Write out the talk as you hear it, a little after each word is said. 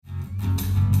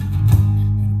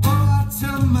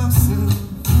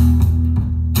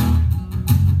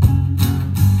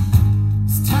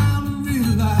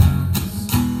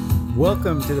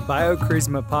Welcome to the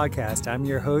BioCharisma podcast. I'm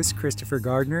your host, Christopher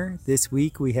Gardner. This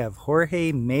week we have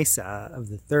Jorge Mesa of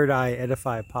the Third Eye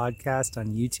Edify podcast on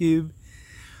YouTube.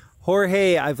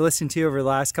 Jorge, I've listened to over the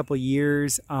last couple of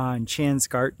years on Chan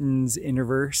Scarton's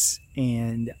Interverse,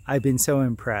 and I've been so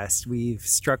impressed. We've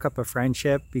struck up a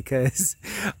friendship because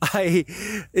I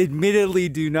admittedly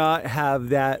do not have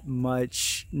that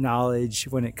much knowledge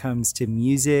when it comes to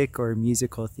music or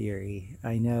musical theory.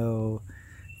 I know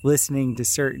listening to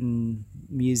certain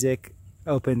music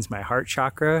opens my heart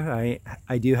chakra.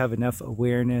 I do have enough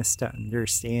awareness to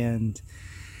understand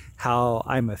how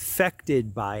I'm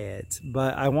affected by it,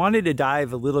 but I wanted to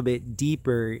dive a little bit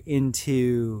deeper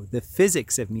into the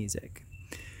physics of music.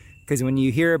 Because when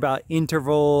you hear about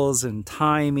intervals and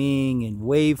timing and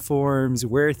waveforms,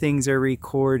 where things are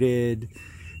recorded,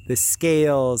 the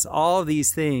scales, all of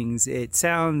these things, it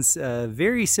sounds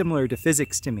very similar to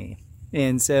physics to me.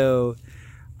 And so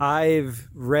I've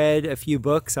read a few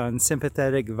books on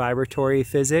sympathetic vibratory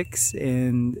physics,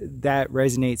 and that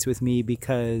resonates with me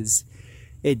because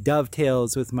it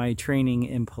dovetails with my training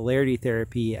in polarity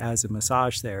therapy as a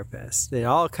massage therapist. It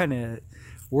all kind of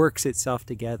works itself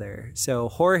together. So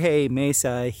Jorge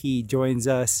Mesa, he joins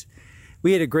us.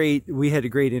 We had a great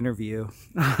interview.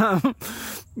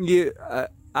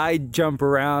 I jump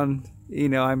around.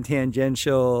 I'm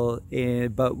tangential,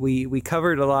 but we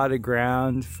covered a lot of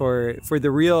ground. For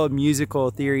the real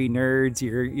musical theory nerds,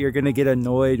 you're going to get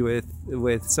annoyed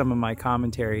with some of my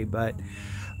commentary, but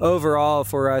overall,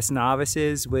 for us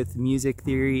novices with music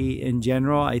theory in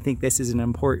general, I think this is an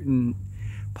important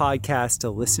podcast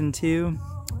to listen to.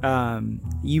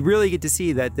 You really get to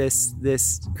see that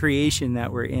this creation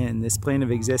that we're in, this plane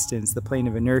of existence, the plane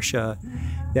of inertia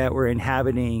that we're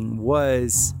inhabiting,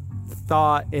 was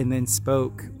thought and then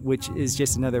spoke, which is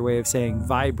just another way of saying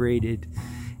vibrated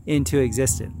into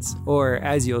existence, or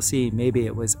as you'll see, maybe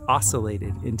it was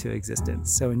oscillated into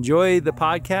existence. So enjoy the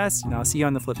podcast, and I'll see you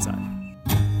on the flip side.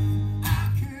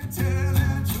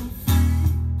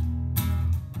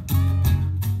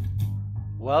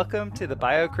 Welcome to the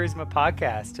BioCharisma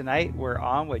podcast. Tonight we're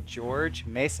on with Jorge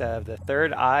Mesa of the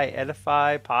Third Eye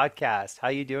Edify podcast. How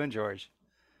you doing, Jorge?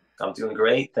 I'm doing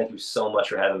great. Thank you so much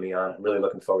for having me on. I'm really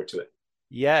looking forward to it.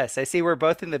 Yes, I see we're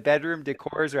both in the bedroom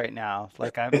decors right now.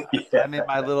 Like I'm Yeah. I'm in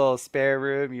my little spare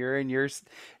room. You're in yours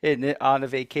on a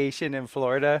vacation in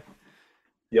Florida.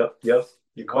 Yep.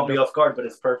 You caught me Wonderful. off guard, but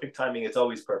it's perfect timing. It's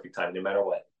always perfect timing, no matter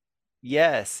what.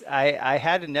 Yes, I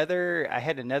had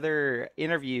another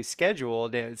interview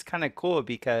scheduled, and it's kind of cool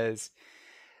because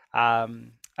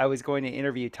I was going to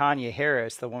interview Tanya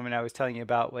Harris, the woman I was telling you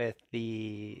about with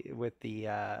the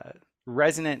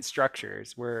resonant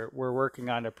structures. We're working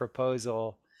on a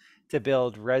proposal to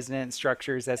build resonant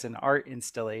structures as an art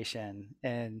installation,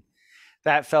 and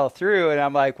that fell through. And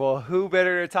I'm like, well, who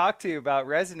better to talk to about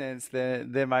resonance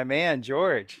than my man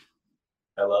Jorge?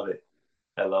 I love it.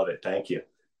 I love it. Thank you.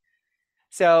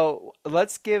 So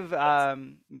let's give the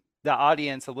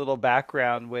audience a little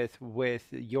background with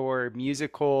your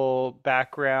musical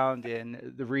background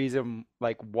and the reason,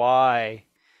 like, why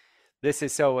this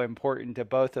is so important to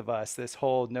both of us, this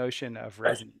whole notion of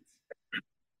resonance.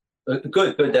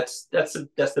 Good. That's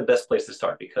the best place to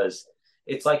start, because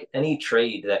it's like any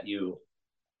trade that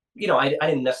I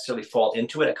didn't necessarily fall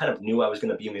into it. I kind of knew I was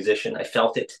going to be a musician. I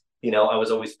felt it. I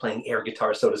was always playing air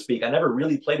guitar, so to speak. I never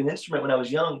really played an instrument when I was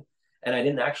young, and I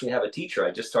didn't actually have a teacher.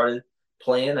 I just started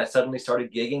playing. I suddenly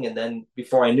started gigging, and then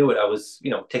before I knew it, I was,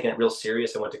 taking it real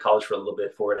serious. I went to college for a little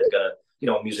bit for it. I got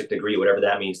a music degree, whatever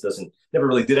that means. Never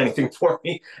really did anything for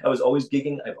me. I was always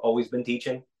gigging. I've always been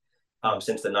teaching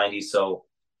since the '90s. So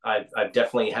I've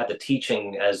definitely had the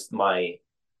teaching as my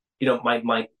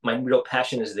real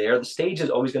passion is there. The stage is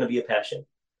always going to be a passion,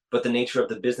 but the nature of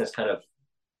the business kind of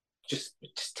just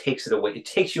takes it away. It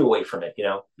takes you away from it.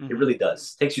 It Hmm. really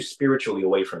does. It takes you spiritually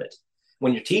away from it.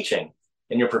 When you're teaching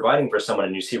and you're providing for someone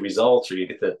and you see results, or you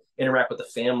get to interact with the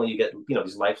family, you get,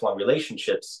 these lifelong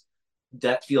relationships,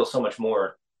 that feels so much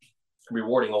more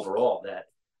rewarding overall, that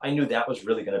I knew that was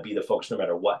really going to be the focus no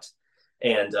matter what.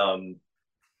 And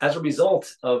as a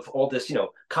result of all this,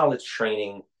 college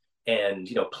training and,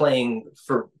 playing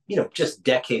for, just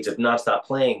decades of nonstop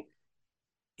playing,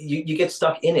 you get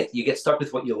stuck in it. You get stuck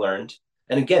with what you learned.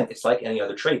 And again, it's like any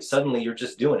other trade. Suddenly you're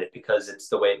just doing it because it's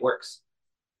the way it works.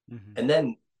 Hmm. And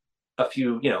then a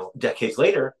few, decades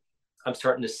later, I'm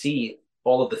starting to see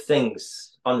all of the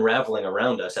things unraveling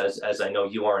around us, as I know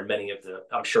you are, and many of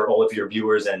I'm sure all of your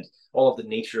viewers, and all of the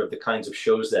nature of the kinds of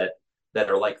shows that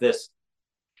are like this.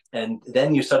 And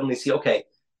then you suddenly see, okay,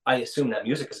 I assume that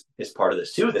music is part of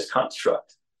this too, this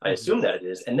construct. I Hmm. assume that it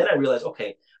is. And then I realize,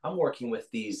 okay, I'm working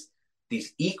with these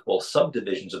these equal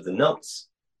subdivisions of the notes.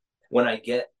 When I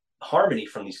get harmony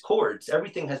from these chords,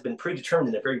 everything has been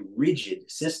predetermined in a very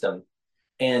rigid system,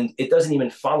 and it doesn't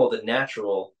even follow the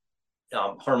natural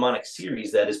harmonic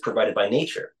series that is provided by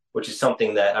nature, which is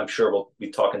something that I'm sure we'll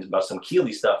be talking about some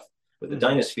Keeley stuff with the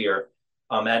Dynasphere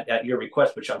at your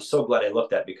request, which I'm so glad I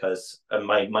looked at, because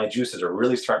my juices are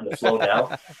really starting to flow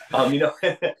now.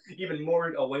 Even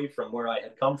more away from where I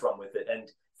had come from with it.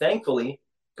 And thankfully,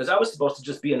 because I was supposed to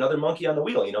just be another monkey on the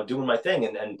wheel, doing my thing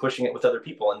and pushing it with other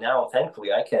people. And now,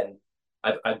 thankfully, I've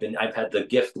had the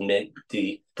gift and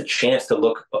the chance to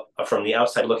look from the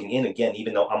outside looking in again,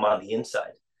 even though I'm on the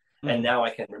inside. And now I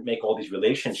can make all these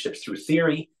relationships through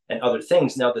theory and other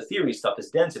things. Now, the theory stuff is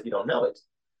dense if you don't know it,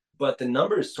 but the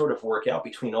numbers sort of work out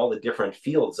between all the different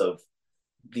fields of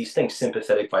these things: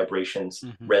 sympathetic vibrations,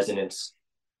 resonance,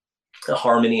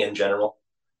 harmony in general.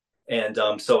 And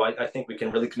so I think we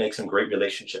can really make some great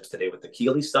relationships today with the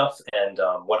Keeley stuff and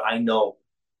what I know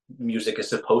music is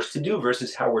supposed to do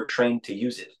versus how we're trained to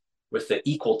use it with the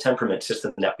equal temperament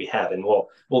system that we have. And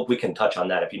we can touch on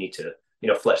that if you need to,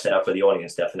 flesh that out for the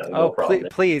audience. Definitely, no problem.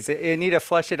 Please, you need to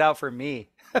flesh it out for me.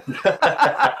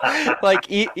 Like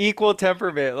equal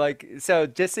temperament. Like, so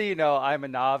just so you know, I'm a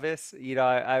novice.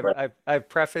 I've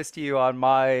prefaced you on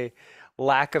my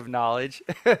lack of knowledge,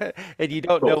 and you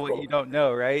don't know what you don't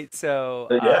know, right? So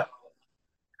Yeah.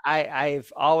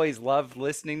 I've always loved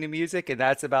listening to music, and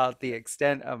that's about the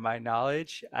extent of my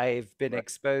knowledge. I've been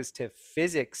exposed to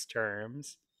physics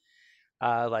terms,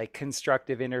 like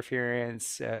constructive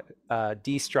interference,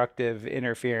 destructive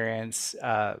interference.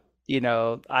 I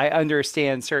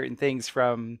understand certain things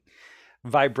from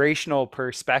vibrational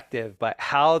perspective, but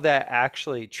how that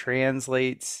actually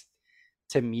translates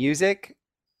to music,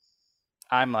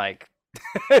 I'm like,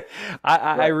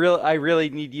 I really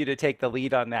need you to take the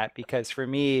lead on that, because for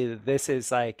me, this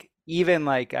is like, even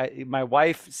like my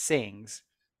wife sings,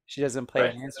 she doesn't play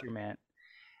an instrument.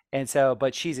 And so,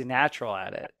 but she's a natural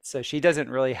at it. So she doesn't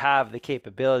really have the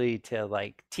capability to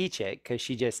like teach it, because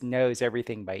she just knows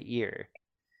everything by ear.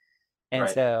 And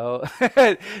so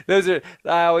I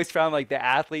always found like the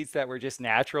athletes that were just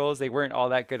naturals, they weren't all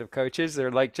that good of coaches. They're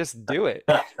like, just do it.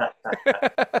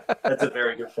 That's a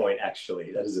very good point,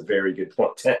 actually. That is a very good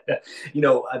point.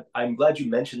 I'm glad you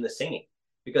mentioned the singing,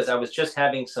 because I was just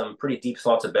having some pretty deep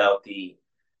thoughts about the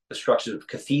structure of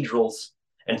cathedrals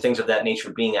and things of that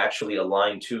nature being actually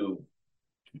aligned to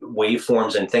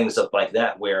waveforms and things like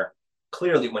that, where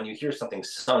clearly when you hear something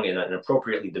sung in an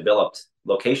appropriately developed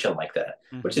location like that,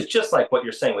 which is just like what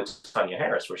you're saying with Tanya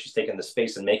Harris, where she's taking the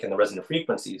space and making the resonant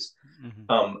frequencies,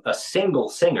 a single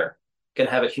singer can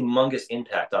have a humongous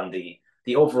impact on the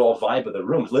overall vibe of the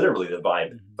room, literally the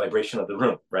vibration of the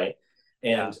room, right?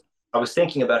 And I was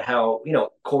thinking about how,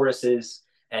 choruses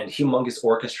and humongous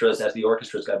orchestras, as the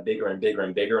orchestras got bigger and bigger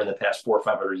and bigger in the past 400 or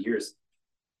 500 years,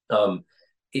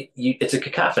 it's a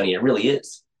cacophony. It really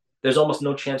is. There's almost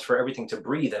no chance for everything to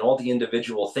breathe, and all the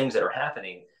individual things that are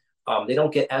happening, they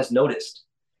don't get as noticed.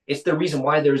 It's the reason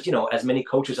why there's, as many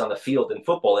coaches on the field in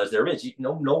football as there is.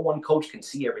 No one coach can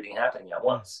see everything happening at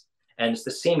once. And it's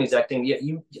the same exact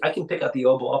thing. I can pick out the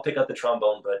oboe, I'll pick out the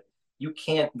trombone, but you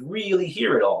can't really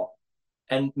hear it all.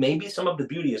 And maybe some of the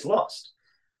beauty is lost.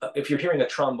 If you're hearing a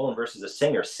trombone versus a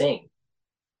singer sing,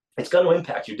 it's going to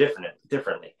impact you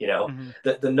differently.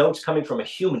 The notes coming from a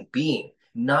human being,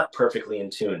 not perfectly in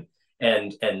tune,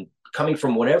 and coming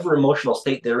from whatever emotional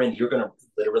state they're in, you're going to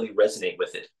literally resonate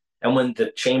with it. And when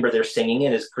the chamber they're singing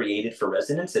in is created for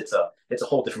resonance, it's a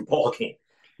whole different ballgame.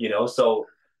 So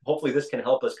hopefully this can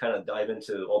help us kind of dive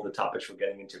into all the topics we're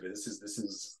getting into. This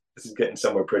is getting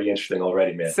somewhere pretty interesting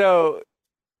already, man. So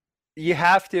you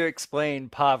have to explain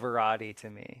Pavarotti to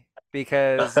me,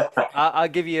 because I'll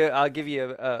give you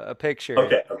a picture.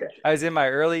 Okay. I was in my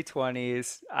early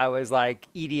 20s. I was like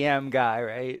EDM guy,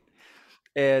 right?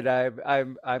 And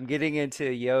I'm getting into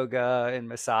yoga and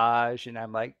massage, and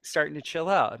I'm like starting to chill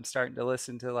out. I'm starting to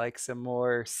listen to like some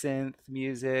more synth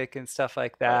music and stuff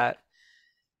like that.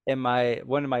 And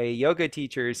one of my yoga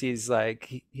teachers, he's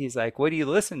like, what do you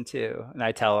listen to? And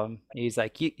I tell him, he's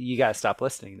like, you gotta stop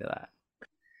listening to that.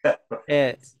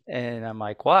 And I'm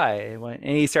like, why?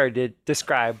 And he started to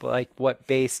describe like what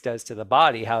bass does to the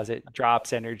body, how it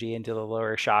drops energy into the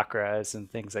lower chakras and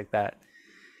things like that.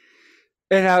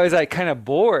 And I was like kind of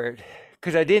bored,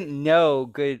 because I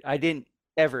didn't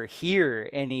ever hear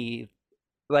any,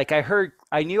 like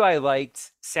I knew I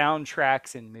liked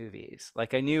soundtracks in movies.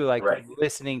 Like I knew like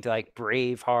listening to like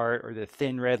Braveheart or The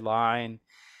Thin Red Line,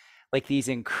 like these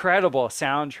incredible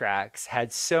soundtracks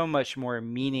had so much more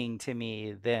meaning to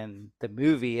me than the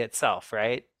movie itself,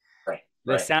 right?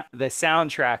 The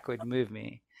soundtrack would move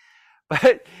me.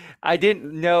 but I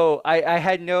didn't know, I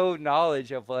had no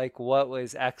knowledge of like what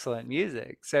was excellent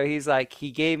music. So he's like,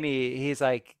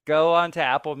 go on to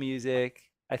Apple Music.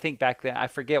 I think back then, I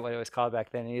forget what it was called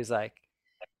back then. And he's like,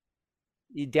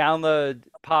 you download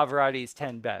Pavarotti's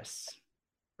 10 Best,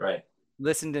 Right.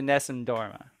 listen to Nessun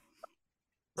Dorma.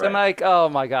 So I'm Right. like, oh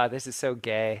my God, this is so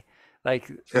gay. Like,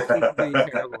 this is gonna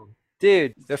be terrible.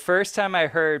 Dude, the first time I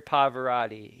heard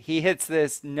Pavarotti, he hits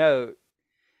this note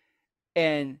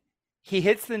and he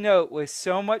hits the note with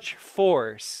so much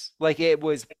force, like it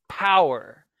was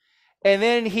power. And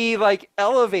then he like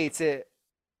elevates it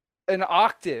an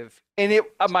octave and it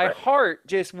my Right. heart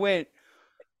just went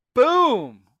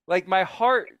boom. Like my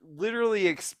heart literally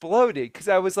exploded because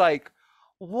I was like,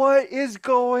 what is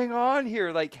going on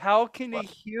here? Like, how can a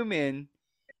human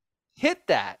hit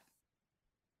that?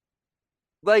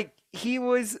 Like he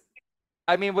was,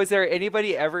 I mean, was there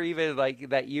anybody ever even like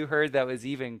that you heard that was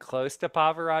even close to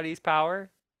Pavarotti's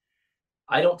power?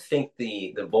 I don't think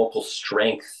the vocal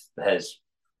strength has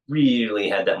really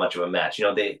had that much of a match. You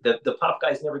know, the pop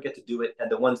guys never get to do it, and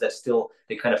the ones that still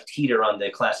they kind of teeter on the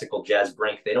classical jazz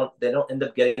brink, they don't end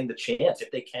up getting the chance.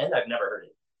 If they can, I've never heard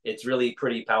it. It's really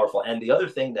pretty powerful. And the other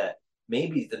thing that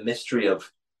maybe the mystery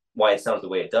of why it sounds the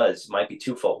way it does might be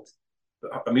twofold,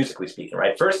 musically speaking,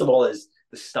 right? First of all, is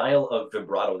the style of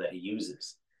vibrato that he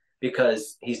uses,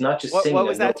 because he's not just What singing a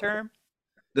was that note. term?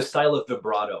 The style of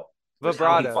vibrato was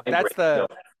how he Vibrato. That's vibrates, the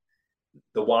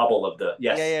the wobble of the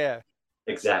yeah, yes, yeah,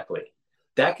 exactly.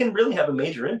 That can really have a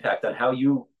major impact on how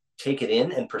you take it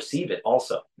in and perceive it.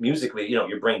 Also, musically,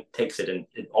 your brain takes it and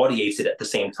it audiates it at the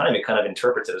same time. It kind of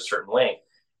interprets it a certain way,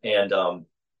 and kind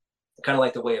of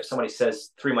like the way if somebody says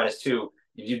 3 minus 2,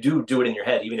 you do it in your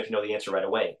head, even if you know the answer right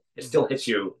away. It yeah. still hits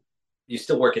you. You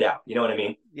still work it out. You know what I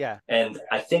mean? Yeah. And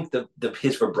I think the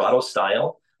his vibrato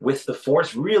style with the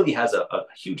force really has a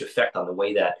huge effect on the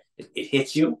way that it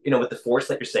hits you. With the force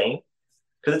that you're saying,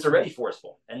 because it's already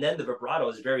forceful. And then the vibrato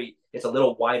is it's a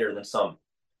little wider than some.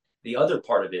 The other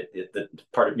part of it, the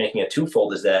part of making it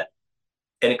twofold is that,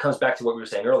 and it comes back to what we were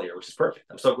saying earlier, which is perfect.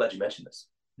 I'm so glad you mentioned this.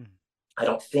 Mhm. I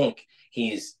don't think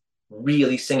he's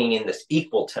really singing in this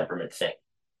equal temperament thing,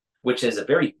 which is a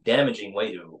very damaging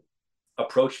way to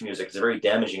approach music. It's a very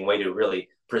damaging way to really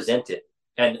present it.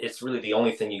 And it's really the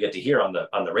only thing you get to hear on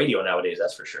the radio nowadays,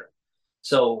 that's for sure.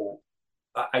 So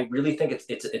I really think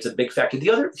it's a big factor.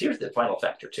 Here's the final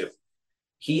factor too.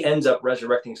 He ends up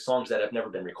resurrecting songs that have never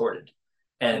been recorded,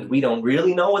 and we don't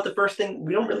really know what the first thing.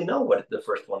 We don't really know what the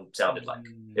first one sounded like.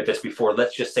 If it's before,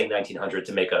 let's just say 1900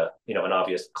 to make an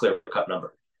obvious clear cut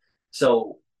number.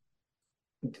 So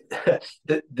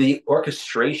the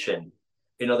orchestration,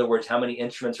 in other words, how many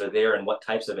instruments are there and what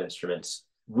types of instruments,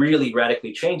 really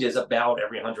radically changes about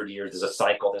every 100 years. There's a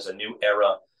cycle. There's a new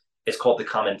era. It's called the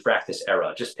common fractus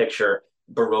era. Just picture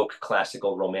Baroque,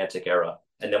 classical, romantic era,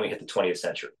 and then we hit the 20th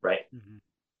century, right? Mm-hmm.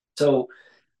 So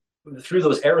through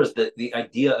those eras, the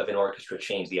idea of an orchestra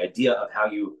changed. The idea of how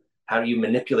you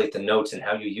manipulate the notes and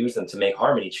how you use them to make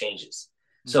harmony changes.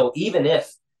 Mm-hmm. So even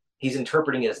if he's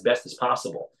interpreting it as best as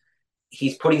possible,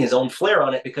 he's putting his own flair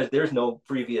on it because there's no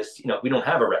previous. We don't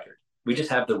have a record. We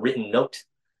just have the written note,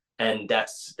 and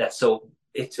that's so.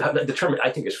 It's the term I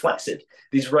think is flaccid.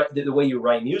 The way you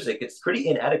write music, it's pretty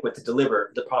inadequate to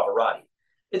deliver the Pavarotti.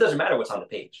 It doesn't matter what's on the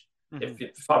page. Mm-hmm.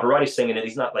 If Pavarotti's singing it,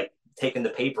 he's not like taking the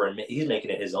paper and he's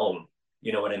making it his own.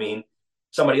 You know what I mean?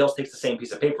 Somebody else takes the same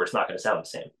piece of paper, it's not going to sound the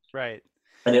same. Right.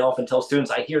 And they often tell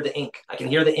students, "I hear the ink. I can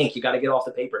hear the ink. You got to get off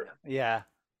the paper now." Yeah.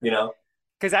 You know?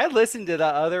 Because I listened to the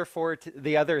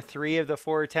other three of the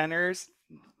four tenors.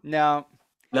 No,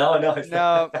 No, no, it's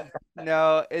no, not.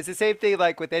 no. It's the same thing.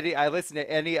 Like with any, I listen to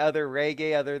any other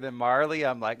reggae other than Marley.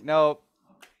 I'm like, nope.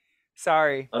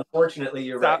 Sorry. Unfortunately,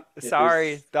 you're right.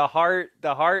 Sorry. The heart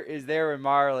is there with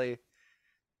Marley.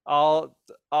 All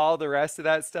the rest of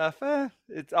that stuff,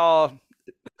 it's all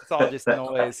just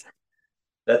noise.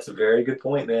 That's a very good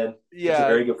point, man. It's a Yeah.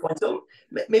 very good point. So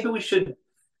maybe we should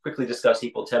quickly discuss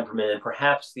equal temperament and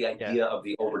perhaps the Yeah. idea of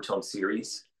the overtone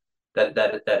series.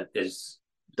 That is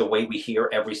the way we hear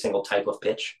every single type of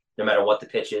pitch, no matter what the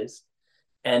pitch is.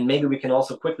 And maybe we can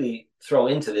also quickly throw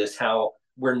into this how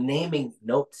we're naming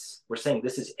notes. We're saying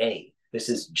this is A, this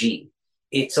is G.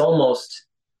 It's almost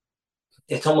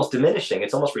diminishing.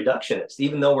 It's almost reductionist,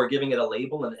 even though we're giving it a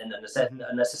label and Mm-hmm.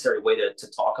 a necessary way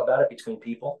to talk about it between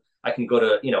people. I can go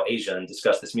to Asia and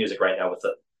discuss this music right now with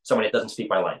somebody that doesn't speak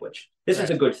my language. This is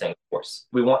Right. a good thing, of course.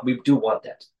 We do want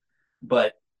that,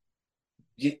 but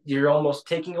you're almost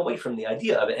taking away from the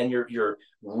idea of it, and you're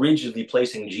rigidly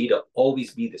placing G to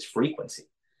always be this frequency.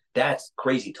 That's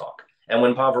crazy talk. And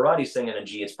when Pavarotti's singing in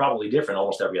G, it's probably different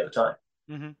almost every other time.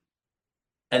 Mm-hmm.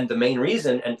 And the main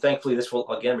reason, and thankfully this will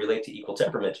again relate to equal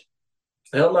temperament.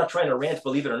 And I'm not trying to rant,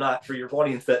 believe it or not, for your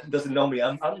audience that doesn't know me.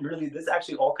 I'm really, this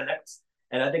actually all connects.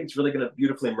 And I think it's really going to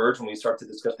beautifully emerge when we start to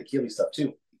discuss the Keeley stuff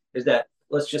too. Is that,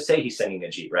 let's just say he's singing a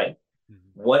G, right?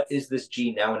 Mm-hmm. What is this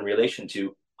G now in relation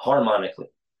to harmonically?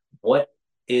 What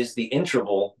is the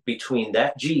interval between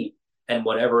that G and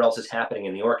whatever else is happening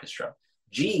in the orchestra?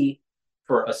 G,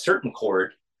 for a certain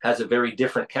chord, has a very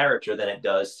different character than it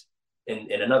does in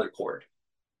another chord.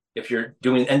 If you're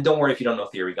doing, and don't worry if you don't know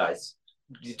theory, guys.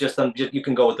 You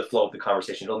can go with the flow of the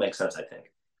conversation. It'll make sense, I think.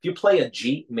 If you play a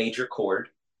G major chord,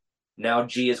 now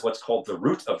G is what's called the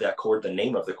root of that chord. The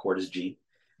name of the chord is G.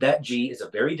 That G is a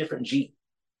very different G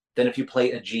than if you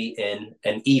play a G in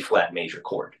an E flat major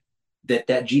chord.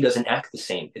 That G doesn't act the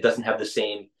same. It doesn't have the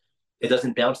same, it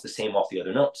doesn't bounce the same off the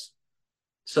other notes.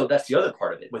 So that's the other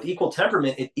part of it. With equal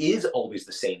temperament, it is always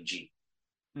the same G.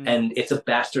 And it's a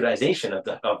bastardization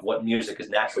of what music is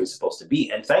naturally supposed to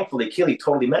be. And thankfully, Keeley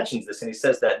totally mentions this, and he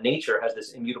says that nature has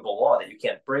this immutable law that you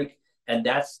can't break. And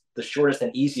that's the shortest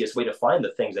and easiest way to find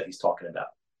the things that he's talking about.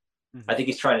 I think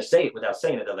he's trying to say it without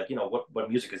saying it, that, like, you know, what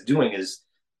music is doing is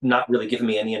not really giving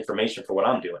me any information for what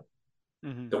I'm doing.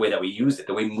 The way that we use it,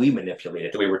 the way we manipulate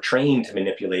it, the way we're trained to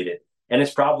manipulate it. And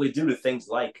it's probably due to things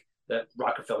like the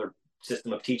Rockefeller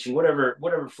system of teaching,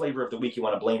 whatever flavor of the week you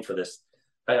want to blame for this.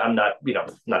 I'm not,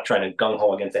 not trying to gung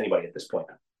ho against anybody at this point.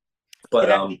 But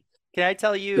can I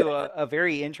tell you a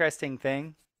very interesting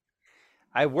thing?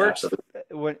 I worked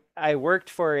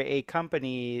for a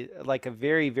company, like a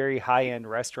very, very high end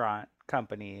restaurant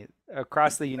company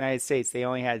across the United States. They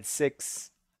only had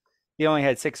six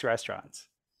restaurants.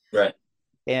 Right.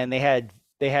 And they had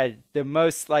the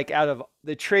most, like, out of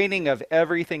the training of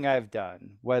everything I've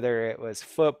done, whether it was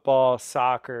football,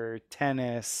 soccer,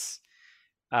 tennis,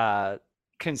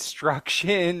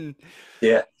 construction.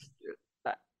 Yeah.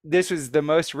 This was the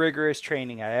most rigorous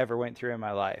training I ever went through in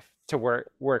my life to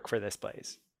work for this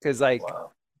place. Because, like,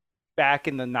 back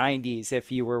in the 90s,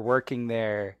 if you were working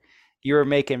there, you were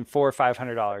making $400 or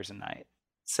 $500 a night.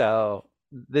 So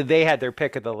they had their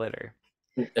pick of the litter.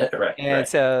 Right. And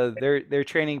so their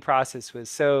training process was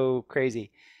so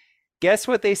crazy. Guess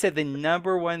what they said the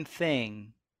number one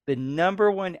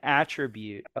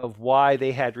attribute of why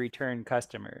they had return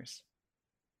customers?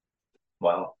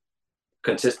 Wow.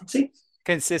 Consistency.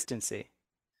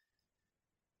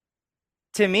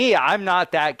 To me, I'm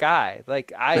not that guy.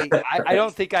 Like, I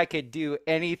don't think I could do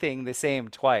anything the same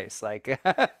twice. Like, it's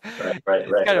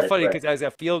kind of funny because I was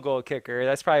a field goal kicker.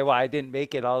 That's probably why I didn't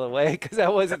make it all the way, because I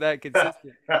wasn't that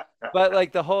consistent. But,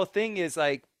 like, the whole thing is,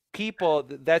 like, people,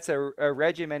 that's a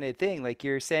regimented thing. Like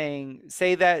you're saying,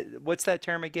 say that, what's that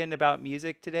term again about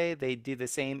music today? They do the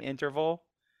same interval.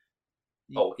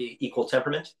 Oh, equal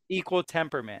temperament? Equal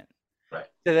temperament. Right.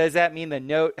 So does that mean the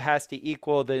note has to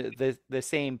equal the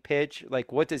same pitch?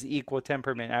 Like, what does equal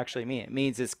temperament actually mean? It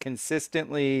means it's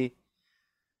consistently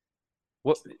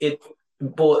the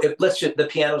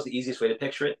piano is the easiest way to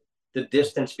picture it. The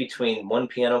distance between one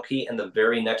piano key and the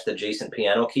very next adjacent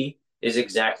piano key is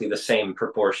exactly the same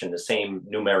proportion, the same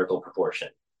numerical proportion.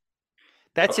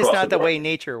 That's just not the way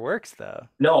nature works, though.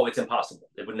 No, it's impossible.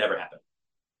 It would never happen.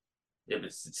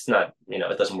 It's not,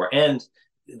 it doesn't work. And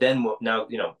then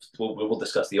we'll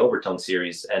discuss the overtone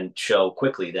series and show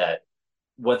quickly that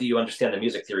whether you understand the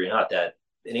music theory or not, that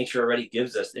nature already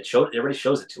gives us, it already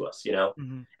shows it to us,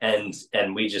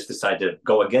 and we just decide to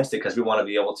go against it because we want to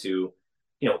be able to,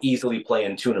 easily play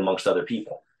in tune amongst other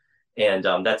people. And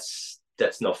that's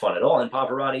no fun at all. And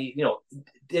Pavarotti,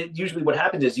 usually what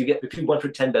happens is if you went for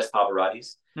 10 best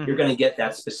Pavarottis, you're going to get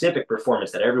that specific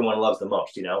performance that everyone loves the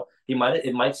most.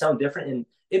 It might sound different, and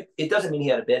it doesn't mean he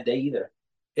had a bad day either.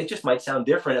 It just might sound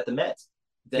different at the Met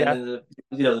than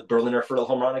the Berliner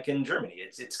Philharmonic in Germany.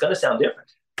 It's going to sound different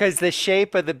because the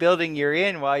shape of the building you're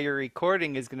in while you're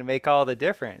recording is going to make all the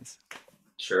difference.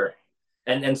 Sure,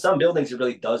 and some buildings it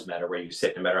really does matter where you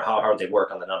sit, no matter how hard they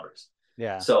work on the numbers.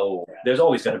 Yeah. So there's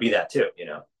always going to be that too,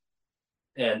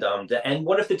 And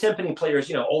what if the timpani player is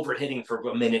overhitting for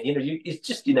a minute? You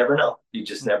never know. You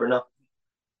just never know.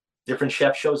 Different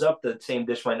chef shows up, the same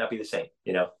dish might not be the same.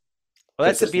 Well,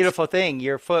 that's the beautiful thing.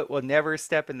 Your foot will never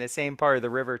step in the same part of the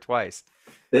river twice.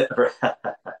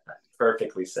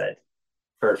 Perfectly said.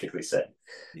 Perfectly said.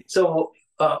 So,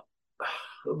 but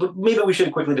maybe we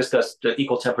should quickly discuss the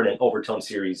equal temperament overtone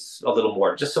series a little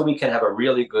more, just so we can have a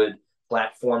really good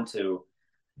platform to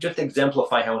just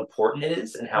exemplify how important it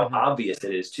is and how obvious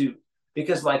it is too.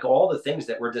 Because like all the things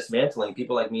that we're dismantling,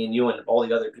 people like me and you and all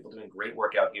the other people doing great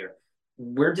work out here,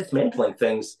 we're dismantling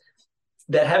things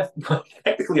that have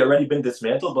technically already been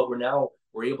dismantled, but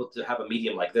we're able to have a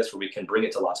medium like this where we can bring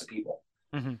it to lots of people.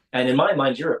 Hmm. And in my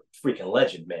mind, you're a freaking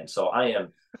legend, man. So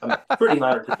I'm pretty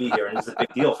honored to be here, and it's a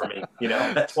big deal for me.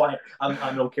 That's why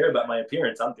I don't care about my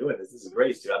appearance. I'm doing this. This is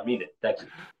great, dude. I mean it. Thank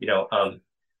you.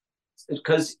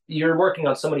 Because you're working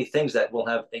on so many things that will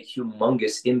have a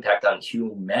humongous impact on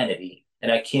humanity,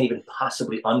 and I can't even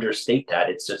possibly understate that.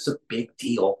 It's just a big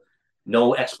deal.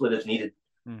 No expletives needed.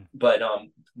 Mm. But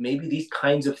maybe these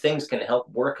kinds of things can help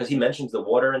work because he mentions the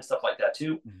water and stuff like that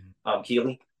too,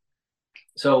 Keely.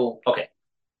 So, okay.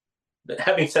 But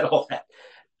having said all that,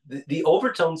 the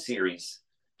overtone series,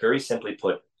 very simply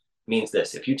put, means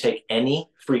this. If you take any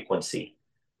frequency,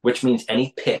 which means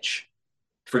any pitch,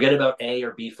 forget about A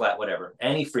or B flat, whatever,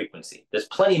 any frequency. There's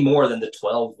plenty more than the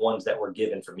 12 ones that were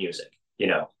given for music,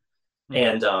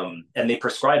 and they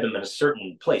prescribe them in a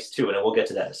certain place too, and we'll get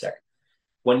to that in a second.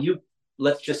 When you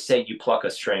let's just say you pluck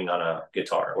a string on a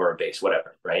guitar or a bass,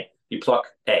 whatever, right? You pluck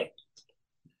A.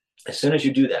 As soon as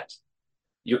you do that,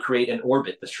 you create an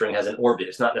orbit. The string has an orbit.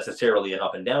 It's not necessarily an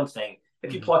up and down thing.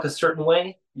 If you pluck a certain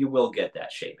way, you will get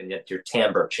that shape, and yet your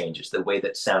timbre changes, the way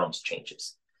that sounds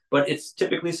changes. But it's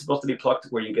typically supposed to be plucked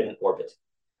where you get an orbit.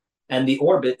 And the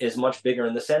orbit is much bigger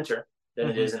in the center than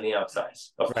it is in the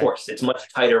outsides. Of course, it's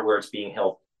much tighter where it's being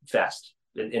held fast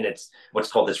in its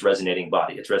what's called this resonating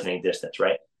body, its resonating distance,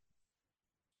 right?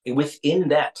 Within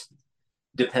that,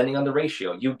 depending on the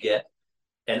ratio, you get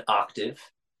an octave,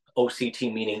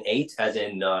 OCT meaning 8, as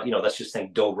in, let's just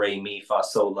think do, re, mi, fa,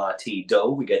 sol, la, ti, do.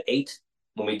 We get 8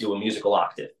 when we do a musical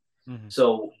octave.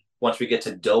 So once we get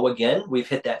to do again, we've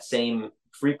hit that same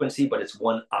frequency, but it's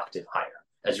 1 octave higher.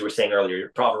 As you were saying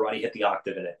earlier, Pavarotti hit the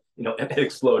octave and it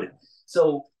exploded.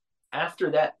 So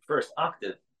after that first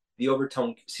octave, the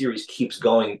overtone series keeps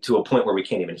going to a point where we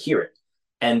can't even hear it.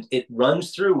 And it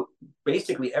runs through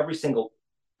basically every single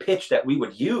pitch that we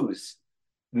would use,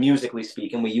 musically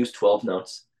speaking. We use 12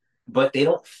 notes, but they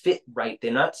don't fit right.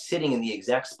 They're not sitting in the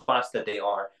exact spots that they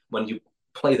are when you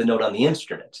play the note on the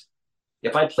instrument.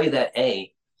 If I play that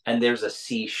A and there's a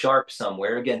C sharp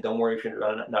somewhere, again, don't worry if you're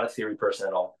not a theory person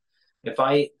at all. If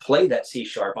I play that C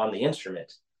sharp on the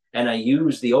instrument and I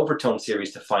use the overtone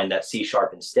series to find that C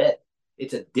sharp instead,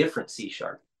 it's a different C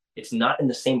sharp. It's not in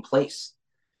the same place.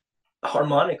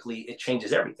 Harmonically, it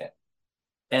changes everything.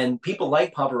 And people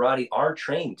like Pavarotti are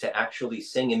trained to actually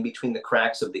sing in between the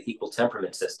cracks of the equal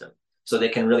temperament system, so they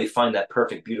can really find that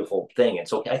perfect, beautiful thing. And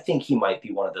so I think he might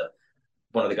be one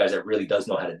of the guys that really does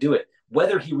know how to do it,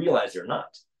 whether he realized it or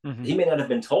not. He may not have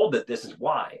been told that this is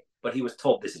why, but he was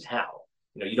told this is how.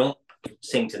 You don't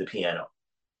sing to the piano.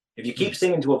 If you keep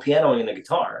singing to a piano and a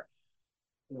guitar,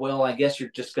 well, I guess you're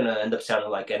just going to end up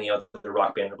sounding like any other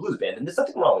rock band or blues band. And there's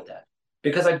nothing wrong with that,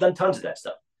 because I've done tons of that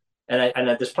stuff. And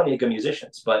there's plenty of good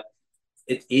musicians, but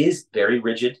it is very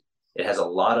rigid. It has a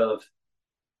lot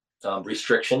of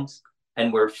restrictions,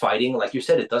 and we're fighting, like you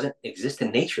said, it doesn't exist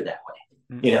in nature that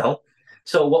way,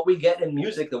 So what we get in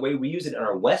music, the way we use it in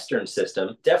our Western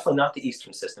system, definitely not the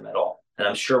Eastern system at all. And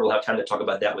I'm sure we'll have time to talk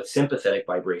about that with sympathetic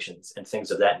vibrations and things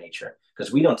of that nature,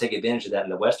 because we don't take advantage of that in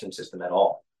the Western system at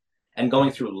all. And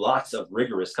going through lots of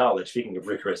rigorous college, speaking of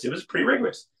rigorous, it was pretty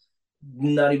rigorous.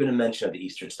 Not even a mention of the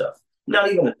Eastern stuff.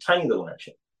 Not even a tiny little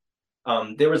mention.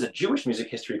 There was a Jewish music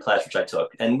history class which I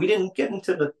took, and we didn't get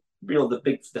into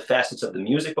the facets of the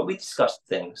music, but we discussed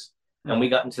things, and we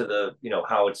got into the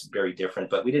how it's very different,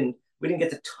 but we didn't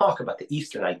get to talk about the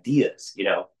Eastern ideas,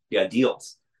 the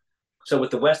ideals. So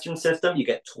with the Western system, you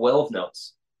get 12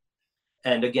 notes,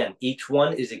 and again, each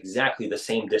one is exactly the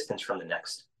same distance from the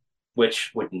next,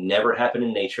 which would never happen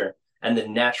in nature. And the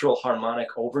natural harmonic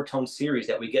overtone series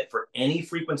that we get for any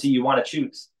frequency you want to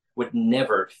choose would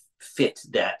never fit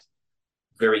that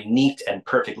very neat and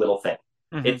perfect little thing.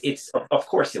 It's of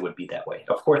course it would be that way.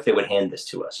 Of course they would hand this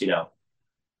to us,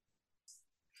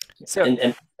 So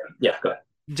and yeah, go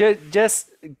ahead. just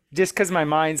because my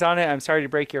mind's on it, I'm sorry to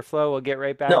break your flow. We'll get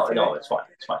right back to No, it. it's fine.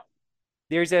 It's fine.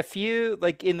 There's a few,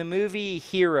 like in the movie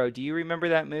Hero. Do you remember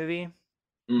that movie?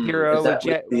 Is Hero with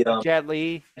that with the Jet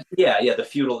Li. the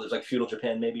feudal, there's like feudal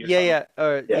Japan maybe or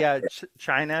something.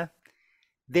 China.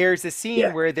 There's a scene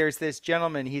Yeah, where there's this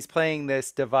gentleman, he's playing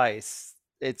this device.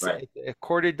 It's right. a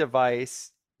corded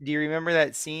device. Do you remember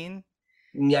that scene?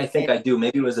 Yeah, I think And I do.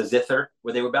 Maybe it was a zither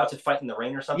where they were about to fight in the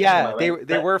rain or something. Am I yeah, right?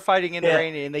 they were fighting in the Yeah.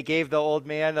 rain, and they gave the old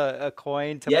man a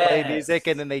coin to play music,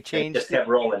 and Yes. then they And it just changed kept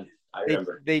rolling. I they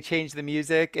remember. they changed the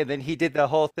music, and then he did the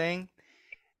whole thing.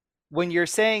 When you're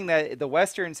saying that the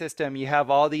Western system, you have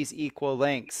all these equal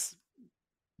lengths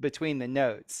between the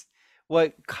notes.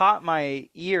 What caught my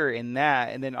ear in that,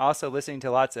 and then also listening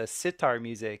to lots of sitar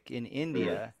music in Mm.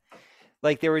 India,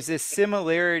 like there was this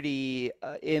similarity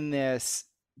in this.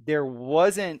 There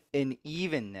wasn't an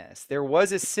evenness. There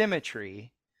was a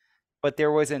symmetry, but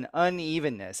there was an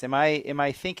unevenness. Am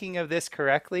I thinking of this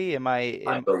correctly?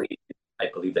 I believe I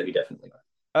believe that you definitely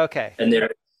are. Okay. And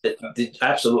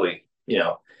absolutely,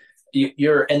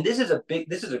 and this is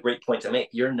a great point to make.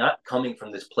 You're not coming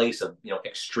from this place of,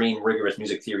 extreme rigorous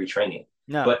music theory training,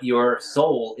 No. but your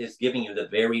soul is giving you the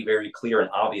very, very clear and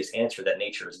obvious answer that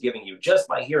nature is giving you just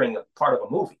by hearing a part of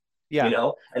a movie.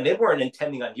 Yeah. And they weren't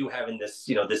intending on you having this,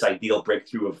 this ideal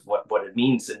breakthrough of what it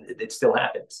means, and it still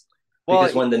happens. Well,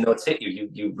 Because when the notes hit you,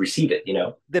 you receive it.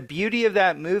 the beauty of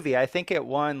that movie, I think it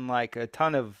won like a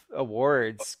ton of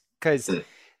awards because Mm.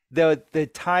 the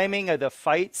timing of the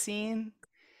fight scene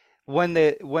when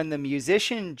the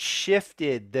musician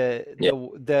shifted Yeah.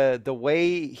 the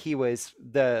way he was,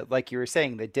 the like you were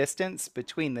saying, the distance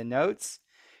between the notes,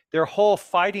 their whole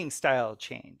fighting style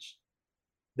changed.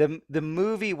 The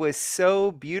movie was so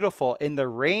beautiful, and the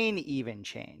rain even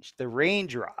changed, the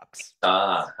raindrops.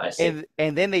 Ah, I see.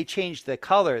 And then they changed the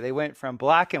color. They went from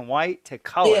black and white to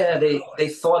color. Yeah, they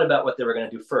thought about what they were going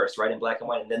to do first, right, in black and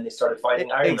white, and then they started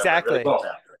fighting. I remember it really Exactly. well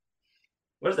now.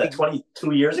 What is that,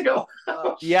 22 years ago?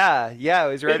 Yeah, yeah, it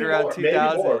was right Maybe around more, maybe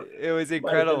 2000. more. It was Might have been,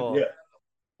 incredible. yeah.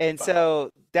 And Wow.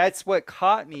 so that's what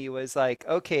caught me, was like,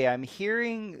 okay, I'm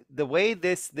hearing the way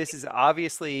this is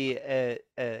obviously a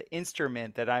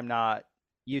instrument that I'm not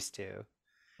used to.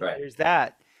 Right. There's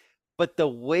that. But the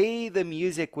way the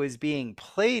music was being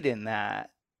played in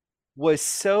that was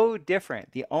so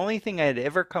different. The only thing I had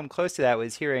ever come close to that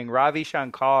was hearing Ravi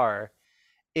Shankar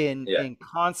Yeah. in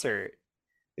concert.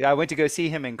 I went to go see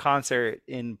him in concert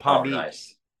in Palm Oh, Beach,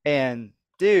 nice. and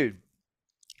dude,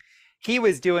 he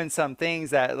was doing some things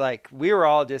that, like, we were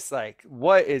all just like,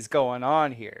 what is going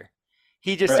on here?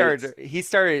 Right. He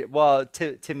started, well,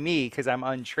 to me, because I'm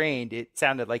untrained, it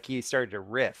sounded like he started to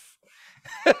riff.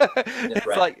 Yeah, It's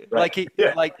right. Right.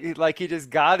 Yeah. like he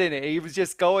just got in it. He was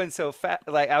just going so fast.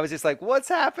 Like, I was just like, what's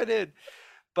happening?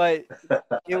 But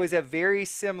it was a very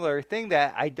similar thing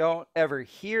that I don't ever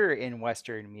hear in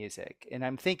Western music. And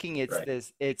I'm thinking Right.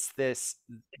 it's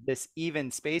this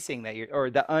even spacing that you're, or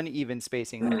the uneven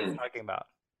spacing that Mhm. you're talking about.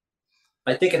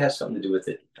 I think it has something to do with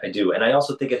it. I do, and I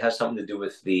also think it has something to do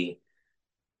with the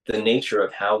nature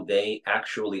of how they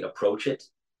actually approach it.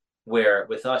 Where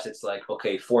with us, it's like,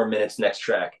 okay, 4 minutes, next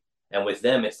track. And with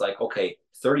them, it's like, okay,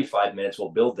 35 minutes, we'll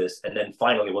build this. And then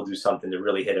finally, we'll do something to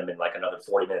really hit them in like another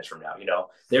 40 minutes from now.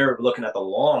 They're looking at the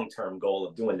long term goal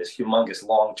of doing this humongous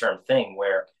long term thing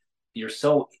where you're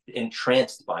so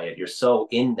entranced by it. You're so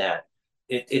in that.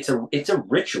 It's a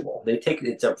ritual.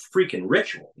 It's a freaking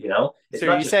ritual. So It's are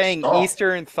not you just a saying song.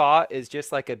 Eastern Thought is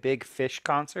just like a big fish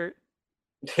concert?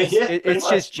 Yeah, pretty It's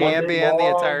just much. One jam big band the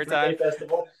long entire time? 3 day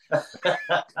festival.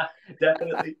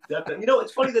 Definitely, definitely.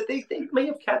 It's funny that they may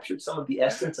have captured some of the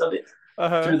essence of it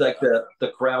Uh-huh. through like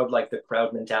the crowd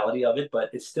mentality of it,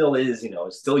 but it still is,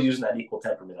 it's still using that equal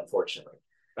temperament, unfortunately.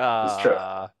 It's true.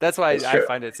 That's why It's I true.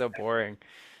 find it so boring.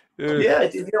 Ugh. Yeah,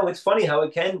 it's funny how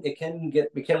it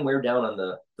can wear down on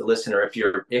the listener if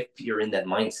you're in that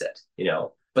mindset.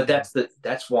 But Mhm.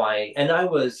 that's why. And I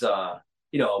was,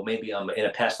 maybe I'm in a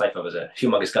past life I was a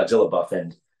humongous Godzilla buff,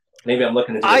 and maybe I'm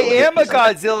looking to do a I little hit am a piece on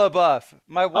that. Godzilla buff.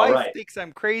 My All wife right. thinks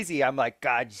I'm crazy. I'm like,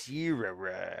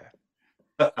 Godzilla.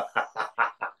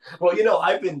 Well,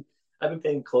 I've been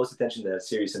paying close attention to that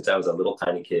series since I was a little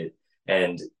tiny kid,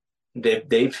 and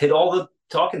they've hit all the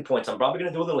talking points. I'm probably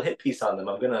gonna do a little hit piece on them.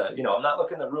 I'm not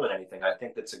looking to ruin anything. I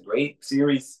think that's a great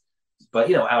series,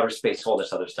 but outer space, all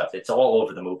this other stuff, it's all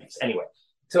over the movies anyway.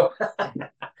 So,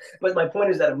 but my point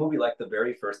is that a movie like the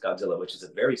very first Godzilla, which is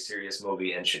a very serious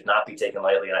movie and should not be taken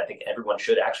lightly, and I think everyone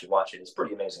should actually watch it. It's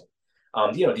pretty amazing.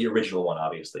 The original one,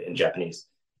 obviously in Japanese,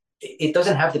 it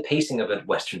doesn't have the pacing of a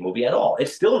Western movie at all.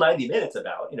 It's still 90 minutes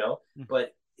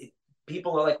but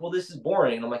people are like, well, this is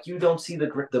boring. And I'm like, you don't see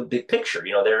the big picture.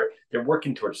 They're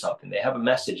working towards something. They have a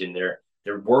message, and they're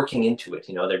working into it.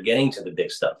 They're getting to the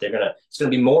big stuff. It's gonna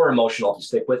be more emotional if you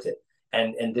stick with it.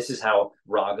 And this is how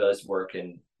ragas work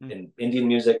Mm. in Indian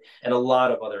music and a lot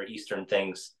of other Eastern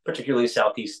things, particularly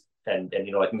Southeast and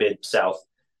like mid South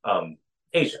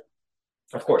Asia.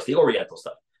 Of course, the Oriental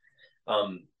stuff.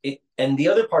 And the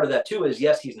other part of that too is,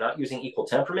 yes, he's not using equal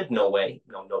temperament. No way,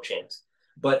 no chance.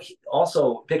 But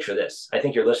also picture this. I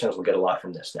think your listeners will get a lot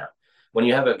from this now. When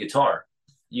you have a guitar,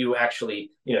 you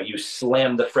actually, you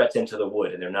slam the frets into the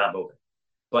wood and they're not moving.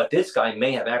 But this guy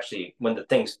may have actually, when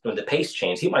the pace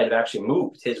changed, he might have actually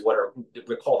moved his, what are,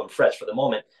 we call them frets for the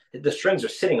moment. The strings are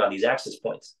sitting on these axis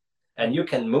points, and you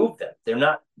can move them.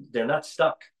 They're not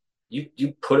stuck.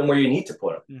 You put them where you need to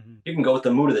put them. Mhm. You can go with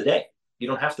the mood of the day. You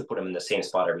don't have to put them in the same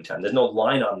spot every time. There's no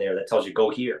line on there that tells you go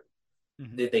here.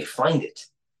 Mhm. They find it,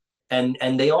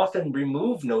 and they often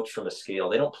remove notes from a scale.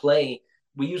 They don't play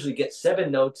we usually get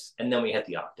 7 notes and then we hit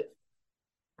the octave.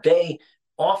 They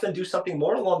often do something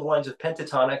more along the lines of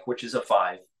pentatonic, which is a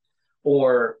 5,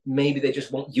 or maybe they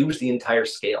just won't use the entire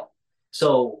scale.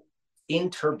 So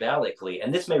intervallically,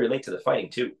 and this may relate to the fighting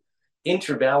too,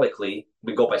 intervallically,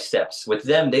 we go by steps. With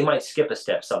them, they might skip a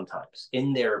step sometimes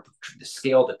in the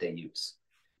scale that they use,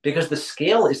 because the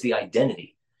scale is the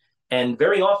identity. And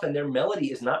very often their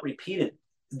melody is not repeated.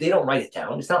 They don't write it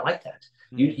down. It's not like that.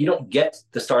 You don't get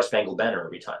the Star Spangled Banner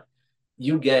every time.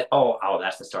 You get, oh,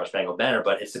 that's the Star Spangled Banner,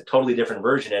 but it's a totally different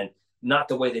version, and not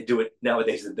the way they do it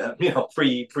nowadays,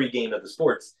 pre-game of the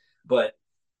sports. But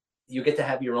you get to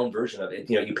have your own version of it.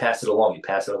 You pass it along,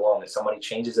 and somebody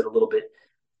changes it a little bit.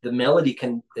 The melody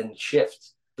can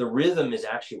shift. The rhythm is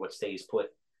actually what stays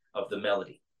put of the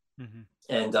melody. Mm-hmm.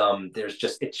 And it's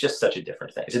just such a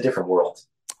different thing. It's a different world.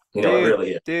 It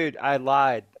really is. Dude, I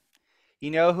lied. You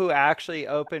know who actually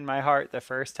opened my heart the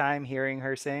first time hearing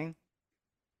her sing?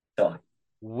 Tell me.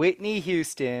 Whitney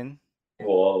Houston.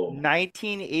 Whoa.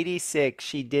 1986.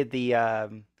 She did the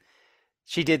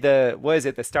what is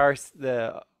it?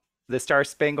 The Star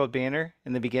Spangled Banner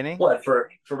in the beginning. What, for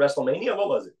WrestleMania? What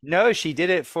was it? No, she did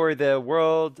it for the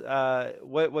world.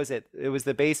 What was it? It was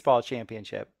the baseball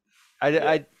championship.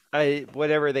 I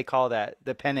whatever they call that,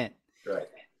 the pennant. Right.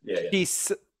 Yeah.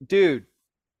 Dude,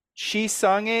 she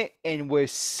sung it and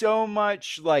with so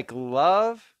much like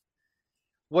love.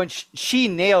 When she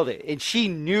nailed it, and she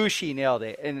knew she nailed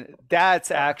it, and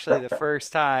that's actually the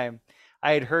first time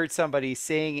I had heard somebody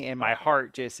sing and my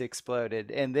heart just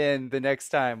exploded. And then the next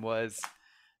time was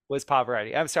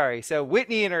Pavarotti. I'm sorry. So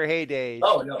Whitney in her heyday.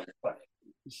 Oh no,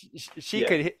 she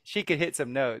could hit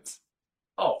some notes.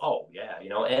 Oh yeah,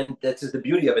 and that's just the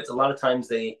beauty of it. A lot of times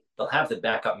they'll have the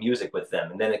backup music with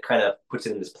them, and then it kind of puts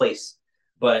it in this place.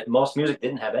 But most music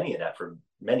didn't have any of that for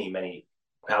many,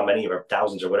 how many or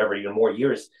thousands or whatever, even more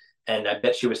years. And I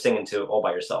bet she was singing to All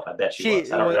by Herself. I bet she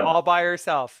was. I don't remember. All by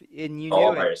herself, and you knew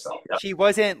all by herself. Yep. She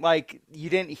wasn't like, you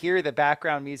didn't hear the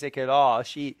background music at all.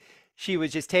 She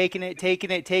was just taking it,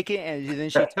 and then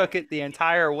she took it the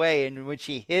entire way. And when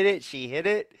she hit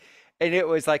it, and it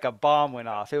was like a bomb went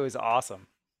off. It was awesome.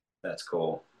 That's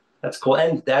cool.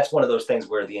 And that's one of those things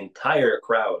where the entire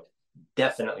crowd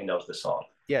definitely knows the song.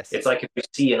 Yes. It's like if you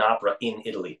see an opera in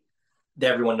Italy,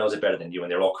 everyone knows it better than you,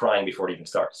 and they're all crying before it even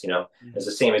starts. Mm-hmm. It's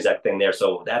the same exact thing there.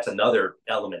 So that's another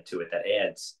element to it that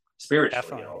adds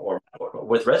spiritually, or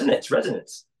with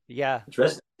resonance. Yeah, it's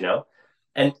resonance.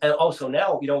 And also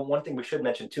now, one thing we should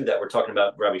mention too, that we're talking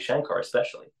about Ravi Shankar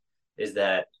especially, is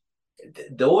that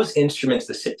those instruments,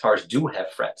 the sitars, do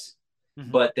have frets, mm-hmm.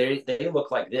 but they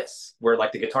look like this, where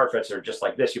like the guitar frets are just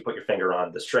like this. You put your finger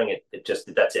on the string,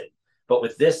 that's it. But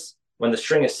with this, when the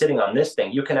string is sitting on this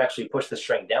thing, you can actually push the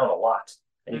string down a lot,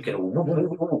 and you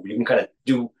can kind of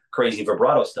do crazy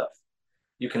vibrato stuff.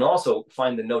 You can also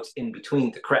find the notes in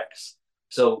between the cracks.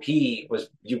 So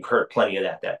you've heard plenty of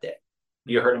that day.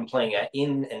 You heard him playing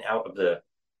in and out of the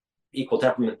equal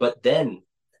temperament, but then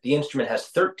the instrument has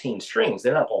 13 strings.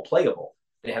 They're not all playable.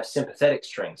 They have sympathetic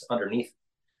strings underneath.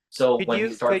 So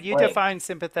could you define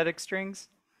sympathetic strings?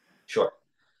 Sure.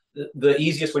 The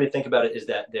easiest way to think about it is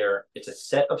that it's a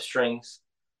set of strings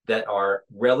that are,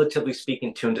 relatively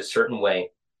speaking, tuned a certain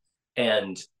way,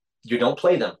 and you don't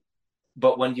play them.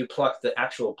 But when you pluck the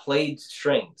actual played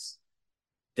strings,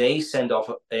 they send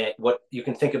off what you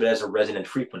can think of it as a resonant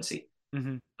frequency,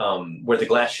 mm-hmm. Where the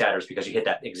glass shatters because you hit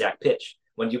that exact pitch.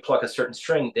 When you pluck a certain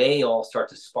string, they all start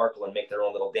to sparkle and make their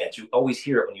own little dance. You always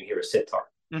hear it when you hear a sitar.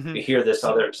 Mm-hmm. You hear this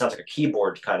other, it sounds like a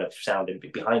keyboard kind of sound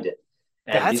behind it.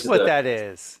 And that's what that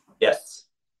is. Yes.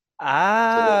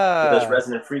 Ah. So those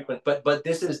resonant frequent. But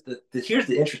this is here's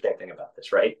the interesting thing about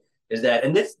this, right? Is that,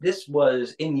 and this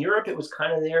was in Europe, it was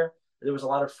kind of there. There was a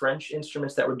lot of French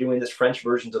instruments that were doing this. French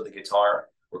versions of the guitar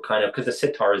were kind of, because the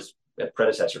sitar is a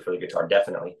predecessor for the guitar,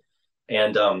 definitely.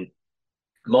 And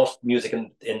most music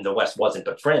in the West wasn't,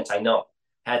 but France, I know,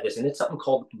 had this, and it's something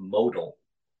called modal,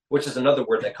 which is another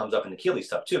word that comes up in the Keeley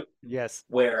stuff too. Yes.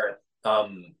 Where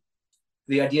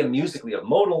the idea musically of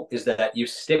modal is that you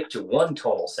stick to one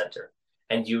tonal center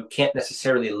and you can't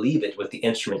necessarily leave it with the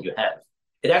instrument you have.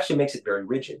 It actually makes it very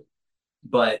rigid,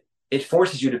 but it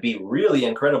forces you to be really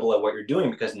incredible at what you're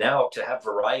doing, because now to have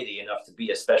variety enough to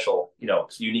be a special,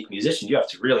 unique musician, you have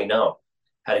to really know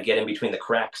how to get in between the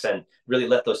cracks and really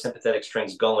let those sympathetic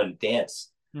strings go and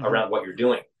dance mm-hmm. around what you're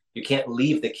doing. You can't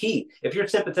leave the key. If your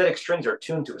sympathetic strings are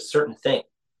tuned to a certain thing,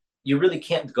 you really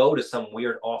can't go to some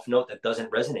weird off note that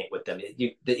doesn't resonate with them.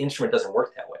 The instrument doesn't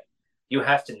work that way. You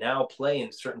have to now play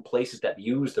in certain places that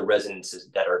use the resonances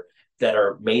that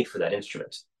are made for that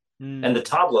instrument. Mm. And the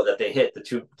tabla that they hit,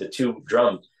 the two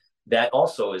drum, that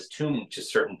also is tuned to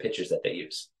certain pitches that they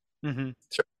use, Hmm.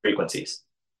 certain frequencies.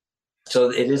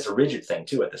 So it is a rigid thing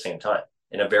too at the same time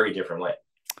in a very different way.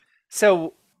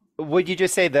 So would you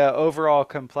just say the overall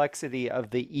complexity of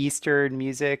the Eastern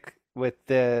music with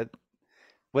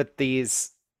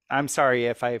these, I'm sorry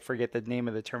if I forget the name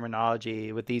of the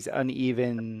terminology, with these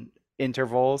uneven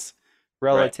intervals Right.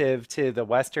 relative to the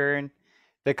Western,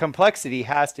 the complexity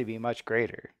has to be much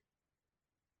greater.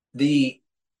 The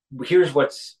Here's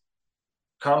what's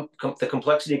the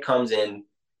complexity comes in.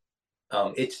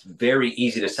 It's very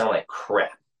easy to sound like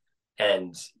crap,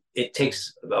 and it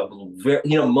takes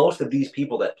most of these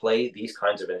people that play these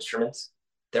kinds of instruments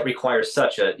that require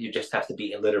such a you just have to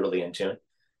be literally in tune.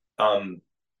 Um,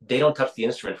 they don't touch the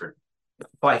instrument for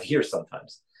 5 years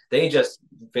sometimes. They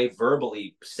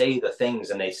verbally say the things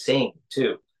and they sing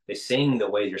too. They sing the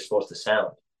way you're supposed to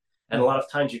sound. And a lot Mhm. of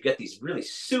times you get these really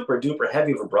super duper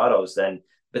heavy vibratos then,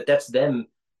 but that's them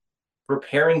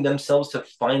preparing themselves to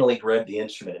finally grab the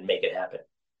instrument and make it happen.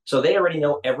 So they already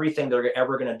know everything they're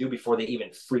ever going to do before they even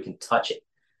freaking touch it.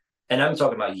 And I'm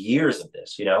talking about years of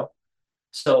this.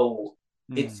 So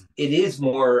Mm. it's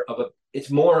more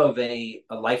of a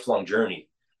lifelong journey.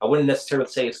 I wouldn't necessarily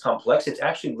say it's complex. It's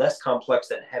actually less complex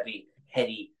than heavy,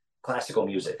 heady classical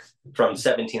music from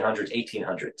 1700s,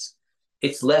 1800s.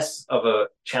 It's less of a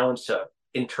challenge to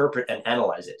interpret and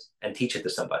analyze it and teach it to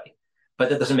somebody. But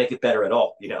that doesn't make it better at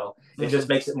all. It just Mhm.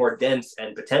 makes it more dense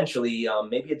and potentially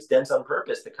maybe it's dense on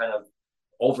purpose to kind of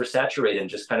oversaturate and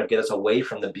just kind of get us away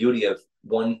from the beauty of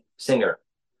one singer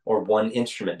or one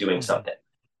instrument doing Mhm. something.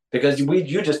 Because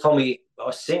you just told me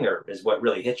a singer is what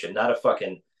really hit you, not a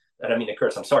fucking. I don't mean to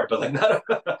curse. I'm sorry, but like not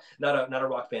a not a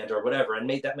rock band or whatever. And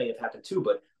that may have happened too,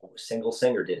 but a single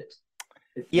singer did it.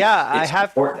 Yeah, I It's have,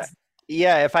 important.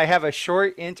 yeah, if I have a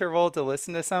short interval to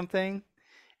listen to something,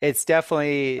 it's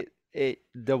definitely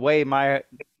the way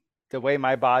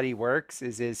my body works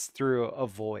is through a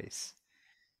voice.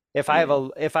 If I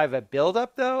have a build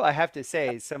up though, I have to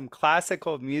say some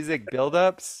classical music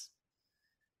buildups,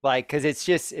 like because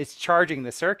it's charging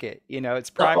the circuit,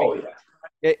 Oh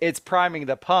yeah, it's priming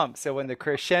the pump. So when the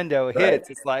crescendo right. hits,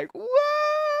 it's like,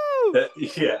 whoa!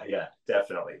 Yeah,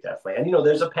 definitely, definitely. And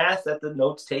there's a path that the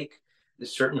notes take.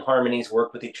 There's certain harmonies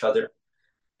work with each other,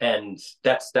 and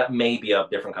that may be a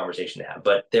different conversation to have.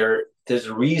 But there's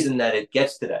a reason that it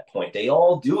gets to that point. They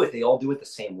all do it. They all do it the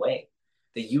same way.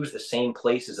 They use the same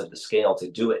places of the scale to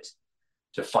do it,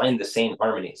 to find the same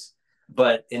harmonies.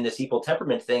 But in this equal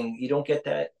temperament thing, you don't get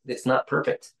that. It's not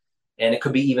perfect, and it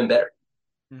could be even better.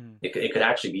 Mhm. It could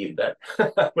actually be even better,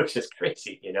 which is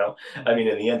crazy. I Mhm. mean,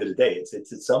 in the end of the day,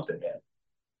 it's something, man.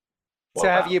 So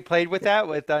have Wow. you played with that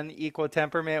with unequal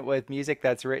temperament with music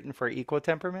that's written for equal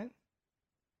temperament?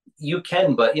 You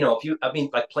can, but if I mean,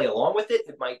 like play along with it,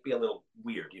 it might be a little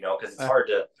weird, because it's Uh, hard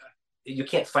to. You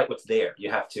can't fight what's there. You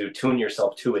have to tune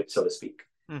yourself to it, so to speak.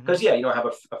 mhm. Because yeah, you don't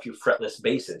have a few fretless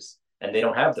basses, and they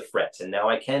don't have the frets, and now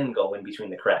I can go in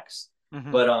between the cracks.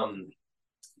 Mhm. But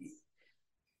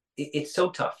it's so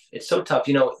tough. It's so tough.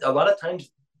 A lot of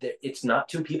times it's not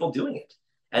two people doing it.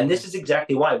 And Mhm. this is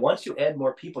exactly why. Once you add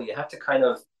more people, you have to kind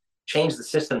of change the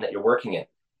system that you're working in.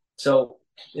 So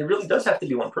it really does have to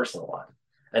be one person a lot.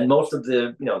 And most of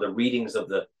the readings of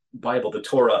the Bible, the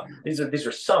Torah, these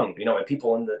are sung, and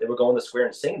people they would go in the square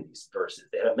and sing these verses.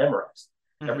 They had it memorized.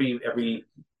 Mhm. Every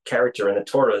character in the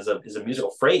Torah is a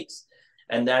musical phrase.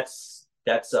 And that's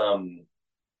got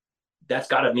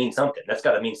to mean something. That's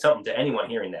got to mean something to anyone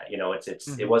hearing that. It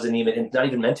Mhm. wasn't even it's not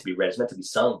even meant to be read. It's meant to be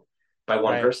sung by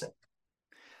one Right. person.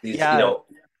 These, Yeah,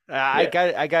 yeah.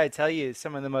 I got to tell you,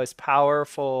 some of the most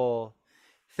powerful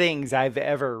things I've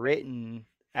ever written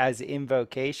as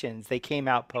invocations, they came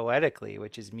out poetically,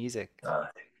 which is music.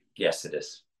 Yes, it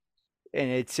is. And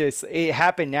it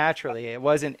happened naturally. It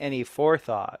wasn't any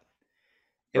forethought.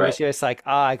 It was Right. just like,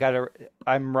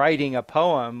 I'm writing a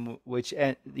poem, which,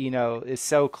 is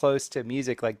so close to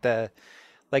music, like the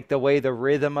way the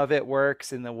rhythm of it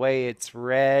works and the way it's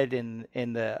read and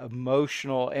the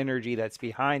emotional energy that's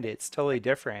behind it. It's totally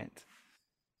different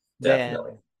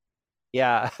Definitely. than,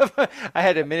 yeah. I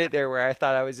had a minute there where I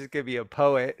thought I was just gonna be a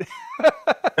poet. you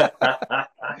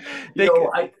Think,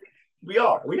 know, I we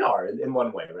are in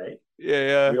one way, right? yeah,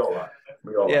 yeah, We all are.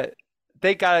 We all yeah. are.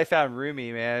 Thank God I found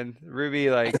Rumi, man. Rumi,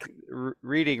 like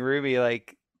reading Rumi,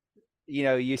 like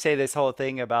you say this whole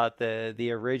thing about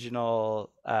the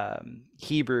original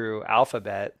Hebrew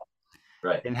alphabet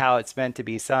Right. and how it's meant to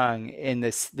be sung, and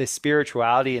the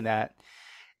spirituality in that.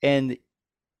 And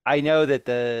I know that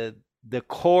the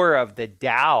core of the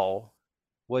Tao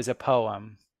was a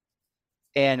poem,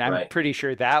 and I'm Right. pretty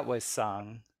sure that was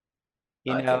sung.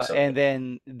 I think so.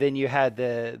 and then you had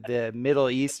the Middle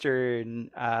Eastern,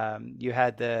 you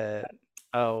had the,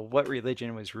 oh, what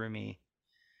religion was Rumi?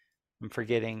 I'm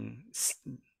forgetting.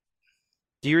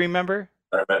 Do you remember?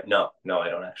 No, no, I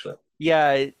don't actually.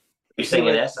 Yeah, You're he saying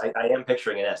an was. S? I am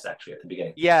picturing an S actually at the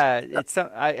beginning. Yeah, it's some.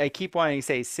 I keep wanting to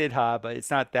say Siddha, but it's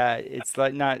not that. It's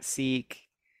like not Sikh.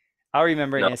 I'll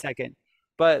remember it No, in a second.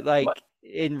 But what? like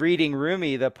in reading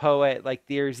Rumi, the poet, like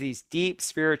there's these deep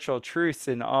spiritual truths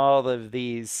in all of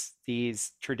these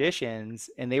traditions,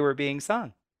 and they were being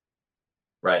sung.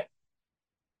 Right.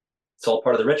 It's all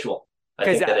part of the ritual. I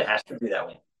Because think that it has to be that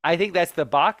way. I think that's the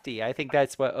bhakti. I think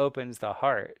that's what opens the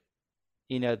heart.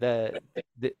 You know, the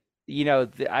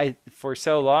I for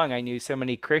so long I knew so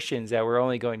many Christians that were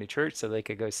only going to church so they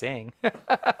could go sing.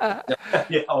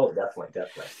 Yeah, oh, definitely,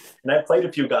 definitely. And I played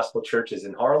a few gospel churches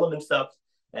in Harlem and stuff.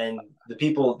 And the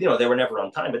people, they were never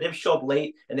on time, but they'd show up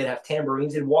late and they'd have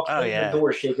tambourines. They'd walk Oh right in the yeah.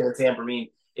 door shaking a tambourine.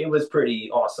 It was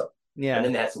pretty awesome. And Yeah.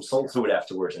 then they had some soul food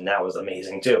afterwards, and that was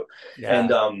amazing too. And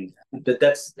Yeah. but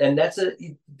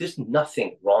there's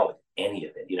nothing wrong with any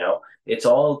of it. It's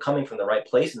all coming from the right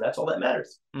place, and that's all that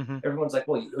matters. Hmm. Everyone's like,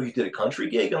 well, you did a country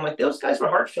gig. And I'm like, those guys were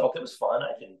heartfelt. It was fun.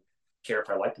 I didn't care if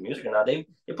I liked the music or not. They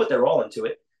put their all into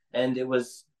it, and it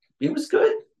was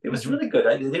good. It was Hmm. really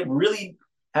good. They really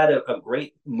had a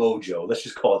great mojo. Let's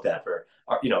just call it that for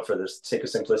the sake of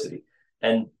simplicity.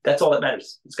 And that's all that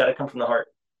matters. It's got to come from the heart,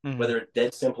 Hmm. whether it's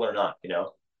dead simple or not.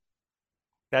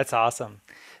 That's awesome.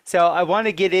 So I want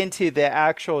to get into the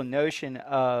actual notion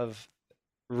of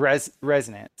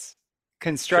resonance,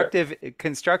 Sure.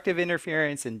 constructive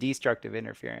interference and destructive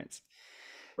interference.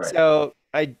 Right. So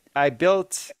I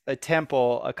built a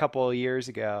temple a couple of years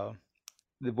ago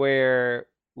where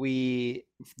the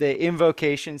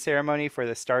invocation ceremony for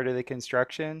the start of the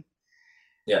construction,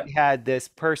 Yeah. we had this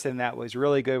person that was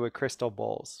really good with crystal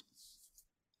bowls,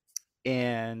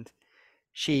 and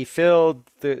she filled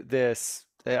this.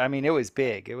 I mean, it was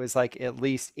big. It was like at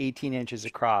least 18 inches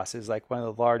across. It was like one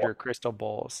of the larger crystal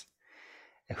bowls.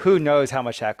 Who knows how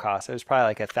much that cost? It was probably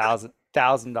like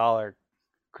 $1,000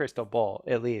 crystal bowl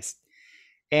at least.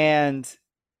 And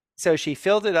so she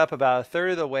filled it up about a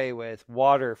third of the way with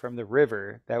water from the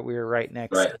river that we were right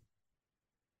next Right. to.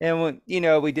 And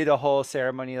when, we did a whole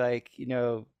ceremony, like,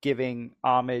 giving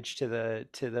homage to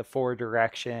the four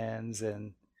directions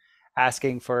and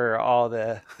asking for all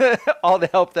the all the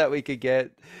help that we could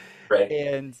get. Right.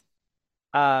 And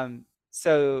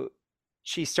so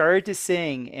she started to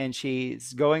sing and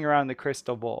she's going around the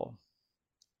crystal bowl.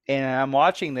 And I'm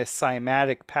watching this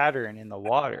cymatic pattern in the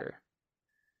water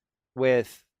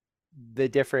with the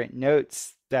different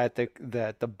notes that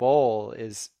the bowl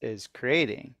is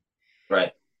creating.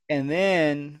 Right. And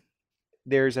then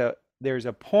there's a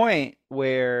point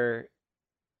where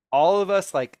all of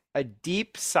us, like, a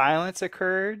deep silence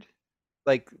occurred,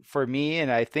 like for me,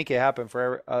 and I think it happened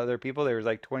for other people. There was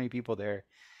like 20 people there,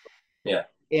 Yeah.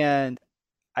 and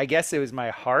I guess it was my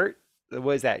heart.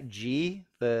 Was that G,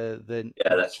 Yeah.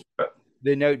 That's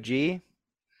the note G?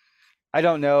 I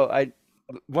don't know. I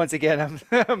Once again, I'm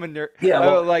I'm a nerd. yeah. I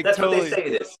Well, like that's what they totally. say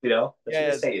it is. That's what they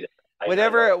Yeah, say it is. I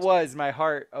whatever know it it's was, my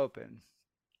heart opened.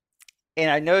 And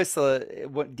I noticed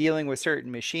dealing with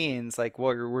certain machines, like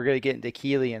what we're going to get into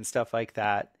Keeley and stuff like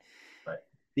that, right.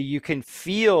 that you can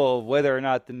feel whether or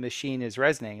not the machine is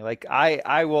resonating. Like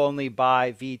I will only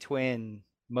buy V twin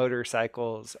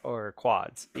motorcycles or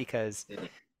quads because Mhm.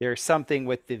 there's something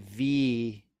with the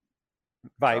V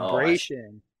Oh, I see.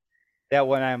 vibration that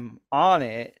when I'm on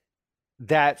it,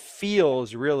 that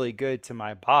feels really good to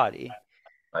my body.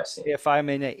 I see. If I'm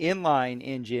in an inline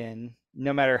engine,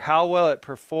 no matter how well it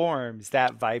performs,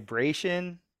 that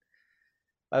vibration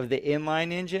of the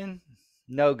inline engine,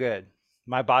 no good.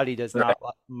 Right.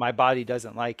 My body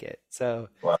doesn't like it. So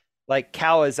Wow. like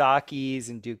Kawasaki's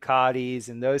and Ducatis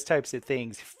and those types of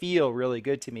things feel really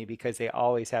good to me because they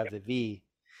always have the V.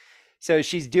 So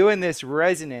she's doing this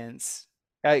resonance.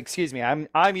 Excuse me,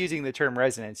 I'm using the term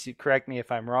resonance. You correct me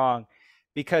if I'm wrong,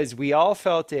 because we all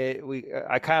felt it.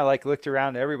 I kind of like looked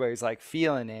around. Everybody's like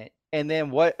feeling it, and then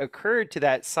what occurred to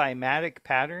that cymatic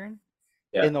pattern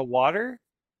Yeah. in the water?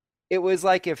 It was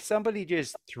like if somebody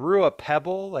just threw a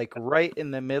pebble like right in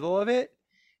the middle of it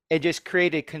and just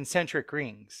created concentric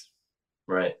rings.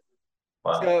 Right.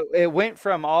 Wow. So it went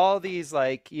from all these,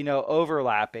 like,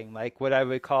 overlapping, like what I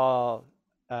would call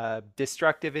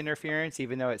destructive interference,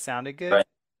 even though it sounded good. Right.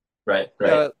 Right. Right.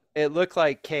 So it looked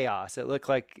like chaos. It looked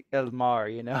like Elmar,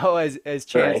 as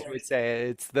Chance Right. would say,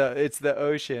 it's the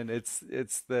ocean, it's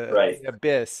Right. the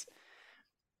abyss.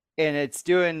 And it's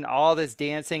doing all this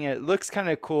dancing and it looks kind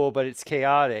of cool, but it's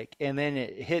chaotic. And then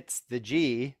it hits the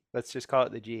G, let's just call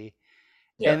it the G.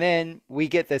 Yeah. And then we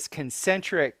get this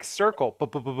concentric circle, boom,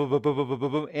 boom, boom, boom, boom, boom, boom, boom,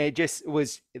 boom, boom, and it just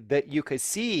was that you could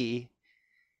see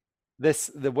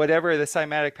the whatever the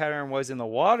cymatic pattern was in the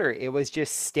water, it was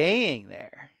just staying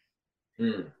there.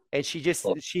 Mm. And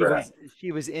Well, right.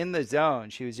 she was in the zone.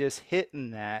 She was just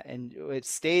hitting that, and it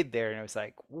stayed there. And it was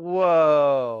like,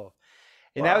 whoa!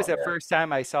 And that was Wow. the Yeah. first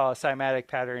time I saw a cymatic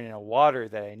pattern in a water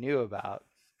that I knew about.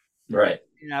 Right.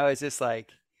 And I was just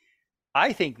like,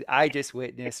 I think I just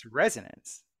witnessed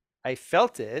resonance. I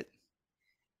felt it,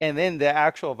 and then the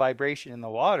actual vibration in the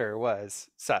water was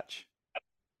such.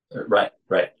 Right.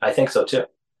 Right. I think so too.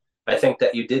 I think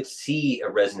that you did see a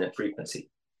resonant frequency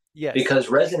Yes. because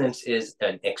resonance is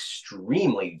an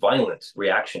extremely violent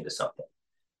reaction to something.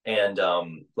 And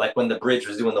like when the bridge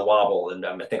was doing the wobble, and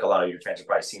I think a lot of your fans have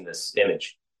probably seen this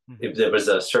image. Hmm. There was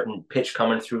a certain pitch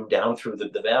coming through down through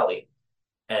the valley,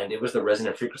 and it was the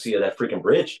resonant frequency of that freaking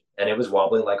bridge, and it was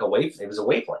wobbling like a wave. It was a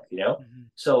wavelength, you know. Hmm.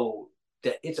 So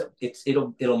that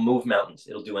it'll move mountains.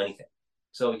 It'll do anything.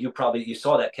 So you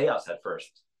saw that chaos at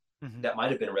first. Hmm. That might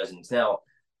have been resonance. Now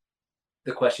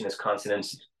the question is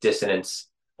consonance, dissonance,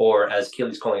 or as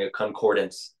Keely's calling it,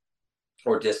 concordance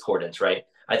or discordance, right?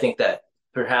 I think that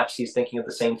perhaps he's thinking of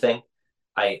the same thing.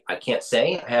 I can't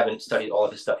say. I haven't studied all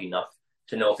of his stuff enough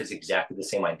to know if it's exactly the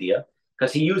same idea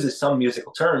because he uses some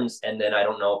musical terms and then I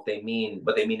don't know if they mean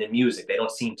what they mean in music. They don't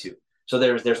seem to. So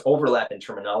there's overlap in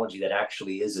terminology that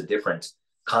actually is a different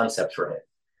concept for him.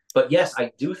 But yes,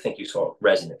 I do think you saw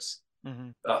resonance,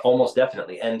 Hmm. almost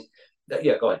definitely. And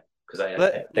yeah, go ahead because I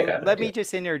think I have an Let me idea.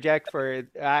 just interject for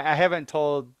I haven't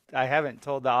told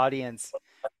the audience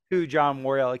who John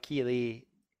Worrell Keeley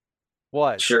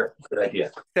was. Sure, good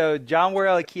idea. So John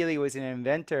Worrell Keeley was an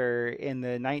inventor in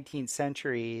the 19th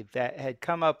century that had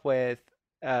come up with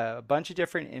a bunch of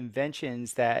different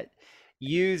inventions that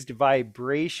used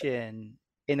vibration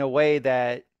in a way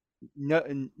that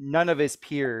none of his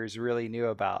peers really knew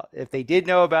about. If they did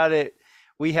know about it,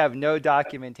 we have no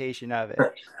documentation of it.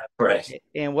 Right,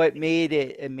 And what made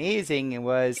it amazing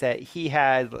was that he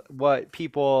had what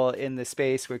people in the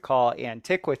space would call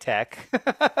antiquitech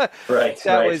right, that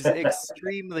right, was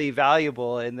extremely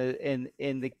valuable in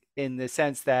the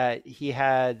sense that he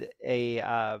had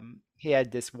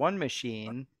this one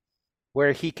machine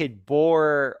where he could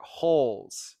bore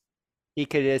holes. He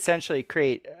could essentially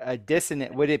create a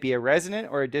dissonant, would it be a resonant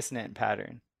or a dissonant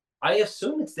pattern? I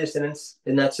assume it's dissonance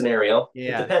in that scenario. It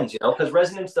Yeah. depends, because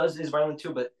resonance does is violent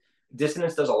too, but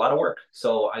dissonance does a lot of work.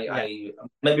 So Yeah. I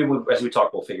maybe as we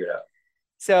talk, we'll figure it out.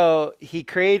 So he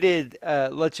created,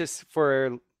 let's just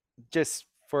for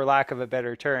lack of a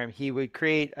better term, he would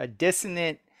create a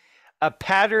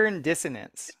pattern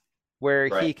dissonance where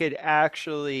he Right, could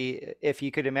actually, if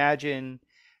you could imagine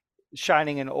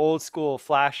shining an old school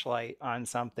flashlight on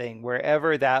something,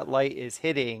 wherever that light is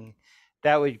hitting,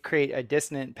 that would create a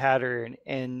dissonant pattern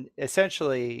and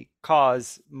essentially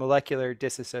cause molecular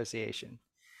dissociation.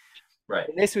 right,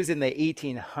 And this was in the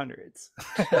 1800s.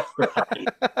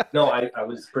 right. No, I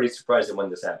was pretty surprised at when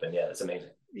this happened. Yeah, it's amazing.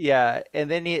 Yeah, and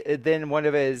then one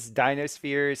of his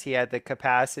dynospheres, he had the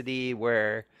capacity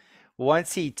where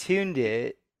once he tuned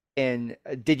it, and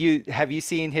have you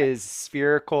seen his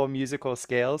spherical musical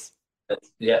scales?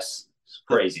 Yes, it's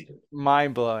crazy, dude.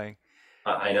 Mind blowing.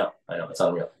 I know, it's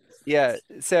unreal. Yeah,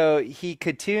 so he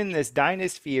could tune this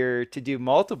dynosphere to do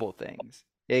multiple things.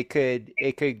 It could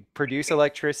produce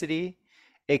electricity,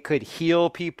 it could heal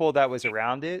people that was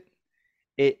around it.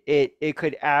 It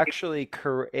could actually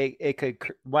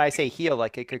when I say heal,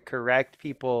 like it could correct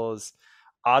people's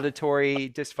auditory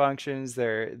dysfunctions,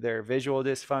 their visual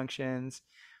dysfunctions.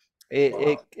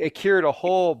 Wow. It cured a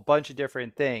whole bunch of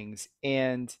different things,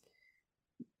 and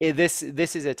this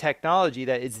is a technology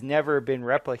that has never been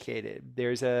replicated.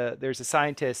 There's a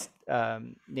scientist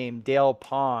named Dale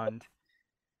Pond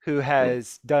who Hmm.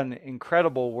 has done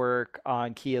incredible work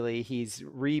on Keeley. He's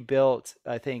rebuilt,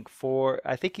 I think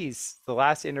he's the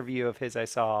last interview of his I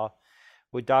saw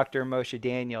with Dr. Moshe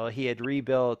Daniel. He had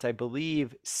rebuilt, I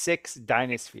believe, 6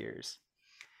 dynospheres.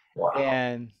 Wow.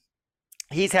 And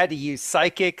he's had to use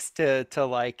psychics to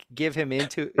like give him Right,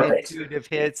 intuitive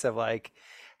hits of like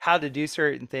how to do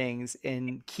certain things.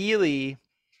 And Keeley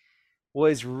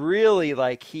was really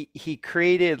like he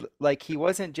created, like he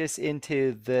wasn't just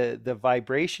into the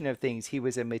vibration of things, he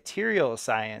was a material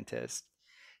scientist.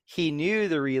 He knew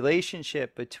the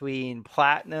relationship between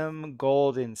platinum,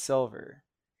 gold, and silver.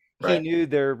 He right, knew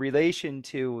their relation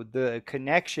to the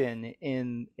connection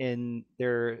in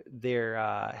their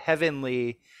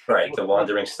heavenly, right. The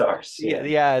wandering stars. yeah,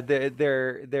 Yeah.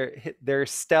 yeah, their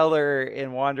stellar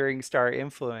and wandering star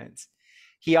influence.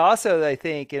 he also, I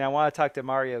think, and I want to talk to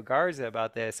Mario Garza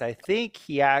about this, I think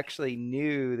he actually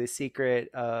knew the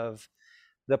secret of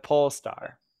the pole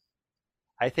star.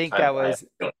 I think that I was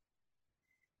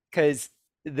because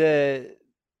the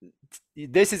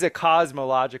this is a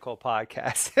cosmological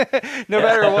podcast.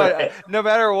 right. No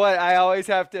matter what,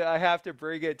 I have to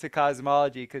bring it to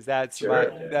cosmology because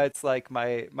Sure. Yeah. that's like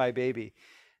my baby.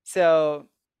 So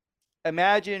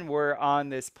imagine we're on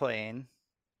this plane,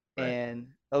 Right. and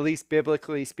at least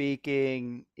biblically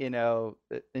speaking, in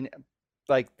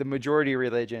like the majority of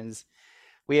religions,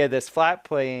 we have this flat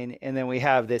plane and then we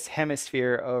have this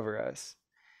hemisphere over us.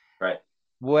 Right.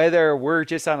 Whether we're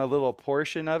just on a little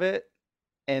portion of it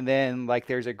and then like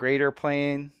there's a greater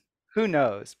plane, who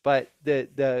knows? But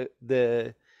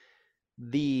the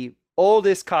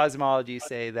oldest cosmologies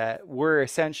say that we're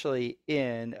essentially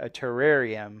in a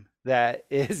terrarium that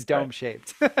is Right. dome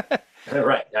shaped.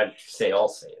 Right. I'd say all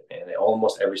say it, man.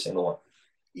 Almost every single one.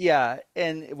 Yeah,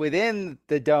 and within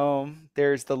the dome,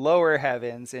 there's the lower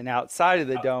heavens, and outside of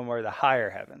the dome are the higher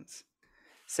heavens.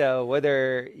 So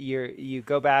whether you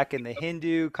go back in the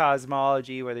Hindu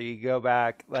cosmology, whether you go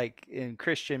back like in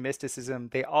Christian mysticism,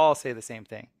 they all say the same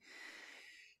thing.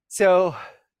 So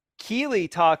Keeley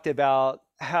talked about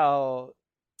how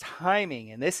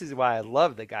timing, and this is why I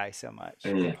love the guy so much,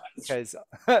 Mm. because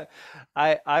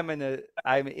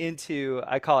I'm into,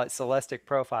 I call it celestic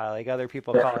profile, like other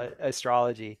people call it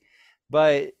astrology.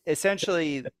 But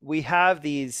essentially, we have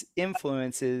these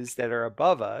influences that are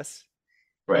above us,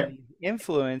 and Right. these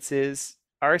influences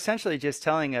are essentially just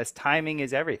telling us timing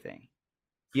is everything.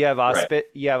 Right.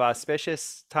 You have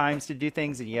auspicious times to do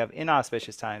things, and you have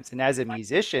inauspicious times. And as a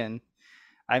musician,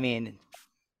 I mean,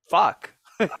 fuck,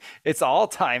 it's all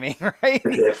timing, right?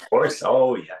 Of course.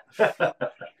 Oh yeah.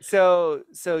 So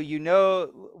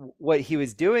what he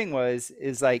was doing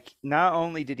is like not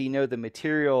only did he know the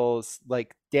materials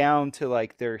like down to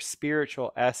like their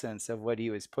spiritual essence of what he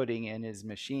was putting in his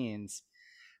machines,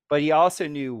 but he also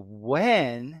knew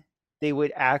when they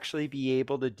would actually be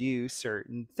able to do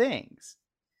certain things.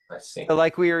 I see. So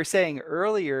like we were saying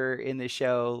earlier in the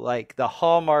show, like the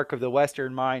hallmark of the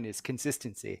Western mind is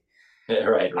consistency. Right.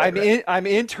 Right. Right. I'm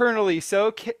internally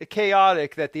so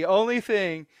chaotic that the only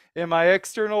thing in my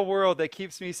external world that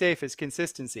keeps me safe is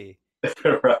consistency.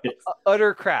 Right.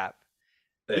 Utter crap.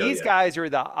 Oh These yeah. guys are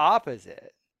the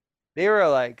opposite. They were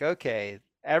like, okay,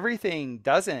 everything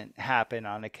doesn't happen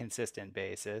on a consistent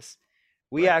basis.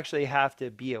 We Right. actually have to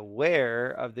be aware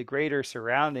of the greater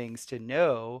surroundings to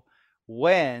know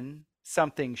when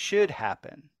something should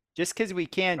happen. Just because we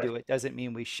can Right. do it doesn't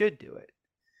mean we should do it.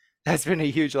 That's been a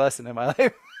huge lesson in my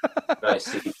life. I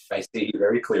see. I see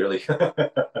very clearly.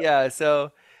 Yeah,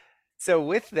 so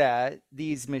with that,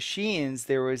 these machines,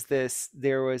 there was this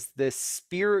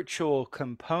spiritual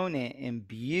component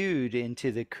imbued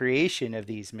into the creation of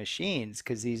these machines,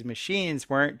 because these machines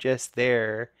weren't just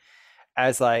there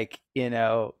as like,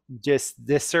 just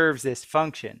this serves this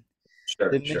function. Sure.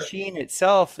 The Sure. machine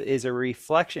itself is a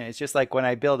reflection. It's just like when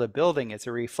I build a building, it's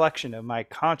a reflection of my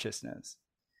consciousness.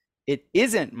 It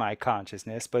isn't my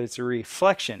consciousness, but it's a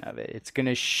reflection of it. It's going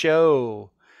to show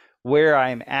where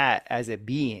I'm at as a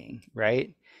being,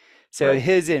 right? So Right.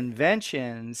 his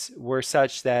inventions were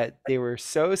such that they were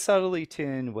so subtly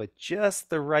tuned with just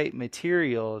the right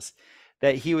materials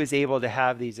that he was able to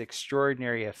have these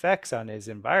extraordinary effects on his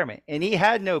environment. And he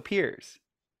had no peers.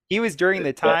 He was during the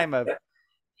Yeah. time of Yeah.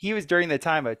 he was during the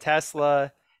time of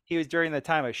Tesla. He was during the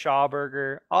time of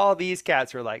Schauberger. All these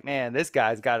cats were like, man, this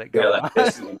guy's got it Yeah. going Like on.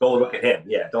 this. Go look at him.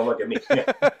 Yeah. Don't look at me.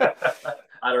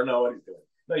 I don't know what he's doing.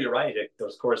 No, you're right.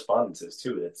 Those correspondences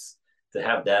too. It's to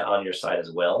have that on your side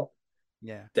as well.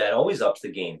 Yeah. That always ups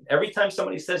the game. Every time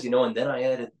somebody says, and then I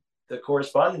added the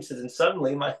correspondences, and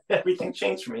suddenly my everything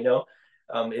changed for me.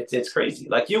 It's crazy.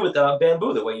 Like you with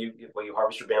bamboo, the way you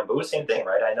harvest your bamboo, same thing,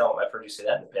 right? I know I've heard you say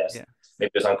that in the past. Yeah.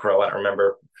 Maybe it was on Crow. I don't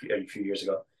remember a few years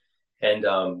ago. And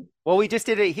Well, we just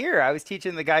did it here. I was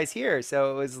teaching the guys here.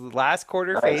 So it was nice, last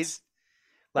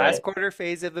right, quarter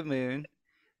phase of the moon.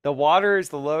 The water is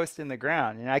the lowest in the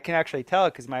ground. And I can actually tell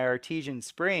because my artesian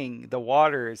spring, the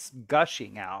water is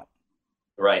gushing out.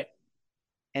 right,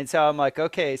 And so I'm like,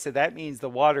 okay, so that means the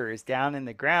water is down in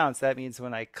the ground. So that means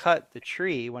when I cut the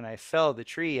tree, when I fell the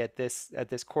tree at this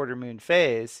quarter moon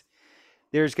phase,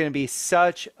 there's going to be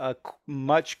such a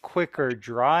much quicker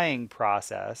drying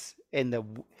process, and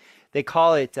they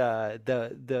call it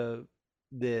the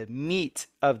meat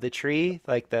of the tree,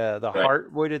 like the right.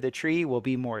 heartwood of the tree, will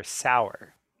be more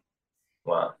sour.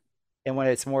 Wow. And when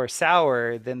it's more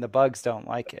sour, then the bugs don't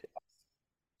like it.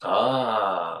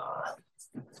 Ah,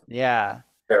 Yeah.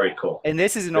 Very cool. And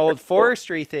this is an Very old cool.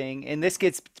 forestry thing, and this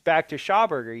gets back to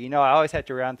Schauberger. I always have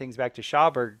to round things back to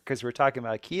Schauberger because we're talking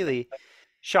about Keeley.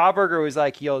 Schauberger was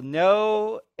like, you'll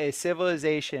know a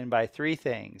civilization by three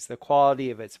things: the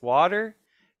quality of its water,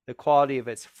 the quality of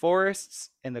its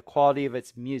forests, and the quality of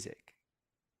its music.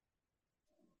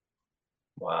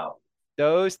 Wow.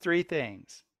 Those three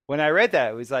things. When I read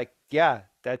that, it was like, yeah,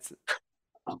 that's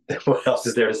What else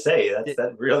is there to say? it.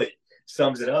 That really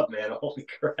sums it up, man. Holy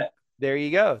crap. There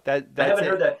you go. I That's haven't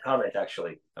heard it. that comment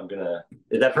actually.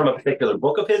 Is that from a particular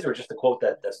book of his or just a quote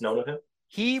that's known of him?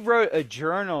 He wrote a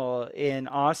journal in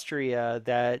Austria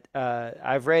that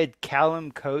I've read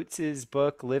Callum Coates's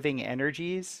book, Living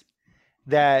Energies,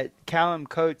 that Callum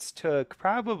Coates took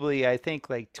probably, I think,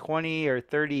 like 20 or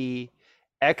 30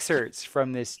 excerpts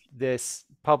from this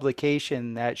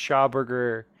publication that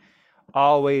Schauberger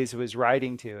always was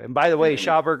writing to. And by the way, Mm-hmm.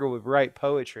 Schauberger would write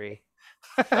poetry.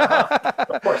 Uh-huh.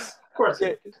 Of course.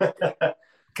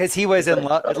 Because he was It's in like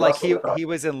love, like Russell. he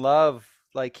was in love,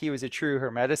 like he was a true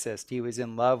hermeticist. He was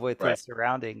in love with Right. his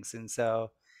surroundings, and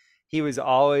so he was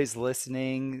always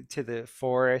listening to the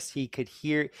forest. He could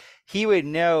hear, he would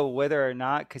know whether or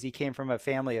not, because he came from a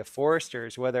family of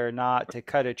foresters, whether or not to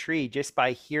cut a tree just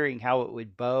by hearing how it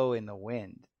would bow in the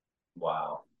wind.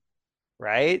 Wow.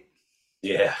 Right?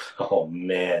 Yeah. Oh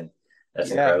man. That's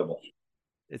Yeah. incredible.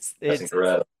 It's That's it's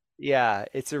incredible. yeah,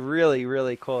 it's a really,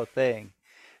 really cool thing.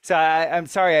 So I'm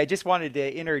sorry, I just wanted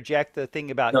to interject the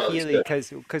thing about No, it's Keeley good.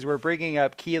 because we're bringing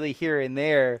up Keeley here and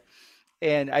there,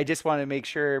 and I just want to make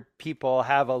sure people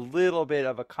have a little bit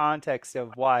of a context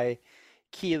of why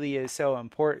Keeley is so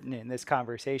important in this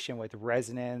conversation with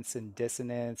resonance and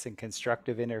dissonance and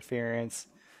constructive interference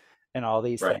and all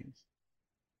these Right. things.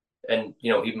 And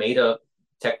he made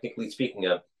technically speaking,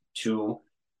 two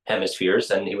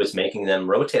hemispheres, and he was making them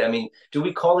rotate. I mean, do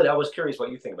we call it? I was curious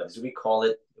what you think about this. Do we call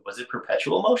it? Was it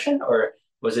perpetual motion, or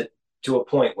was it to a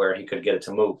point where he could get it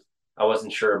to move? I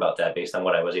wasn't sure about that based on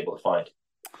what I was able to find.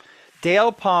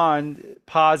 Dale Pond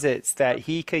posits that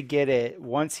he could get it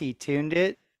once he tuned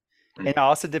it, Mm. and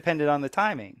also depended on the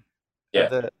timing of Yeah,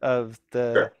 the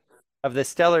sure. of the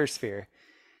stellar sphere.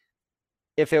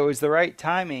 If it was the right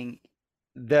timing,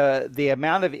 the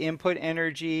amount of input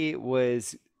energy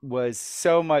was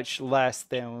so much less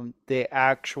than the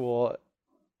actual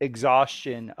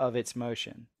exhaustion of its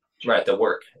motion. Right, the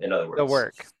work, in other The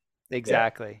words. work. Yeah,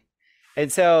 Exactly.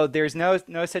 And so there's no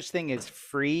such thing as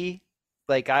free.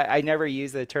 Like I never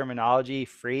use the terminology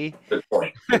free good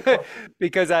point. Good point.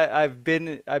 because I've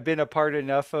been a part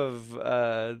enough of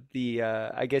the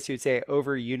I guess you'd say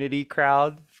over unity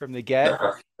crowd from the get,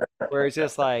 Uh-huh. where it's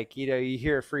just like, you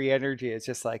hear free energy, it's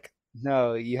just like,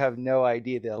 no, you have no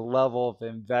idea the level of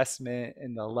investment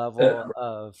and the level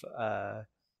of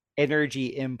energy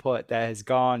input that has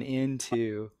gone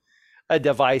into a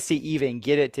device to even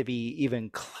get it to be even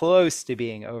close to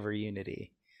being over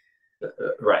unity,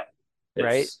 Right.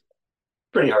 right? It's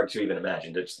pretty hard to even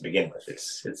imagine just to begin with.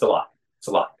 It's a lot. It's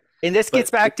a lot. And this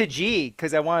gets But back to G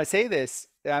because I want to say this.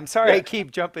 I'm sorry I yeah,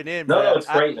 keep jumping in, no, no, but it's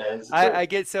great, man. This is I great.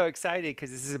 get so excited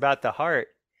because this is about the heart.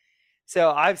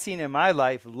 So I've seen in my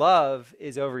life, love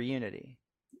is over unity.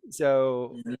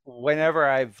 So Mhm. whenever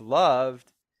I've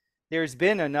loved, there's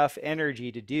been enough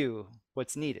energy to do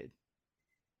what's needed.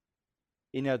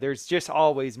 There's just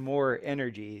always more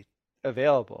energy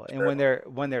available. And Sure.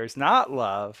 when there's not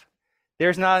love,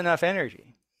 there's not enough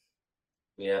energy.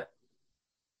 Yeah,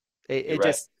 It you're right.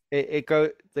 just it go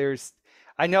there's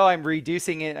I know I'm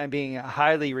reducing it. I'm being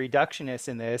highly reductionist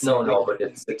in this, No, no, but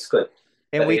it's good.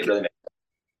 and I we think it really makes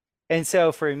and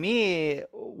so for me,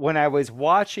 when I was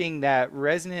watching that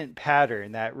resonant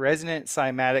pattern, that resonant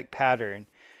cymatic pattern,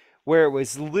 where it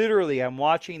was literally I'm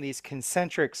watching these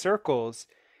concentric circles,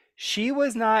 she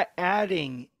was not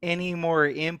adding any more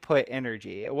input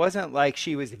energy. It wasn't like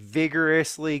she was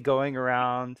vigorously going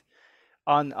around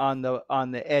on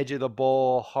the edge of the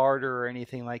bowl harder or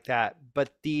anything like that.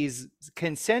 But these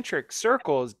concentric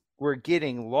circles were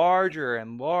getting larger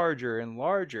and larger and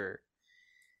larger.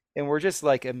 And we're just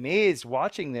like amazed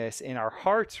watching this, and our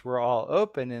hearts were all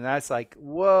open. And that's like,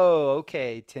 whoa,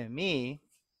 okay, to me,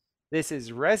 this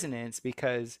is resonance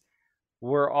because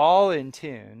we're all in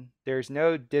tune. There's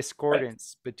no right.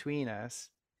 discordance between us.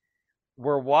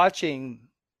 We're watching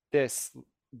this.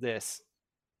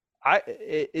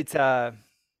 It's a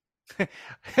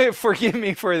forgive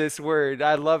me for this word.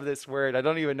 I love this word. I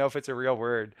don't even know if it's a real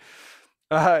word.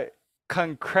 Uh,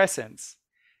 concrescence.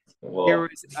 There Well,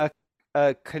 was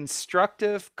a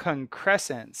constructive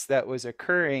concrescence that was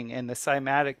occurring in the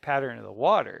cymatic pattern of the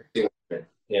water.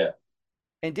 yeah,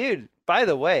 And dude, by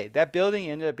the way, that building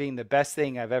ended up being the best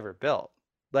thing I've ever built.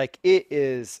 Like it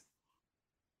is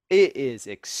it is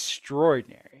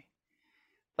extraordinary.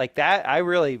 Like that,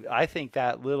 I think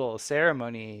that little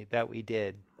ceremony that we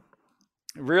did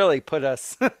really put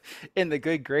us in the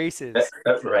good graces.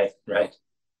 Right, right.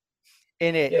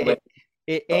 And Yeah, like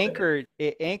it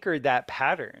anchored that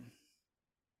pattern.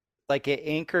 Like it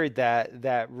anchored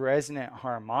that resonant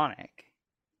harmonic.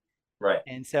 right.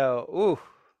 And so, ooh,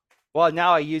 well,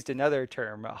 now I used another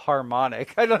term,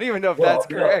 harmonic. I don't even know if that's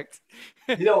Well, correct.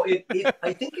 I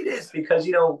think it is because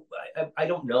I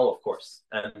don't know, of course.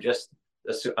 I'm just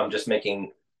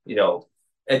making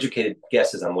educated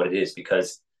guesses on what it is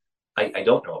because I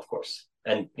don't know, of course.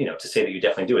 And to say that you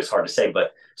definitely do is hard to say.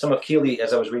 But some of Keeley,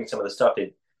 as I was reading some of the stuff,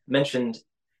 it mentioned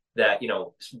that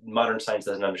modern science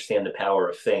doesn't understand the power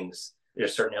of things.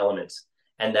 There's certain elements,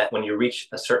 and that when you reach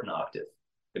a certain octave,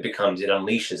 it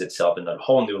unleashes itself in a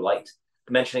whole new light.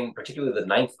 Mentioning particularly the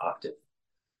ninth octave,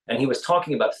 and he was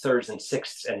talking about thirds and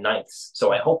sixths and ninths.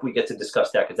 So I hope we get to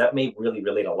discuss that because that may really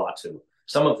relate a lot to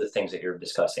some of the things that you're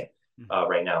discussing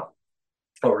right now,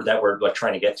 or that we're like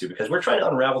trying to get to, because we're trying to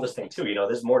unravel this thing too.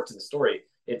 There's more to the story.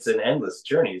 It's an endless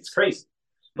journey. It's crazy,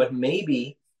 but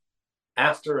maybe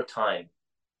after a time,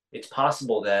 it's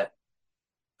possible that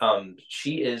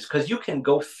she is, because you can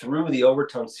go through the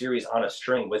overtone series on a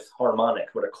string with harmonic,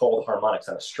 what are called harmonics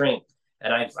on a string.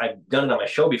 And I've done it on my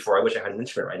show before. I wish I had an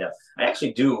instrument right now. I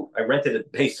actually do. I rented a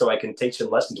bass so I can take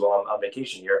some lessons while I'm on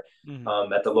vacation here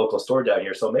at the local store down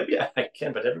here. So maybe I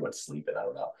can, but everyone's sleeping. I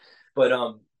don't know. But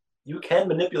you can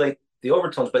manipulate the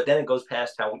overtones, but then it goes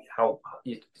past how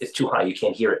it's too high. You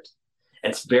can't hear it.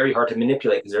 And it's very hard to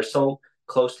manipulate because they're so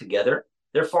close together.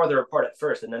 They're farther apart at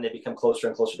first, and then they become closer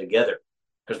and closer together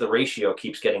because the ratio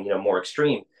keeps getting more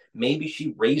extreme. Maybe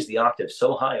she raised the octave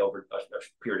so high over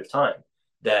a period of time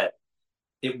that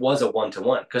it was a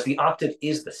one-to-one, because the octave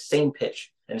is the same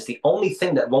pitch and it's the only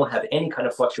thing that won't have any kind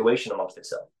of fluctuation amongst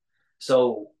itself.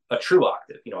 So a true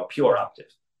octave, a pure octave.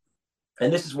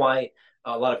 And this is why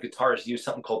a lot of guitarists use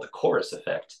something called the chorus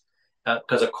effect,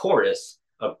 because a chorus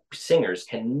of singers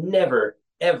can never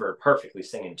ever perfectly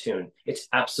sing in tune. It's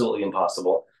absolutely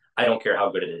impossible. I don't care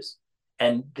how good it is.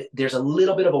 And there's a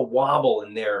little bit of a wobble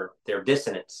in their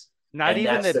dissonance. Not And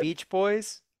even that's the Beach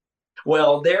Boys.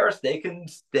 well, they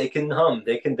can hum,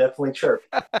 they can definitely chirp.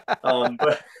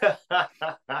 But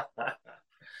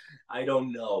I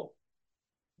don't know.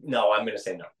 No, I'm going to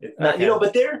say no. It's not, Okay.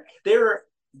 but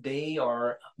they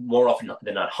are more often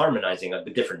than not harmonizing the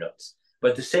different notes.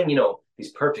 But to sing,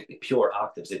 these perfectly pure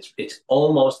octaves, it's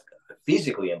almost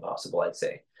physically impossible, I'd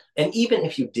say. And even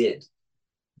if you did,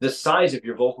 the size of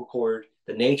your vocal cord,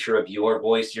 the nature of your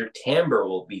voice, your timbre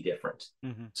will be different.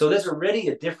 Mm-hmm. So there's already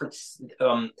a difference,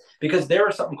 because there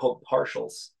are something called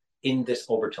partials in this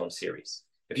overtone series.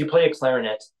 If you play a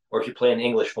clarinet or if you play an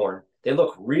English horn, they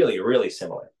look really, really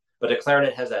similar. But the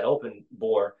clarinet has that open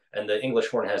bore and the English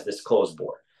horn has this closed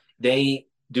bore. They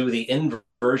do the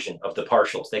inversion of the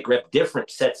partials. They grab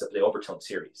different sets of the overtone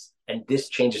series, and this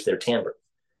changes their timbre.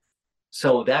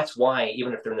 So that's why,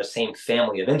 even if they're in the same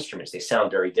family of instruments, they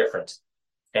sound very different,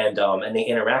 and they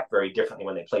interact very differently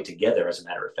when they play together. As a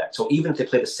matter of fact, so even if they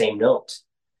play the same note,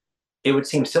 it would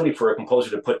seem silly for a composer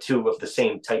to put two of the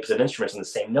same types of instruments on the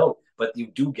same note, but you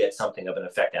do get something of an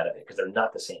effect out of it because they're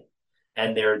not the same,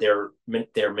 and they're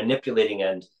manipulating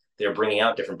and they're bringing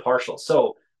out different partials.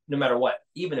 So no matter what,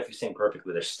 even if you sing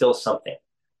perfectly, there's still something,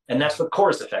 and that's what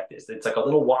chorus effect is. It's like a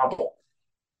little wobble.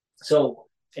 So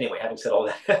anyway, having said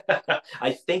all that,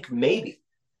 I think maybe,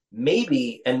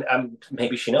 and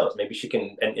maybe she knows, maybe she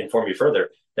can inform you further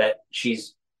that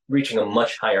she's reaching a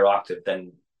much higher octave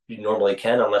than you normally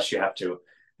can, unless you have to,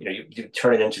 you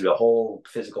turn it into a whole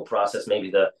physical process.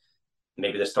 Maybe the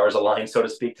stars align, so to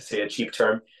speak, to say a cheap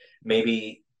term.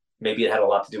 Maybe it had a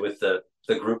lot to do with the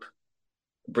group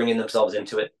bringing themselves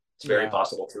into it. It's very Yeah.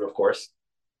 possible too, of course.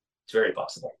 It's very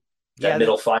possible. That Yeah.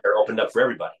 middle fire opened up for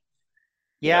everybody.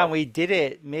 You Yeah. And know. we did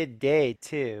it midday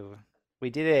too. We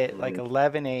did it like Mm,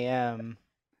 11 a.m.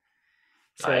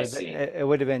 I So see. it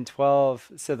would have been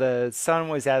 12. So the sun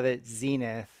was at its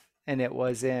zenith and it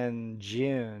was in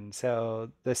June.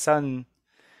 So the sun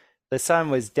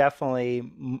was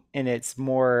definitely in its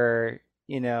more,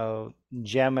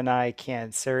 Gemini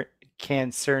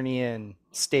Cancerian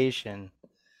station.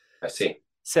 I see.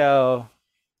 So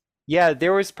yeah,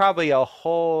 there was probably a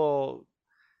whole,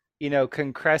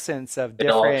 concrescence of It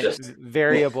all different just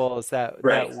variables that that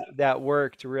right. that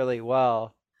worked really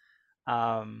well.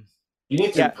 Um, You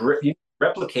need to yeah,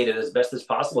 replicate it as best as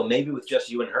possible, maybe with just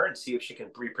you and her, and see if she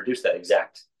can reproduce that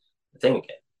exact thing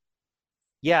again.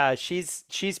 yeah, she's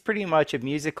pretty much a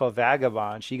musical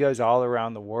vagabond. She goes all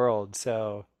around the world,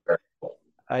 so Very cool.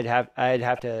 I'd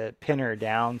have to pin her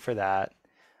down for that.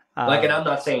 Like, and I'm Um,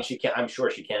 not saying she can. I'm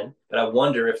sure she can, but I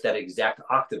wonder if that exact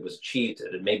octave was achieved,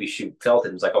 and maybe she felt it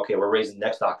and was like, okay, we're raising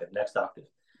next octave,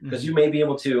 because you mhm, may be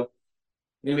able to,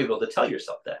 tell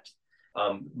yourself that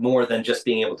more than just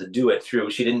being able to do it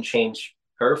through. She didn't change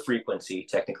her frequency,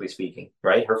 technically speaking,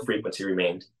 right? Her mhm, frequency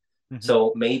remained. mhm.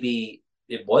 So maybe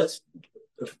it was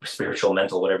spiritual,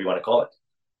 mental, whatever you want to call it.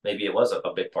 Maybe it was a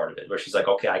big part of it, where she's like,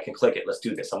 okay, I can click it. Let's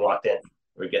do this. I'm locked in.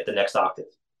 We get the next octave.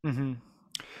 Mhm.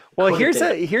 It Well, could have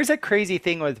been. here's a crazy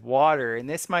thing with water, and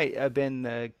this might have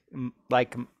been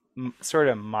sort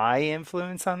of my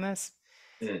influence on this.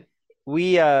 Mm,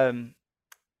 We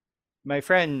My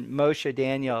friend Moshe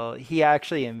Daniel, he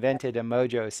actually invented a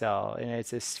mojo cell, and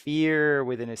it's a sphere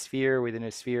within a sphere within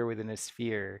a sphere within a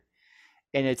sphere,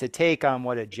 and it's a take on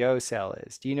what a Joe cell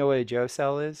is. Do you know what a Joe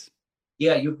cell is?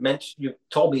 yeah, you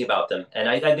told me about them, and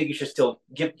I think you should still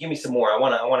give me some more. I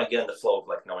want to get in the flow of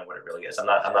like knowing what it really is. I'm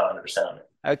not 100% on it.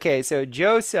 Okay, so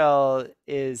Joe cell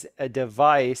is a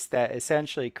device that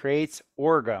essentially creates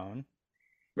orgone,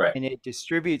 Right. and it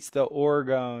distributes the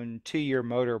orgone to your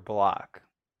motor block.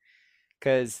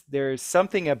 Because there's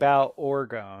something about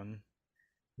orgone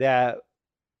that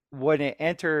when it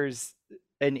enters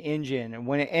an engine, and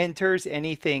when it enters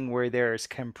anything where there's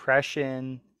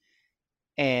compression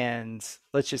and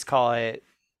let's just call it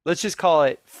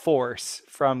force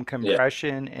from Yeah.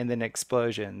 compression and then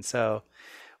explosion. So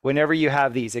whenever you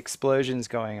have these explosions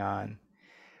going on,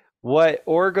 what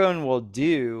orgone will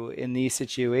do in these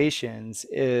situations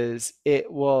is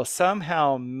it will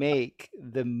somehow make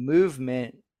the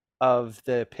movement of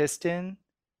the piston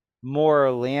more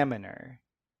laminar.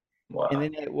 And Wow.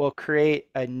 then it will create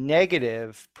a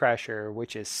negative pressure,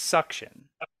 which is suction.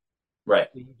 Right.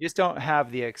 You just don't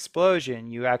have the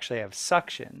explosion, you actually have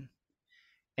suction.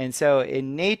 And so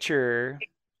in nature,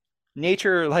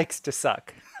 nature likes to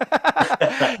suck.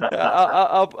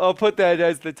 I'll put that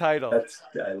as the title.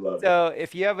 I love it. So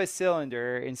if you have a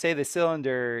cylinder and say the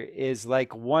cylinder is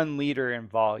like 1 liter in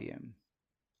volume,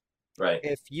 Right.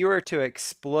 if you were to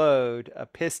explode a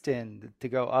piston to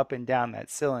go up and down that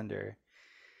cylinder,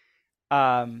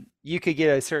 you could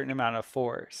get a certain amount of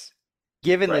force.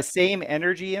 Given the Right. same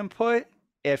energy input,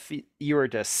 if you were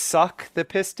to suck the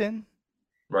piston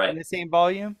in Right. the same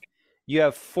volume, you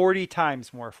have 40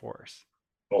 times more force.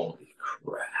 Holy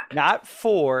crap. Not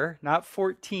 4, not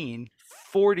 14,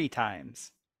 40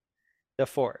 times the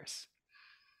force.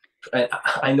 And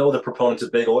I know the proponents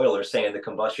of big oil are saying the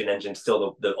combustion engine's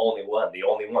still the only one,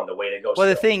 the way to go Well,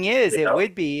 the still. thing is, You it know?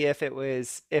 would be if it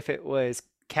was If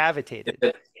cavitated.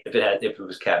 it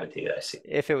was cavitated, I see.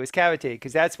 If it was cavitated,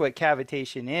 because that's what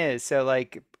cavitation is. So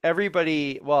like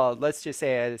everybody, well, let's just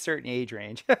say at a certain age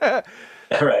range,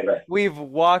 Right, right. we've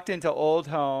walked into old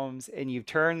homes and you've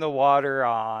turned the water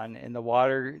on and the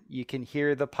water, you can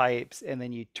hear the pipes, and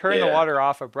then you turn the Yeah. water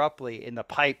off abruptly and the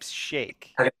pipes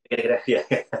shake. Yeah.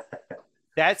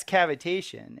 That's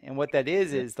cavitation. And what that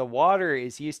is the water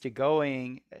is used to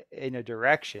going in a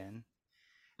direction.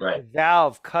 The Right.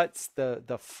 valve cuts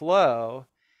the flow,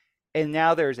 and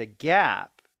now there's a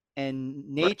gap, and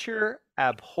Right. nature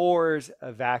abhors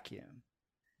a vacuum.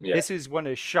 Yeah. This is one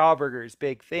of Schauberger's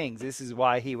big things. This is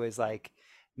why he was like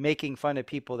making fun of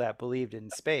people that believed in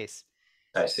space.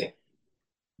 I see.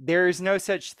 There is no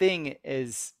such thing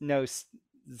as no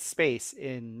space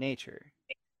in nature.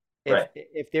 If Right.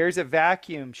 there's a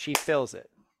vacuum, she fills it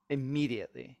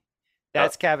immediately. Oh,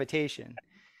 That's cavitation.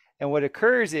 And what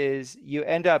occurs is you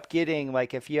end up getting,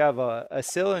 like, if you have a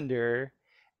cylinder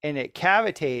and it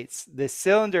cavitates, the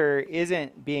cylinder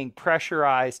isn't being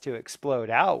pressurized to explode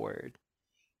outward.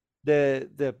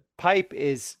 The pipe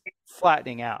is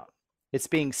flattening out. It's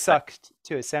being sucked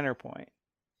to a center point.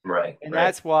 right. And Right.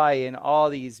 that's why in all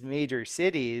these major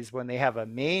cities, when they have a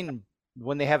main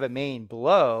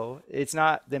blow, it's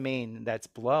not the main that's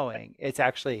blowing. It's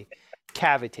actually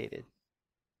cavitated.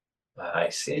 I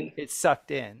see. It's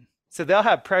sucked in. So they'll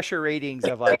have pressure ratings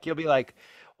of, like, you'll be like,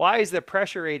 why is the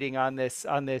pressure rating on this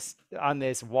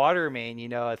water main,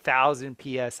 1,000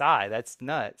 psi? That's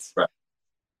nuts. Right.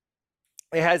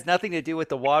 It has nothing to do with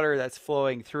the water that's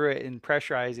flowing through it and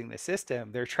pressurizing the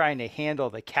system. They're trying to handle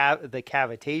the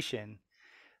cavitation.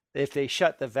 If they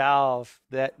shut the valve,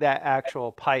 that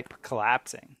actual pipe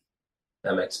collapsing.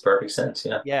 That makes perfect sense.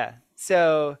 Yeah. Yeah.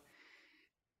 So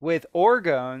with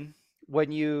orgone,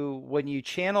 when you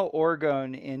channel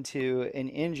orgone into an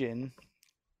engine,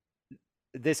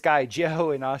 this guy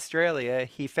Joe in Australia,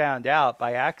 he found out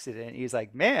by accident. He's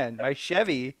like, man, my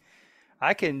Chevy,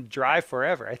 I can drive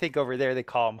forever. I think over there they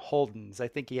call them Holdens. I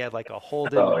think he had like a Oh,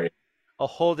 Holden, yeah. a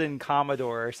Holden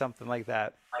Commodore or something like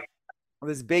that.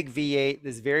 This big V8,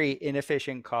 this very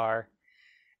inefficient car.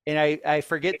 And I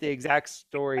forget the exact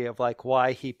story of like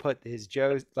why he put his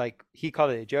Joe, like he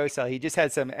called it a Joe cell. He just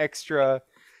had some extra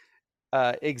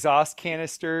exhaust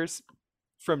canisters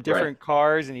from Right. different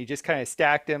cars, and he just kind of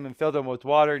stacked them and filled them with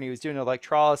water, and he was doing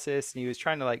electrolysis, and he was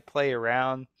trying to like play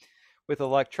around with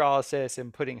electrolysis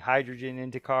and putting hydrogen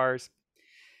into cars.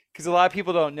 Because a lot of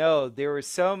people don't know, there were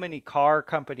so many car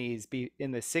companies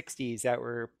in the 60s that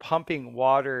were pumping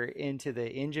water into the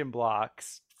engine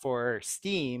blocks for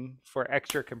steam for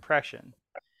extra compression.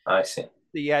 I see. So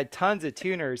you had tons of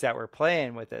tuners that were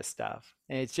playing with this stuff,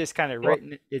 and it's just kind of Well,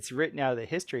 written out of the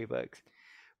history books.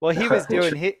 Well, he was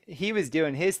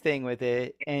doing his thing with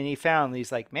it, and he found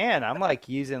he's like, man, I'm like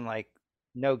using like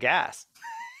no gas.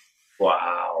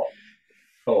 wow.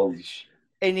 Holy sh.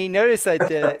 And he noticed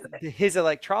that his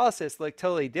electrolysis looked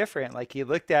totally different. Like he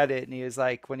looked at it and he was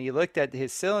like, when he looked at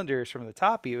his cylinders from the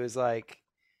top, he was like,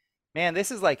 man, this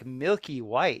is like milky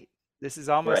white. This is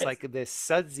almost Right. like this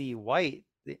sudsy white.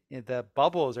 The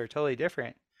bubbles are totally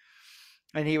different.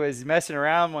 And he was messing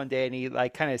around one day and he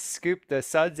like kind of scooped the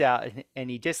suds out, and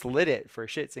he just lit it for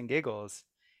shits and giggles,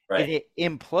 and Right. it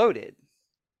imploded.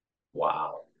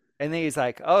 Wow. And then he's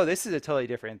like, oh, this is a totally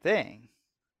different thing.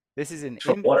 This is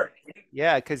From water.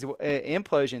 yeah, because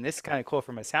implosion, this is kind of cool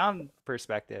from a sound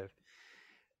perspective.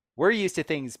 We're used to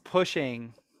things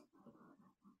pushing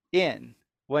in.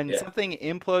 When Yeah. something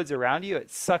implodes around you, it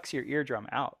sucks your eardrum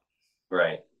out.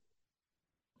 Right.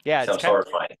 Yeah, Sounds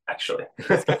horrifying, actually.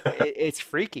 it's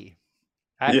freaky.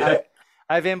 I, Yeah.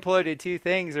 I I've imploded two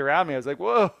things around me. I was like,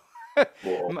 whoa.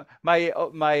 Whoa. My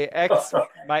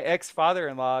ex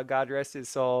father-in-law, God rest his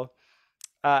soul.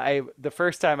 I the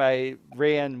first time I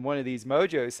ran one of these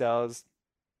Mojo cells,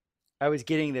 I was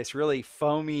getting this really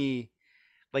foamy,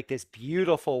 like this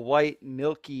beautiful white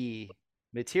milky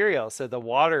material. So the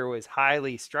water was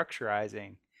highly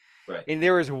structurizing. Right. And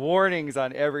there was warnings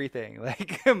on everything.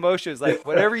 Like Moshe was like,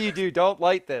 whatever you do, don't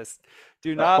light this.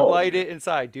 Do not Oh, light it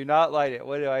inside. Do not light it.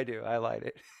 What do? I light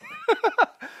it.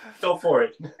 go for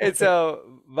it. And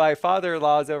so my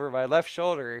father-in-law is over my left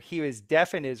shoulder. He was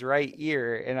deaf in his right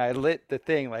ear, and I lit the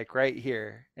thing like right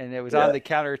here, and it was on Yeah. the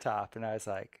countertop, and I was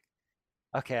like,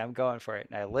 okay, I'm going for it.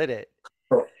 And I lit it,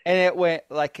 and it went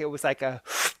like it was like a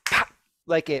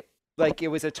like it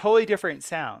was a totally different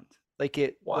sound.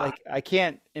 Wow. Like I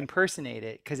can't impersonate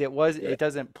it because Yeah. it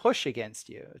doesn't push against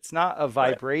you. It's not a Right.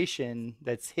 vibration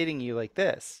that's hitting you like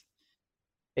this.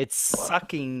 It's Wow.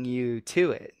 sucking you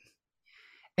to it.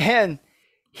 And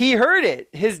he heard it.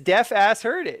 His deaf ass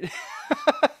heard it.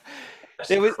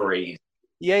 That's It was crazy.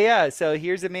 yeah, yeah. So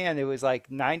here's a man that was like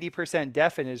 90%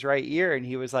 deaf in his right ear, and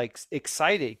he was like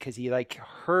excited because he like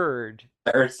heard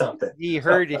I heard something. he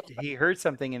heard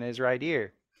something in his right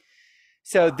ear.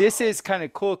 So this Wow. is kind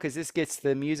of cool because this gets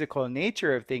the musical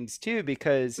nature of things too,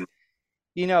 because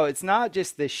it's not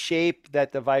just the shape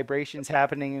that the vibration's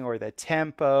happening, or the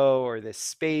tempo, or the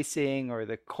spacing, or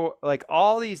like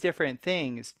all these different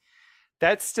things.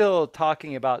 That's still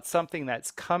talking about something that's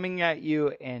coming at you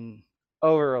and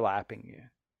overlapping you.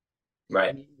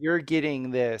 Right. And you're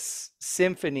getting this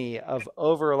symphony of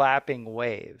overlapping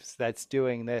waves that's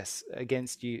doing this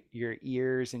against you, your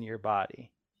ears and your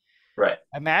body. Right.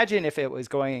 Imagine if it was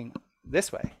going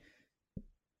this way.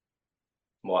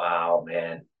 Wow,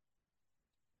 man.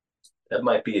 That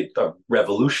might be a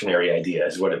revolutionary idea,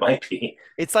 is what it might be. Music.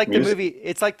 It's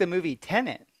like the movie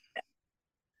Tenet.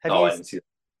 Have Oh, you I didn't see that.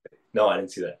 No, I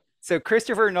didn't see that. So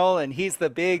Christopher Nolan, he's the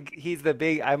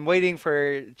big I'm waiting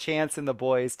for Chance and the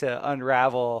boys to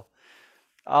unravel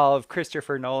all of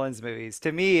Christopher Nolan's movies.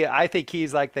 To me, I think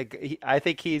he's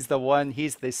the one,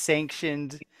 he's the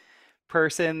sanctioned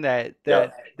person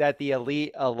Yeah. that the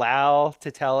elite allow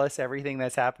to tell us everything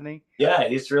that's happening. Yeah,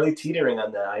 he's really teetering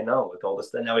on that. I know with all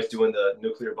this. Now he's doing the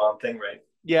nuclear bomb thing, right?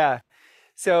 Yeah.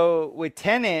 So with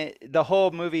Tenet, the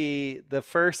whole movie, the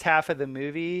first half of the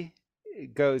movie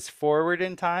goes forward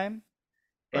in time,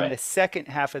 and the Right. second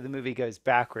half of the movie goes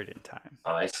backward in time.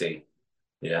 Oh, I see.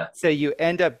 Yeah. So you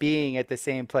end up being at the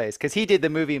same place because he did the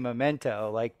movie Memento,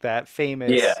 like that Yeah.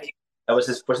 famous. That was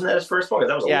his. Wasn't that his first one? 'Cause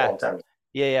that was a Yeah, long time ago.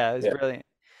 yeah, it was Yeah, brilliant.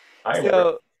 I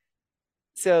remember.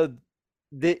 So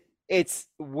so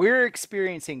we're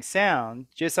experiencing sound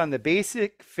just on the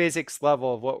basic physics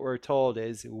level of what we're told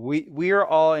is we are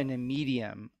all in a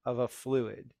medium of a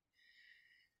fluid.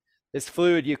 This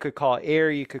fluid you could call air,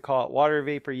 you could call it water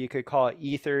vapor, you could call it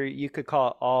ether, you could call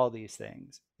it all these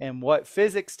things. And what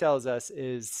physics tells us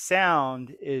is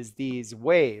sound is these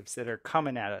waves that are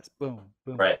coming at us. Boom,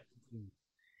 boom, Right. boom.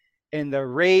 And the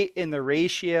rate in the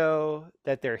ratio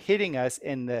that they're hitting us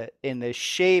in the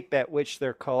shape at which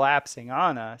they're collapsing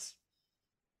on us,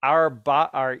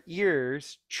 our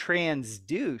ears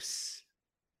transduce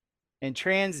And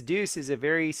transduce is a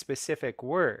very specific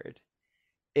word.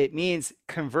 It means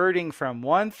converting from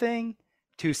one thing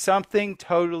to something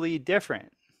totally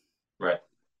different. Right.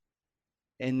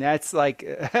 And that's like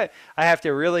I have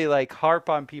to really like harp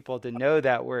on people to know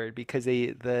that word because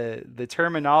the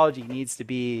terminology needs to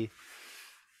be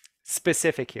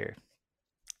specific here.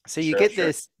 So Sure.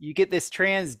 Sure. you get this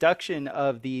transduction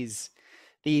of these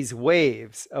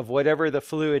waves of whatever the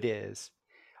fluid is.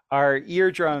 Our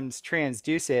eardrums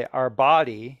transduce it, our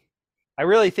body. I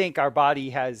really think our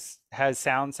body has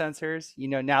sound sensors. You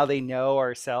know, now they know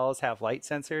our cells have light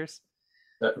sensors.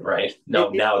 Right. It, No,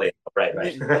 it, now they, right,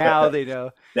 right. Now they know.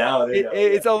 Now they know. Yeah.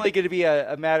 It's only going to be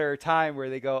a matter of time where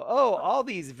they go, oh, all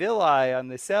these villi on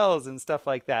the cells and stuff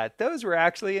like that, those were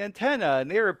actually antenna and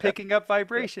they were Yeah. picking up Yeah.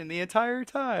 vibration the entire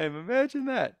time. Imagine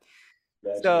that.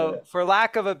 Imagine So, that. for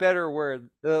lack of a better word,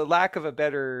 the lack of a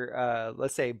better,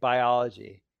 let's say,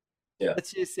 biology, Yeah.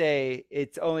 let's just say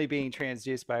it's only being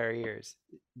transduced by our ears.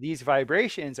 These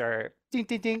vibrations are ding,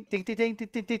 ding, ding, ding, ding, ding, ding,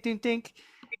 ding, ding, ding, ding.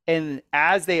 And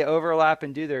as they overlap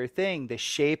and do their thing, the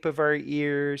shape of our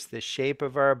ears, the shape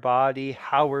of our body,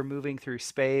 how we're moving through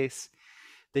space,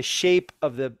 the shape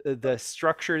of the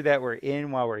structure that we're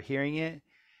in while we're hearing it,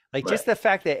 like Right. just the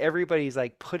fact that everybody's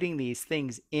like putting these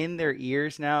things in their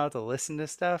ears now to listen to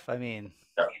stuff. I mean,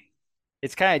 Yeah.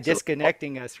 it's kind of So,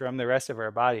 disconnecting us from the rest of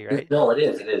our body, right? no, it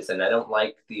is. It is. And I don't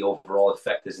like the overall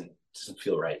effect doesn't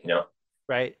feel right, you know?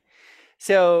 Right.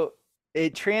 So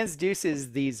it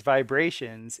transduces these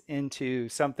vibrations into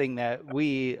something that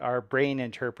our brain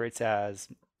interprets as,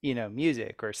 you know,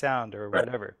 music or sound or Right.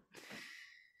 whatever.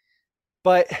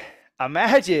 But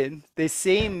imagine the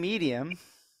same medium,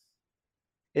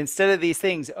 instead of these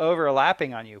things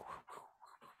overlapping on you,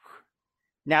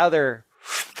 now they're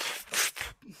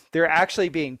actually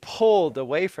being pulled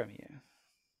away from you.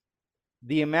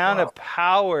 The amount Wow. of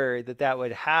power that that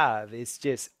would have is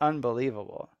just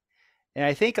unbelievable. And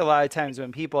I think a lot of times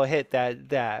when people hit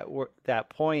that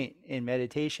point in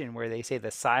meditation where they say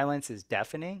the silence is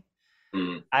deafening,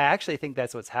 Mm, I actually think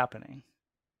that's what's happening.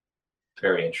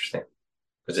 very interesting.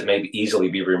 Because it may easily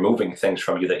be removing things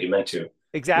from you that you meant to, you know,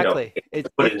 Exactly.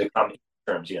 put it into common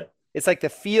terms, you know. It's like the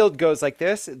field goes like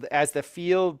this as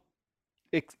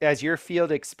as your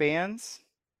field expands,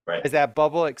 Right. as that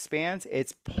bubble expands,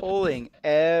 it's pulling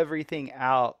everything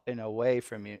out and away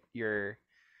from your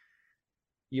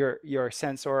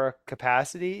sensoric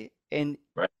capacity, and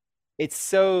Right. it's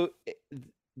so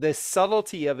the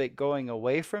subtlety of it going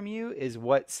away from you is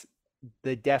what's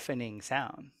the deafening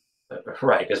sound.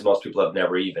 Right. Because most people have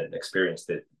never even experienced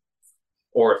it.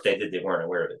 Or if they did, they weren't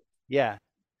aware of it. Yeah.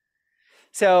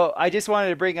 So I just wanted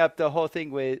to bring up the whole thing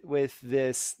with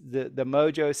this the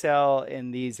mojo cell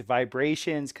and these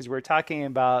vibrations because we're talking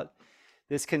about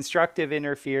this constructive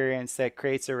interference that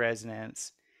creates a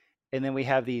resonance, and then we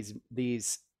have these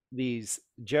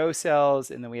Joe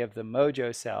cells, and then we have the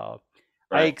mojo cell.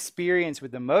 I Right. experienced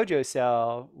with the mojo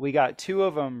cell, we got two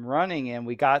of them running and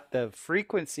we got the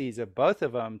frequencies of both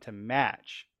of them to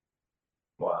match,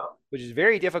 Wow. which is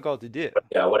very difficult to do.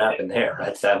 Yeah. What happened there?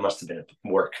 That must have been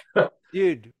work.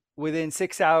 Dude, within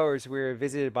 6 hours, we were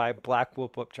visited by black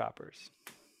whoop whoop choppers.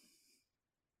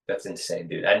 That's insane,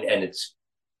 dude. And it's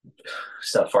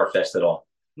not far fetched at all.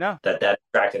 No. That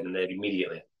attracted them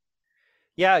immediately.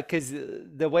 Yeah, because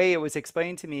the way it was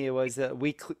explained to me, it was that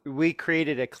we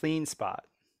created a clean spot.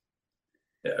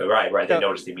 Right. Right. They So,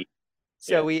 noticed immediately.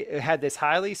 so Yeah. we had this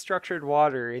highly structured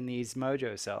water in these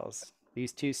mojo cells,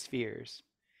 these two spheres.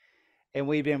 And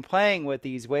we've been playing with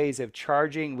these ways of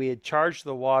charging. We had charged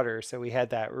the water, so we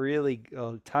had that really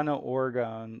ton of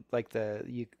orgone, like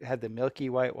you had the milky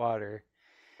white water,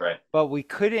 Right. but we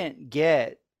couldn't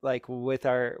get like with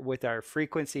our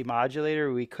frequency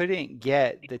modulator, we couldn't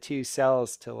get the two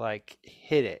cells to like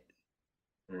hit it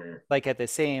Mm. like at the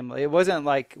same. It wasn't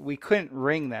like we couldn't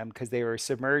ring them because they were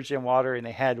submerged in water and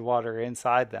they had water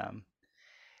inside them.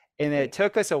 And it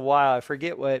took us a while. I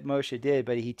forget what Moshe did,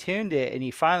 but he tuned it and he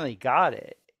finally got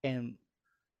it. And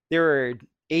there were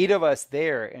eight of us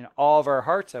there, and all of our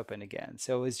hearts opened again.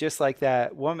 So it was just like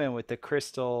that woman with the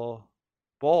crystal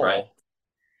Right. bowl.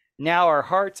 Now our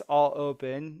hearts all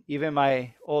open. Even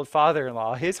my old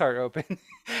father-in-law, his heart opened.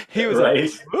 He was like,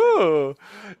 Right. "Ooh,"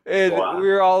 and Wow. we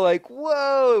were all like,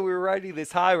 "Whoa!" We were riding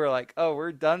this high. We're like, "Oh,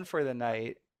 we're done for the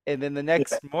night." And then the Yeah.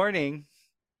 next morning,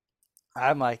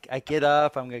 I'm like, I get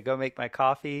up, I'm gonna go make my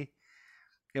coffee.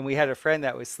 And we had a friend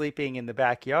that was sleeping in the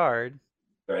backyard,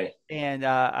 Right. and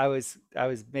I was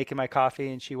making my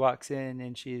coffee, and she walks in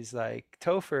and she's like,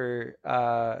 Topher,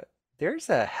 there's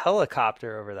a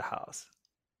helicopter over the house.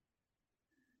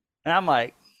 And I'm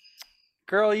like,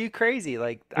 girl, are you crazy?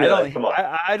 Like, Yeah, like, come on.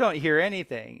 I don't hear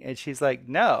anything. And she's like,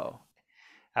 no.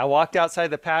 I walked outside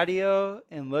the patio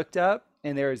and looked up,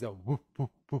 and there was a whoop,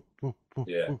 whoop, whoop, whoop, whoop,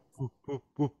 Yeah. whoop, whoop,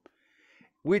 whoop,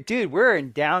 whoop. Dude, we're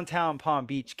in downtown Palm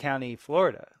Beach County,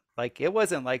 Florida. Like, it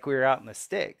wasn't like we were out in the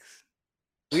sticks.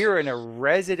 We were in a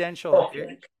residential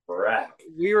Holy crap.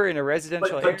 we were in a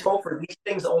residential But area. Topher, these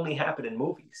things only happen in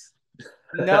movies.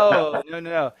 No, no,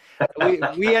 no,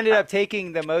 no. We ended up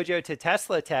taking the Mojo to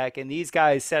Tesla Tech, and these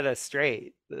guys set us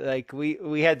straight. Like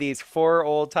we had these four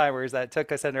old timers that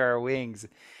took us under our wings.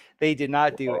 They did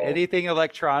not do Oh, anything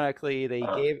electronically.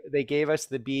 uh, They gave us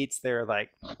the beats. They're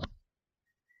like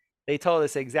they told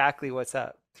us exactly what's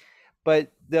up.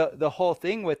 But the whole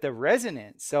thing with the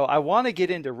resonance. So I want to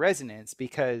get into resonance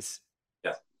because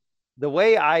yeah. the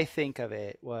way I think of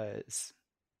it was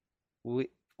we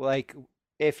like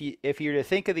if you're to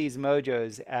think of these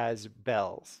mojos as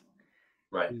bells,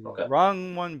 Right. we Okay.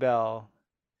 rung one bell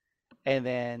and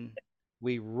then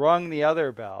we rung the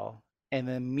other bell, and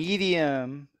the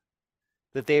medium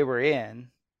that they were in,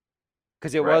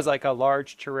 because it Right. was like a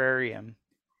large terrarium,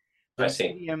 the I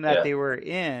see. medium that Yeah. they were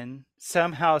in,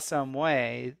 somehow, some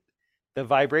way, the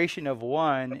vibration of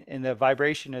one and the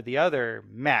vibration of the other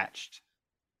matched.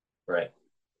 Right.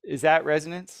 Is that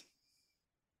resonance?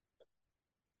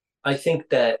 I think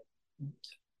that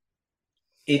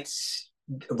it's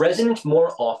resonance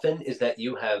more often is that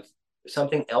you have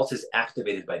something else is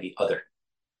activated by the other.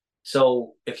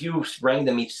 So if you rang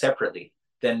them each separately,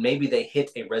 then maybe they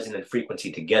hit a resonant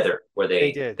frequency together where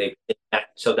They did. they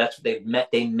so that's they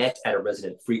met at a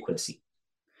resonant frequency.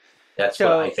 That's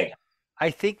what I So think. I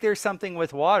think there's something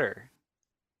with water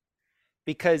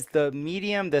because the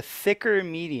thicker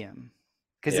medium,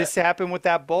 because Yeah. this happened with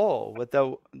that bowl, with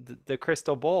the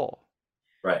crystal bowl.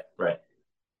 Right. Right.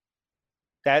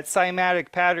 That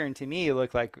cymatic pattern to me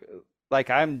looked like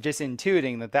I'm just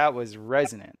intuiting that that was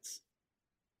resonance.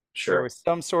 There Sure. was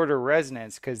some sort of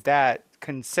resonance because that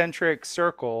concentric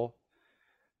circle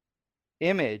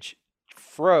image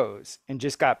froze and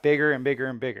just got bigger and bigger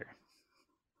and bigger.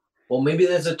 Well, maybe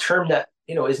there's a term that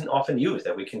isn't often used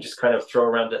that we can just kind of throw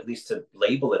around at least to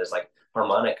label it as like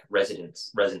harmonic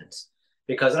resonance.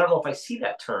 Because I don't know if I see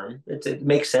that term. It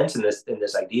makes sense in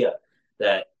this idea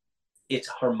that it's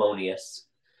harmonious.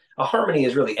 A harmony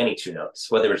is really any two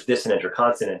notes, whether it's dissonant or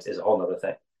consonant is a whole other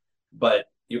thing. But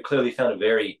you clearly found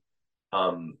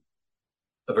um,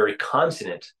 a very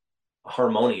consonant,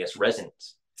 harmonious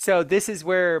resonance. So this is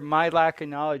where my lack of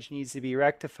knowledge needs to be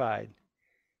rectified.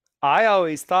 I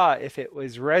always thought if it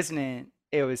was resonant,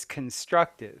 it was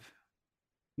constructive,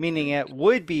 meaning it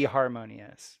would be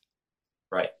harmonious.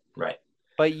 Right, right.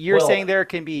 But you're saying Well, there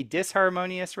can be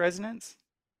disharmonious resonance?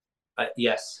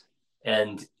 yes,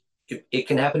 and it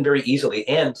can happen very easily.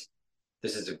 And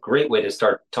this is a great way to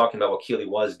start talking about what Keeley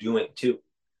was doing too,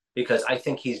 because I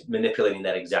think he's manipulating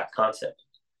that exact concept.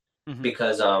 Mm-hmm.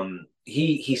 Because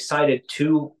he cited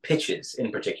two pitches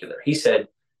in particular. He said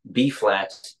B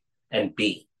flat and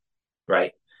B,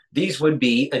 right? These would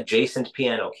be adjacent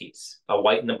piano keys, a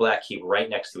white and a black key right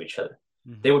next to each other.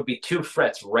 Mm-hmm. They would be two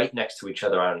frets right next to each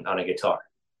other on a guitar,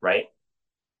 right?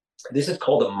 This is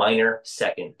called a minor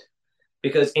second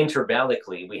because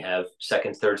intervallically we have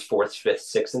seconds, thirds, fourths,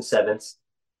 fifths, sixths, and sevenths,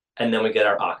 and then we get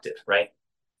our octave, right?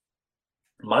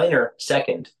 Minor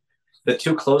second, the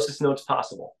two closest notes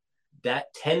possible.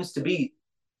 That tends to be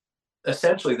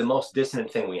essentially the most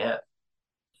dissonant thing we have.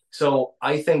 So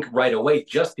I think right away,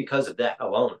 just because of that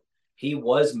alone, he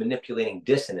was manipulating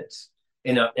dissonance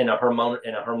in a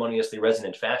harmoniously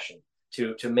resonant fashion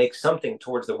to make something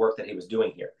towards the work that he was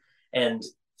doing here. And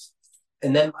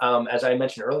then as I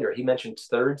mentioned earlier, he mentioned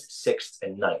thirds, sixths,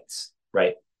 and ninths,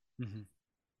 right?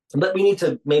 Mm-hmm. But we need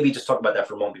to maybe just talk about that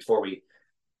for a moment before we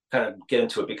kind of get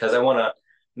into it, because I want to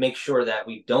make sure that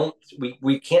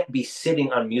we can't be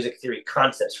sitting on music theory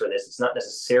concepts for this. It's not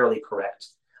necessarily correct,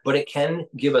 but it can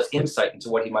give us insight into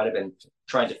what he might have been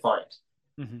trying to find.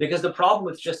 Mm-hmm. Because the problem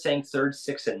with just saying thirds,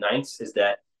 sixths, and ninths is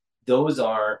that those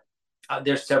are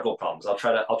there's several problems. I'll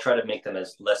try to make them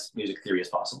as less music theory as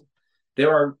possible.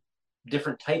 There are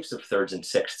different types of thirds and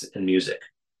sixths in music.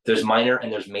 There's minor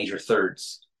and there's major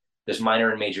thirds. There's minor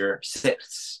and major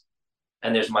sixths,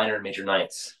 and there's minor and major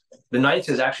ninths. The ninth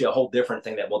is actually a whole different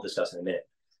thing that we'll discuss in a minute.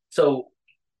 So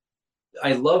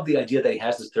I love the idea that he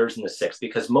has the thirds and the sixths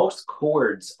because most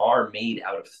chords are made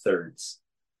out of thirds.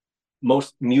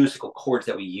 Most musical chords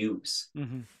that we use.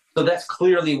 Mm-hmm. So that's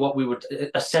clearly what we would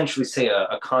essentially say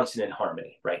a consonant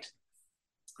harmony, right?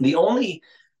 The only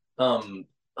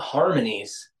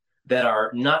harmonies that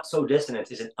are not so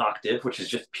dissonant is an octave, which is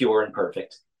just pure and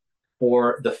perfect,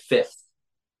 or the fifth,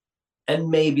 and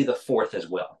maybe the fourth as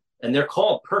well. and they're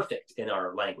called perfect in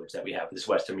our language that we have, this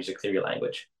Western music theory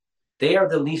language. They are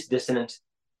the least dissonant,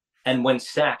 and when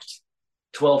stacked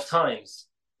 12 times,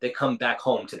 they come back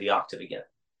home to the octave again.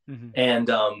 Mm-hmm. And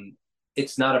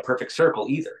it's not a perfect circle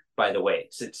either, by the way.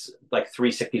 It's like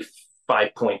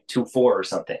 365.24 or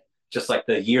something, just like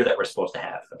the year that we're supposed to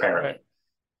have, apparently. Right.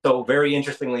 So very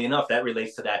interestingly enough, that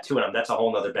relates to that too. And that's a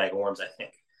whole other bag of worms, I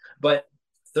think. But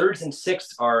thirds and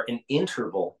sixths are an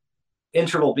interval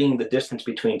being the distance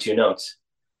between two notes.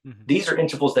 Mm-hmm. These are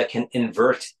intervals that can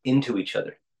invert into each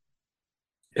other.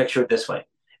 Picture it this way.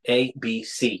 A, B,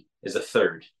 C is a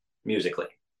third musically.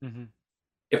 Mm-hmm.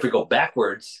 If we go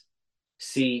backwards,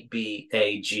 C, B,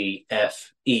 A, G,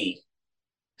 F, E.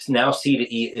 So now C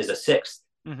to E is a sixth,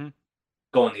 Mm-hmm.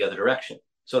 going the other direction.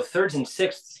 So thirds and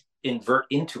sixths invert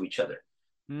into each other.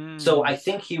 So I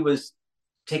think he was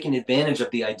taking advantage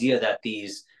of the idea that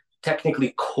these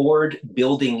technically chord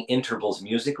building intervals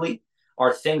musically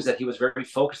are things that he was very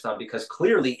focused on, because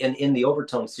clearly in the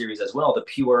overtone series as well, the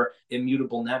pure,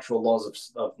 immutable, natural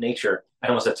laws of nature, I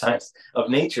almost said science, of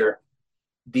nature,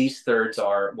 these thirds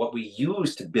are what we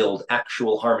use to build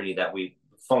actual harmony that we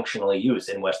functionally use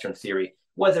in Western theory,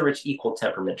 whether it's equal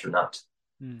temperament or not.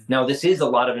 Now, this is a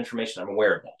lot of information. I'm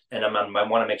aware of that, and I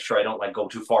want to make sure I don't like go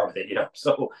too far with it, you know.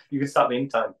 So you can stop me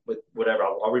anytime with whatever.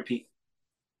 I'll repeat.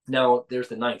 Now, there's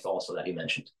the ninth also that he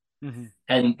mentioned,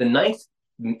 and the ninth,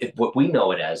 what we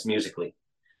know it as musically,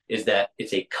 is that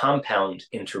it's a compound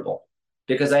interval.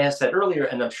 Because I said earlier,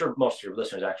 and I'm sure most of your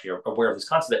listeners actually are aware of this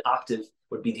concept, that octave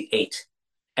would be the eight.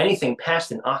 Anything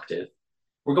past an octave,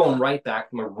 we're going right back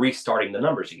and we're restarting the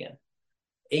numbers again.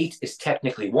 Eight is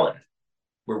technically one.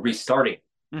 We're restarting.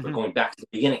 We're going back to the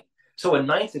beginning. So a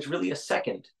ninth is really a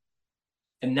second.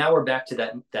 And now we're back to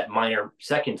that minor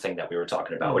second thing that we were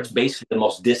talking about, which is basically the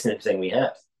most dissonant thing we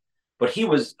have. But he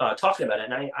was talking about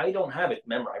it, and I don't have it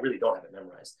memorized. I really don't have it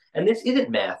memorized. And this isn't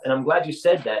math. And I'm glad you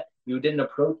said that you didn't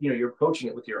approach, you're approaching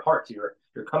it with your heart. You're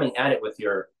coming at it with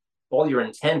all your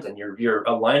intent, and you're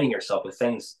aligning yourself with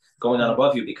things going on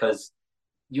above you, because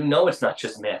you know it's not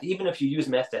just math. Even if you use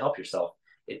math to help yourself,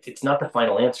 it's not the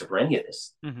final answer for any of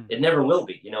this. It never will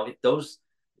be. You know,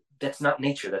 that's not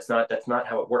nature. That's not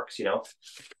how it works. You know,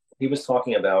 he was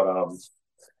talking about.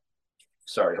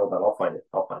 Sorry, hold on. I'll find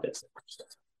it.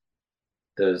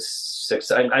 The six.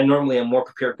 I normally am more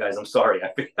prepared, guys. I'm sorry.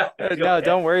 No,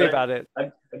 don't worry about it.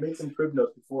 I made some crib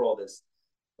notes before all this.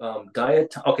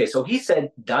 Okay, so he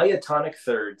said diatonic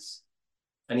thirds,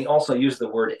 and he also used the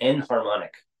word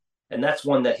enharmonic, and that's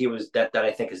one that that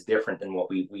I think is different than what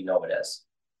we know it as.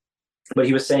 But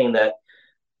he was saying that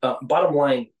bottom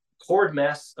line, chord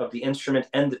mass of the instrument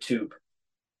and the tube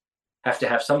have to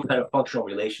have some kind of functional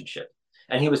relationship.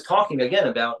 And he was talking again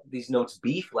about these notes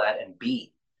B flat and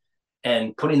B,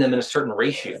 and putting them in a certain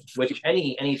ratio, which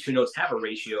any two notes have a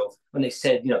ratio. When they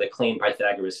said, they claim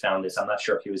Pythagoras found this, I'm not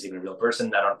sure if he was even a real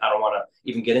person. I don't want to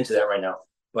even get into that right now.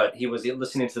 But he was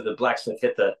listening to the blacksmith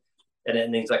hit and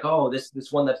then he's like, oh, this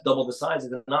one that's double the size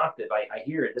is an octave. I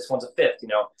hear it. This one's a fifth.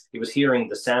 He was hearing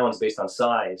the sounds based on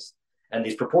size and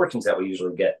these proportions that we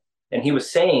usually get. And he was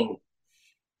saying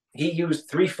he used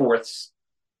 3/4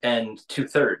 and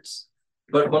 2/3.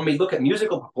 But when we look at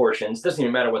musical proportions, it doesn't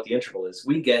even matter what the interval is.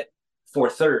 We get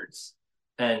 4/3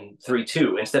 and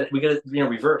 3/2. Instead, we get it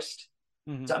reversed.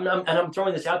 So I'm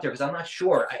throwing this out there because I'm not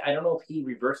sure. I don't know if he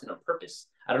reversed it on purpose.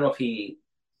 I don't know if he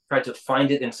tried to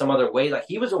find it in some other way. Like,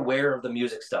 he was aware of the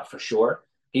music stuff for sure.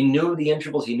 He knew the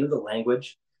intervals, he knew the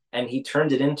language, and he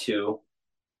turned it into.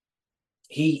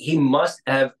 He must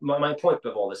have. My point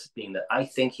of all this being that I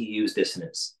think he used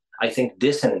dissonance. I think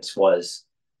dissonance was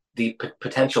the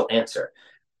potential answer.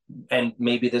 And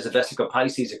maybe there's a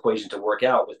vesico-Pisces equation to work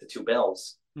out with the two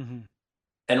bells.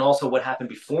 And also what happened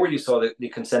before you saw the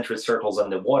concentric circles on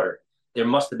the water. There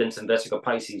must have been some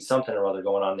vesico-Pisces, something or other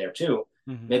going on there too.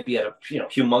 Maybe at a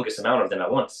humongous amount of them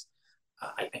at once.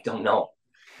 I don't know.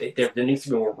 There needs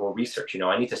to be more research.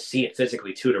 I need to see it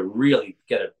physically too to really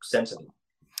get a sense of it.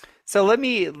 So let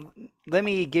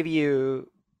me give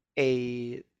you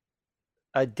a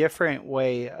different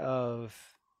way of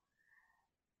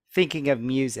thinking of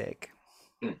music.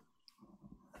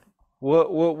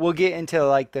 We'll get into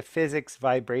like the physics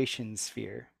vibration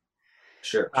sphere.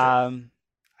 Sure.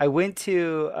 I went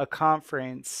to a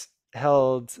conference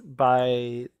held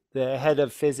by the head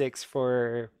of physics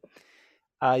for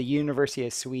University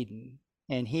of Sweden,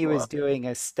 and he was doing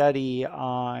a study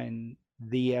on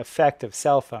the effect of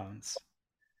cell phones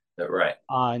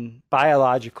on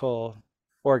biological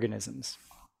organisms.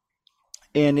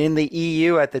 And in the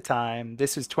EU at the time,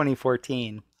 this was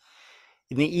 2014,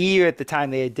 in the EU at the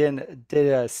time, they did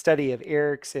a study of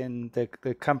Ericsson. The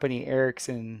company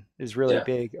Ericsson is really Yeah.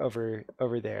 big over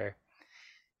there,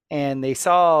 and they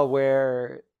saw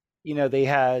where they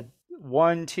had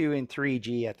 1, 2, and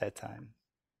 3G at that time.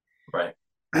 Right.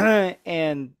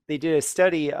 And they did a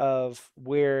study of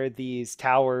where these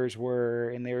towers were,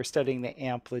 and they were studying the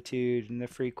amplitude and the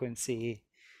frequency.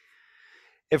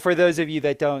 And for those of you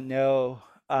that don't know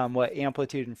what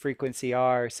amplitude and frequency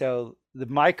are, so the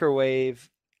microwave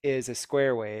is a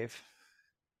square wave,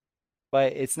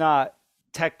 but it's not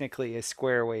technically a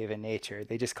square wave in nature.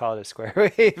 They just call it a square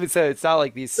wave. So it's not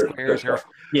like these Sure, sure, squares sure.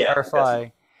 Yeah, are that's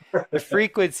flying. The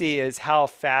frequency is how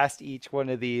fast each one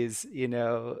of these,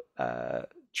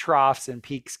 troughs and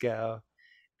peaks go.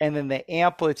 And then the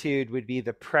amplitude would be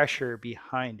the pressure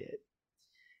behind it.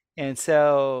 And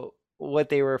so what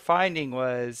they were finding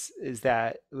is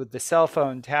that with the cell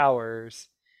phone towers,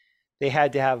 they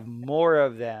had to have more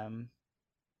of them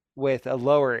with a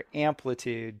lower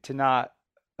amplitude to not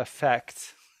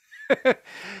affect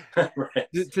right.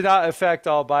 to not affect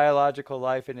all biological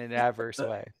life in an adverse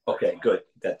way. Okay, good.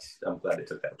 I'm glad they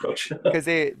took that approach. Because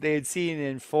they had seen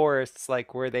in forests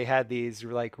like where they had these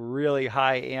like really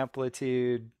high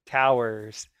amplitude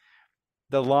towers,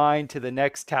 the line to the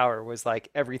next tower was like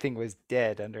everything was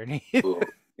dead underneath. Ooh.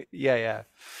 Yeah, yeah.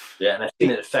 Yeah, and I've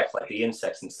seen it affect like the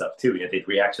insects and stuff too. They'd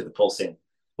react to the pulsing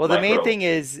Well, the main micro. thing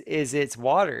is it's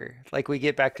water. Like we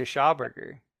get back to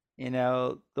Schauberger,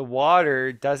 the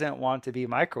water doesn't want to be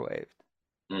microwaved.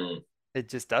 Mm, It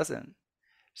just doesn't.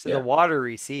 So the yeah, water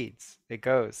recedes. It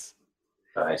goes.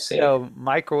 I see. So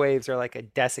microwaves are like a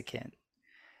desiccant.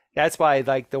 That's why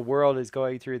like the world is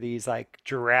going through these like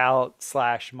drought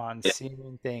slash Yeah,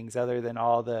 monsoon things, other than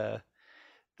all the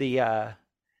uh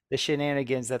the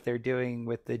shenanigans that they're doing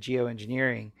with the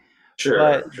geoengineering.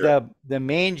 But sure, sure. the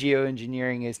main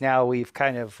geoengineering is now we've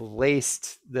kind of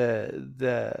laced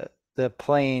the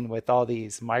plane with all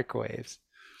these microwaves.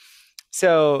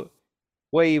 So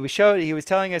what he was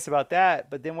telling us about that,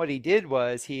 but then what he did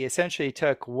was he essentially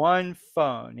took one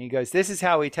phone. He goes, "This is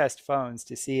how we test phones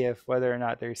to see if whether or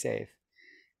not they're safe."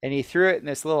 And he threw it in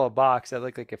this little box that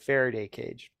looked like a Faraday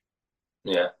cage.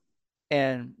 Yeah.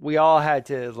 And we all had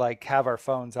to like have our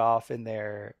phones off in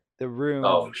there. The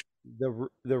Oh, room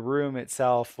the room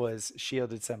itself was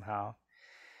shielded somehow.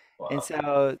 And wow.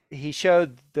 so he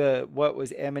showed the what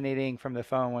was emanating from the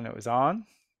phone when it was on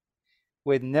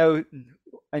with no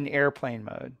an airplane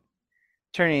mode.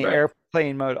 Turning Right,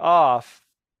 airplane mode off,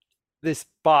 this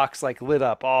box like lit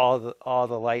up, all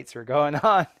the lights were going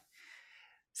on.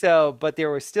 So, but there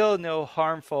was still no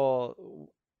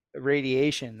harmful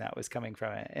radiation that was coming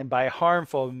from it. And by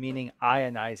harmful meaning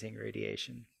ionizing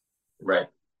radiation, right.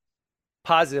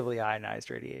 positively ionized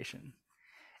radiation.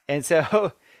 And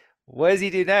so what does he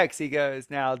do next? He goes,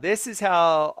 "Now this is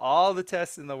how all the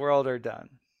tests in the world are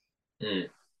done. Mm,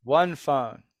 One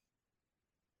phone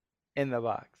in the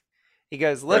box." He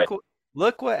goes, right,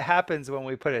 look what happens when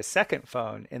we put a second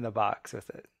phone in the box with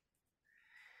it."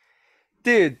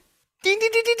 Dude, ding, ding,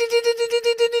 ding, ding, ding, ding, ding, ding,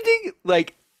 ding, ding, ding.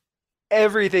 Like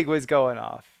everything was going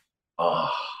off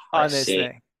oh, I on this see.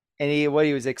 thing. And what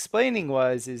he was explaining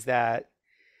is that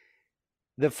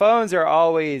the phones are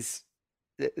always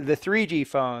the 3G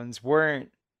phones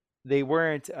weren't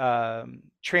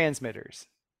transmitters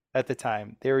at the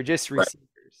time. They were just Right, receivers.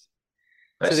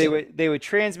 I So see. they would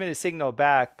transmit a signal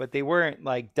back, but they weren't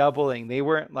like doubling. They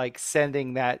weren't like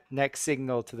sending that next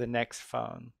signal to the next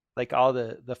phone like all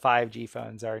the 5G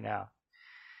phones are now.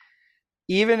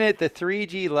 Even at the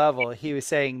 3G level, he was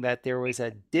saying that there was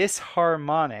a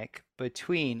disharmonic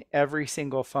between every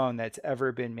single phone that's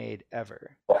ever been made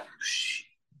ever. Oh,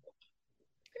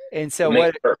 And it so makes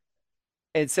what perfect.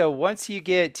 and so once you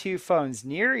get two phones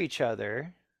near each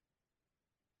other,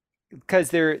 because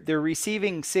they're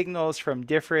receiving signals from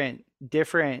different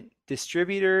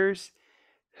distributors,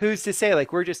 who's to say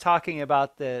like we're just talking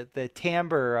about the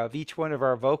timbre of each one of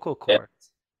our vocal Yeah,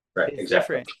 cords right, is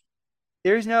exactly. different.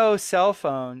 There's no cell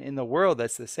phone in the world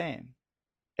that's the same.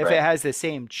 If it Right. has the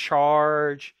same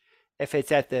charge, if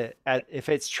it's if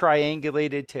it's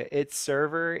triangulated to its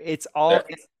server, Yeah,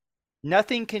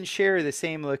 nothing can share the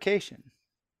same location.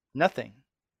 Nothing.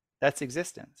 That's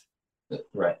existence.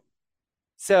 right.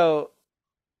 So,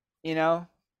 you know,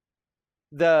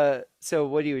 so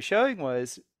what he was showing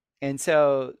was, and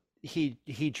so he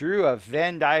drew a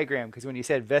Venn diagram because when he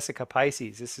said vesica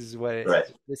Pisces, Right.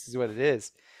 this is what it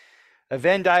is. A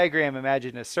Venn diagram,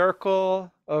 imagine a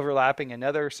circle overlapping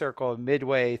another circle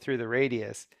midway through the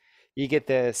radius. You get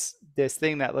this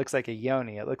thing that looks like a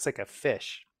yoni. It looks like a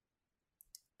fish.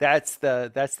 That's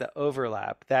the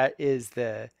overlap. That is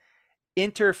the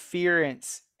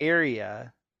interference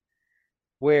area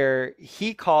where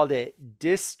he called it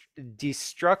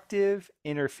destructive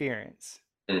interference.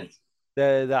 Mm.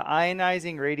 The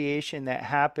ionizing radiation that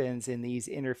happens in these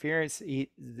interference,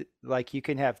 like you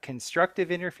can have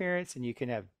constructive interference and you can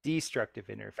have destructive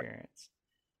interference.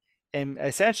 And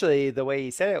essentially the way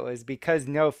he said it was because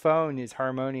no phone is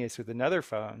harmonious with another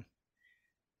phone,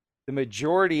 the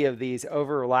majority of these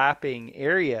overlapping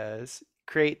areas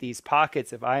create these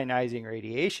pockets of ionizing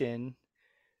radiation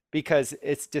because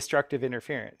it's destructive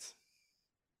interference.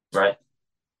 Right.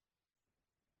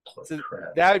 Oh, So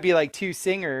crap. that would be like two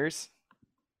singers,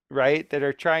 right, that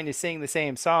are trying to sing the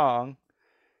same song,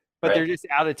 but they're Right. just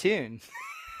out of tune.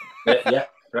 Yeah.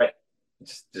 Right.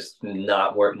 Just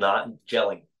not work, not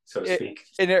gelling, so to speak.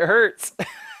 And it hurts.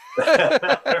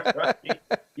 Right.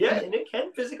 Yeah, and it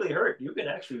can physically hurt. You can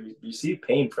actually receive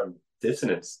pain from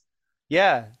dissonance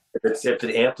Yeah. if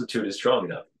the amplitude is strong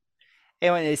enough.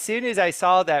 And as soon as I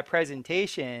saw that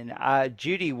presentation,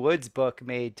 Judy Wood's book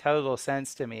made total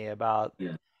sense to me about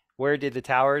Yeah. where did the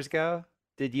towers go?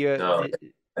 Did you No, I know did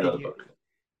the you book.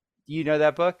 you know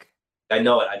that book? I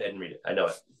know it. I didn't read it. I know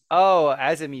it. Oh,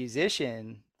 as a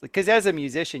musician, because as a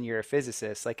musician, you're a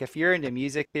physicist. Like if you're into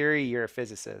music theory, you're a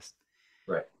physicist.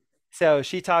 Right. So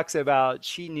she talks about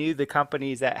she knew the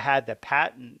companies that had the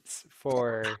patents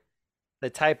for the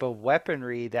type of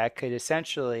weaponry that could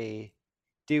essentially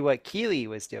do what Keeley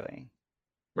was doing.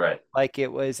 Right. Like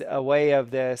it was a way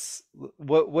of this.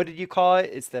 What did you call it?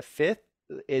 It's the fifth.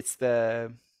 It's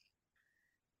the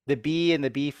B and the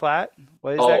B flat.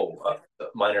 What is that? Oh,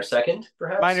 minor second,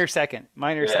 Minor perhaps? second.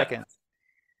 Minor Yeah. second.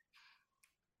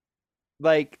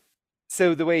 Like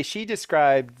so the way she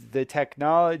described the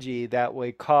technology that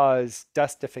would cause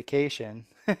dustification.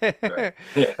 Right.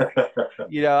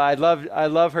 Yeah. I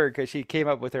love her because she came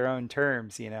up with her own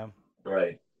terms.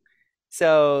 Right.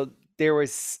 So there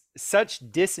was such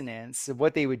dissonance.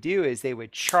 What they would do is they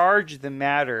would charge the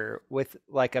matter with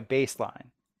like a baseline,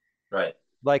 Right.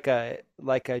 like a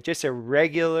just a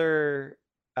regular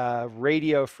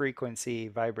radio frequency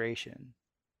vibration.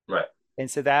 Right. And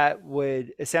so that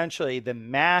would essentially the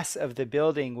mass of the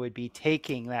building would be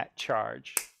taking that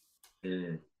charge.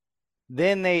 Mm.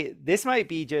 Then this might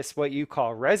be just what you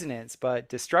call resonance, but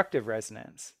destructive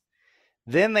resonance.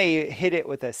 Then they hit it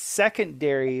with a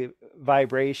secondary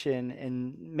vibration,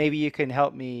 and maybe you can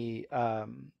help me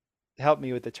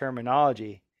with the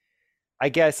terminology. I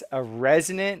guess a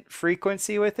resonant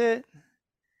frequency with it,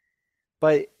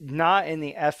 but not in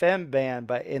the FM band,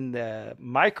 but in the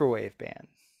microwave band.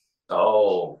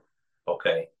 Oh,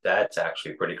 okay. That's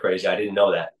actually pretty crazy. I didn't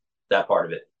know that part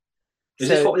of it. Is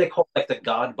this So what they call like the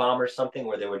God bomb or something,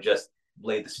 where they would just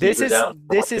lay the this speakers is out and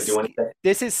this to is do anything?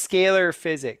 this is scalar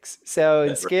physics. So in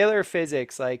Yeah, scalar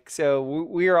physics, like so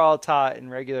we are all taught in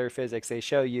regular physics, they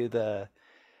show you the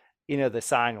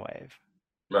sine wave.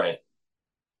 right.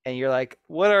 And you're like,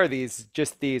 what are these?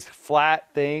 Just these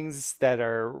flat things that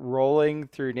are rolling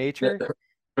through nature?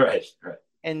 Right. Right.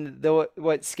 And what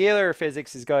scalar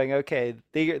physics is going, okay,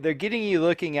 they're getting you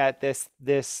looking at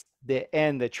the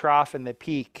end, the trough and the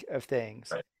peak of things.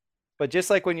 Right. But just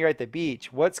like when you're at the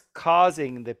beach, what's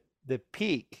causing the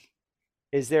peak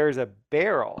is there's a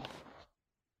barrel,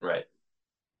 Right.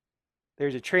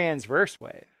 there's a transverse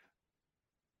wave.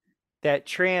 That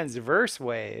transverse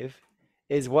wave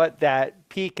is what that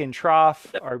peak and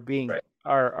trough are being Right.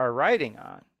 are riding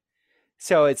on.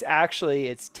 So it's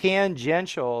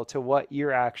tangential to what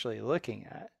you're actually looking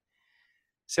at.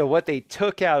 So what they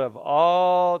took out of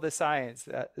all the science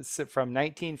from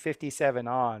 1957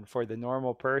 on for the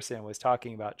normal person was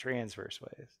talking about transverse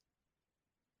waves.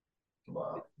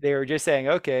 Wow. They were just saying,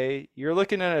 okay, you're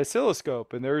looking at an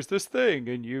oscilloscope and there's this thing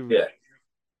and Yeah.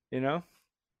 you know,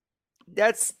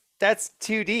 that's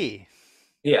 2D.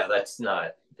 Yeah. It's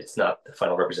not the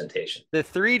final representation. The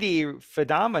 3D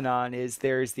phenomenon is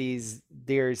there's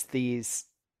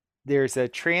a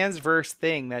transverse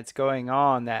thing that's going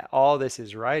on that all this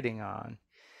is riding on.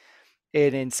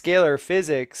 And in scalar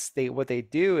physics, what they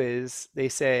do is they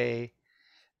say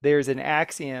there's an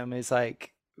axiom is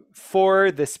like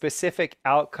for the specific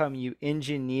outcome you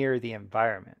engineer the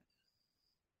environment.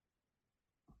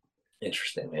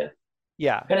 Interesting, man.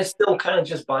 Yeah. And it's still kind of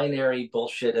just binary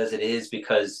bullshit as it is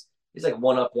because it's like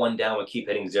one up, one down. We keep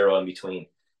hitting zero in between.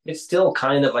 It's still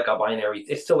kind of like a binary.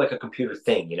 It's still like a computer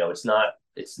thing. It's not.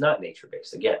 It's not nature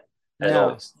based again, as No.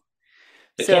 always.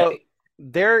 It can't So be.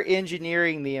 they're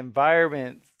engineering the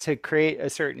environment to create a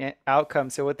certain outcome.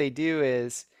 So what they do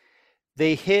is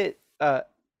they hit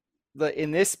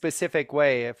in this specific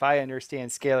way, if I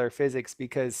understand scalar physics,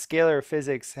 because scalar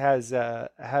physics has a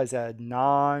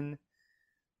non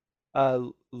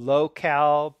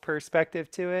locale perspective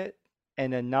to it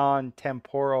and a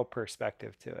non-temporal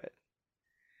perspective to it.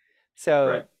 So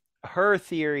Right. her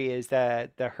theory is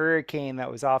that the hurricane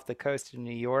that was off the coast of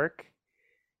New York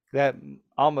that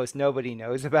almost nobody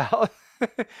knows about,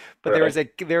 but Right.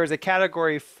 there was a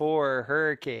category 4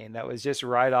 hurricane that was just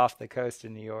right off the coast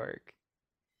of New York.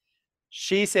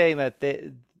 She's saying that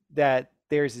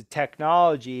there's a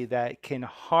technology that can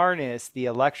harness the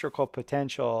electrical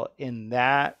potential in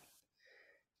that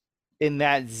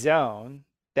zone,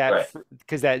 that Right.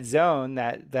 because that zone,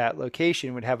 that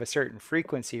location would have a certain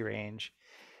frequency range.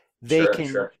 Sure.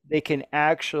 Sure. They can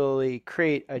actually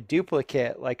create a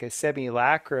duplicate, like a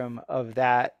simulacrum of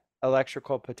that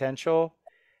electrical potential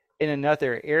in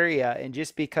another area, and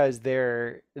just because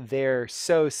they're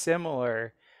so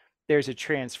similar, there's a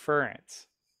transference.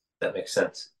 That makes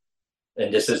sense.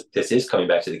 And this is coming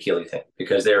back to the Keeley thing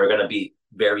because they were going to be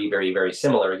very, very, very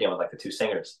similar again with like the two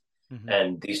singers, Mm-hmm.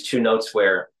 and these two notes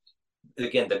where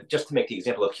again, just to make the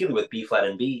example of Keeley with B flat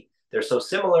and B, they're so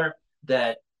similar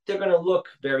that they're going to look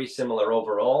very similar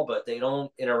overall, but they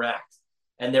don't interact.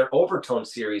 And their overtone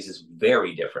series is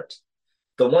very different.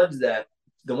 The ones that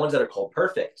the ones that are called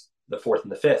perfect, the fourth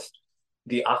and the fifth,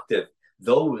 the octave,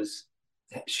 those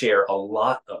share a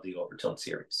lot of the overtone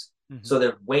series. Mm-hmm. So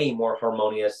they're way more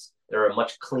harmonious. They're a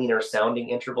much cleaner sounding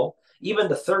interval. Even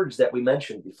the thirds that we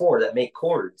mentioned before that make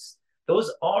chords,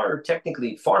 those are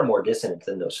technically far more dissonant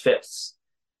than those fifths,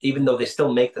 even though they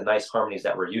still make the nice harmonies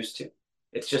that we're used to.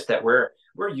 It's just that we're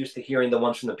used to hearing the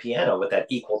ones from the piano with that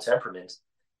equal temperament,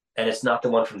 and it's not the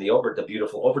one from the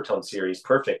beautiful overtone series,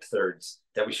 perfect thirds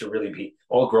that we should really be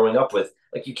all growing up with.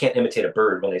 Like you can't imitate a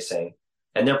bird when they sing,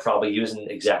 and they're probably using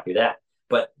exactly that.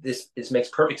 But this makes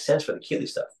perfect sense for the Keeley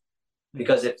stuff Mm-hmm.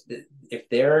 because if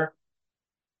they're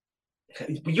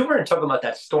you weren't talking about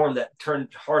that storm that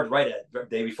turned hard right at the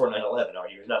day before 9/11, are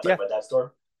you? You're not talking Yeah, about that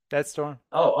storm? that storm.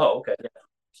 Oh, okay.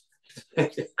 Yeah.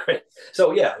 Great.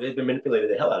 So yeah, they've been manipulated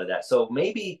the hell out of that. So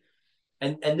maybe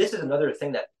and this is another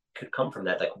thing that could come from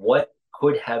that. Like what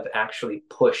could have actually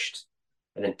pushed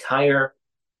an entire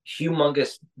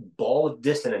humongous ball of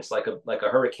dissonance like a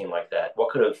hurricane like that? What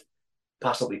could have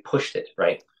possibly pushed it,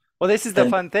 right? Well, this is the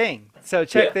And fun thing. So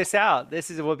check yeah, this out. This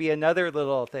is will be another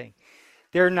little thing.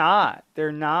 They're not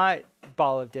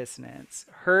ball of dissonance.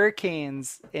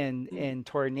 Hurricanes and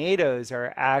tornadoes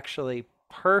are actually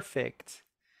perfect.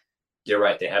 you're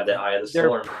right. They have that eye of the They're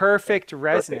storm, perfect perfect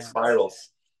resonance. spirals.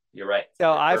 You're right.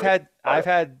 So They're perfect I've spirals.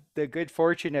 had the good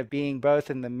fortune of being both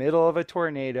in the middle of a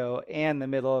tornado and the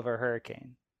middle of a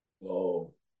hurricane.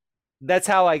 Whoa. That's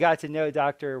how I got to know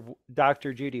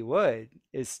Dr. Judy Wood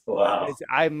Wow. is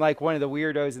I'm like one of the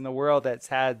weirdos in the world that's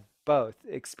had both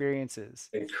experiences.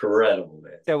 Incredible,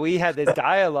 man. So we had this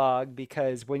dialogue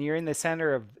because when you're in the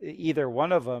center of either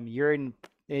one of them, you're in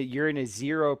a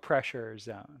zero pressure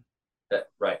zone.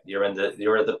 Right. You're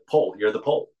the pole. You're the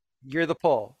pole. You're the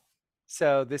pole.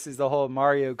 So this is the whole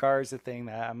Mario Garza thing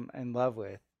that I'm in love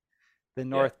with, the Yeah.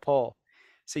 North Pole.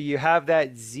 So you have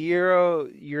that zero,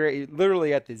 you're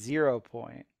literally at the 0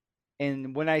 point.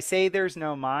 And when I say there's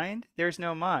no mind, there's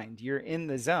no mind. You're in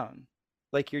the zone.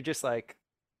 Like you're just like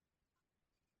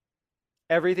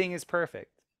everything is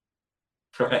perfect.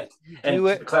 Right. You And do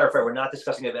to it. clarify, we're not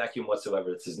discussing a vacuum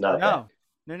whatsoever. This is not that.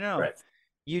 No, no, no. Right.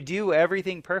 You do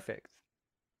everything perfect.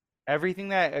 Everything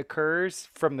that occurs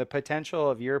from the potential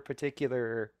of your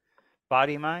particular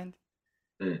body mind,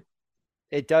 Mm.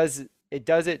 it does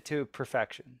it to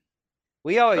perfection.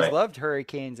 We always Right. loved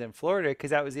hurricanes in Florida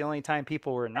because that was the only time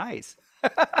people were nice.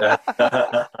 I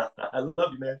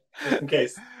love you, man. Just in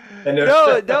case. And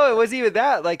No, it wasn't even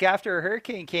that. Like after a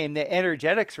hurricane came, the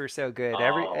energetics were so good.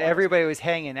 oh, Everybody was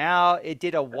hanging out. It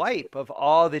did a wipe of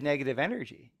all the negative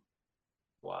energy.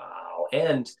 wow.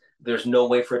 And there's no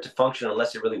way for it to function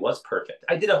unless it really was perfect.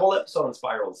 I did a whole episode on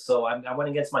spirals, so I went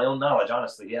against my own knowledge,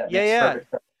 honestly. Yeah, it Yeah, makes yeah.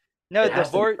 perfect sense. No, It the has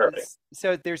to be vor perfect.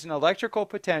 so there's an electrical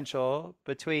potential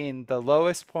between the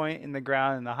lowest point in the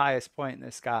ground and the highest point in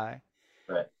the sky.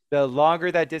 Right. The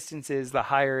longer that distance is, the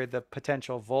higher the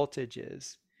potential voltage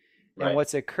is. And Right.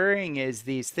 what's occurring is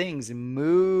these things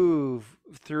move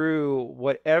through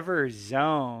whatever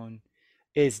zone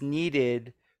is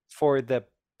needed for the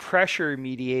pressure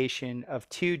mediation of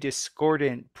two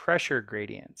discordant pressure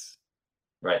gradients.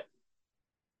 Right.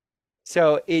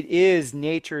 So it is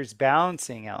nature's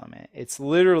balancing element. It's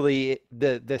literally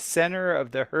the center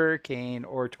of the hurricane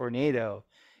or tornado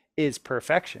is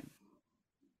perfection.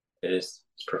 It is.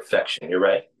 It's perfection. You're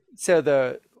right. So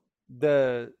the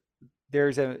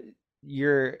there's a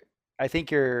your I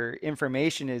think your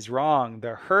information is wrong.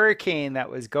 The hurricane that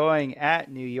was going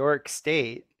at New York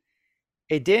State,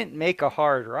 it didn't make a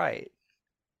hard right.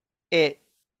 It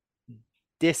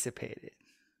dissipated.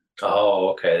 Oh,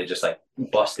 okay. They just like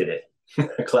busted it.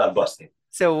 Cloud busting.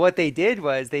 So what they did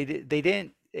was they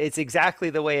didn't. It's exactly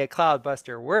the way a cloud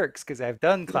buster works because I've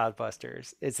done cloud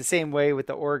busters. It's the same way with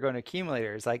the Oregon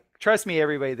accumulators. Like, trust me,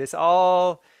 everybody, this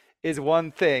all is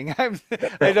one thing.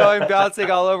 I know I'm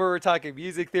bouncing all over. We're talking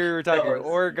music theory. We're talking No, this is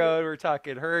good. Oregon. We're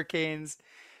talking hurricanes,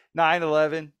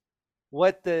 9/11.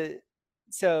 What the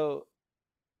so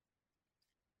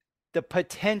the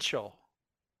potential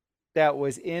that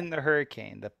was in the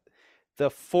hurricane, the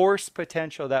force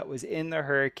potential that was in the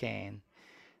hurricane,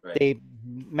 Right, they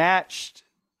matched,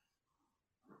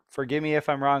 forgive me if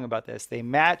I'm wrong about this, they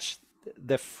matched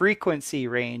the frequency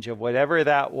range of whatever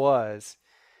that was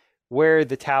where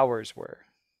the towers were.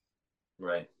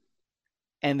 right.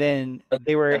 And then That's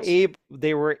they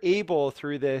were able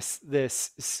through this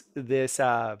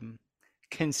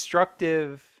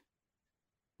constructive,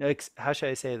 like, how should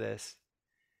I say this?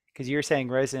 Because you're saying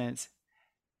resonance,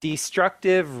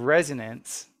 destructive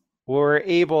resonance, were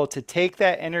able to take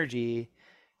that energy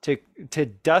to to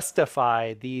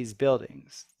dustify these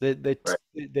buildings, right.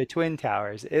 the twin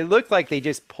towers. It looked like they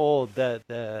just pulled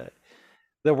the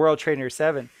World Trader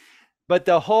 7. But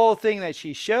the whole thing that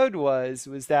she showed was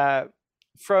that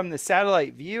from the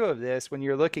satellite view of this, when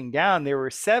you're looking down, there were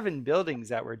 7 buildings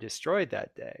that were destroyed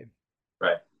that day,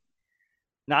 Right.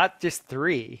 not just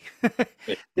 3.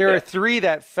 Yeah. There were Yeah. 3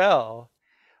 that fell,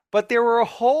 but there were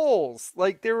holes.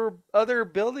 Like, there were other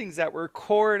buildings that were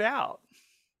cored out.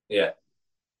 Yeah.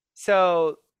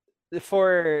 So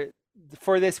for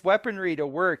for this weaponry to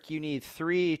work, you need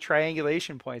 3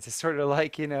 triangulation points. It's sort of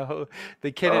like, the Oh,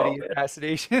 Kennedy yeah.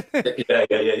 assassination. Yeah.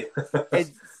 Yeah. Yeah.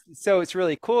 And so it's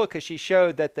really cool because she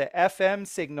showed that the FM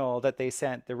signal that they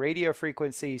sent, the radio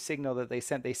frequency signal that they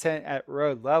sent at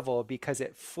road level because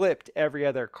it flipped every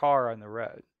other car on the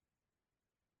road.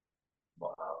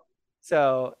 Wow.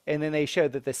 So, and then she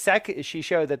showed that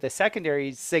the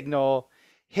secondary signal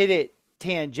hit it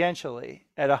tangentially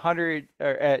at 100 or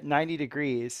at 90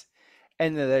 degrees.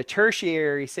 And the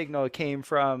tertiary signal came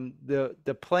from the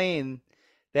plane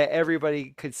that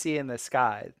everybody could see in the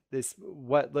sky. This,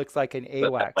 what looks like an That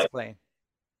AWACS white, plane.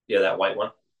 yeah, that white one.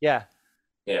 Yeah.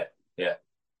 Yeah. Yeah.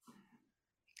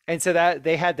 And so that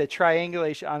they had the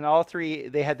triangulation on all 3,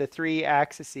 they had the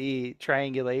 3-axis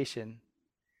triangulation.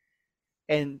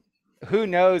 And who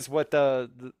knows what the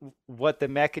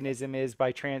mechanism is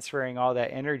by transferring all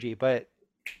that energy, but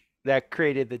that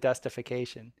created the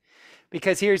dustification.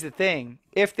 Because here's the thing,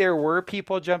 if there were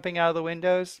people jumping out of the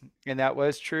windows, and that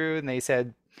was true, and they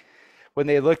said when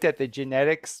they looked at the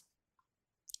genetics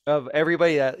of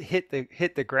everybody that hit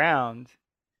the ground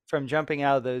from jumping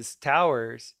out of those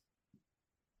towers,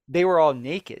 they were all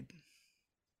naked.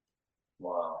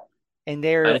 Wow. And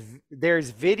I, there's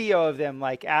video of them,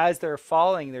 like, as they're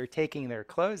falling, they're taking their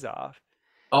clothes off.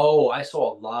 oh, I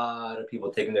saw a lot of people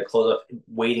taking their clothes off,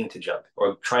 waiting to jump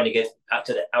or trying to get out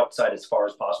to the outside as far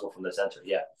as possible from the center.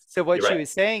 Yeah. So what You're she right. was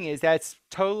saying is that's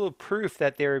total proof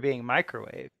that they were being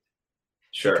microwaved.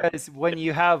 Sure. Because when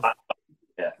you have, I-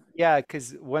 yeah. yeah,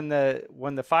 because when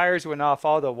the fires went off,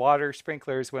 all the water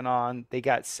sprinklers went on, they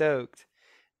got soaked.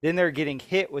 Then they're getting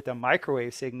hit with a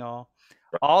microwave signal.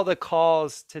 All the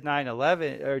calls to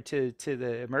 9/11 or to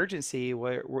the emergency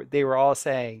they were all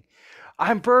saying,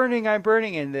 I'm burning,"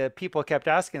 and the people kept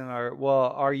asking them,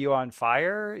 "Well, are you on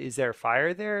fire? Is there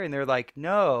fire there?" And they're like,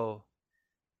 "No."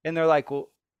 And they're like, "Well,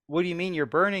 what do you mean you're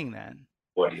burning then?"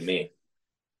 What do you mean?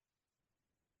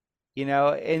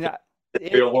 And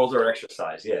it, Real world or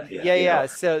exercise? Yeah. Yeah. yeah, yeah.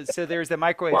 So there's the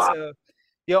microwave. Wow. So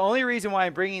the only reason why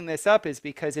I'm bringing this up is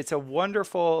because it's a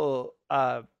wonderful.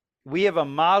 We have a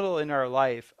model in our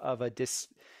life of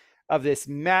of this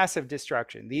massive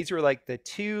destruction. These were like the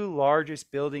 2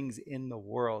 largest buildings in the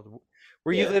world.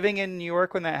 Were you Yeah. living in New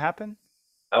York when that happened?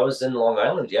 I was in Long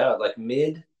Island. Yeah. Like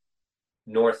mid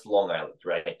North Long Island.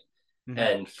 Right. Hmm.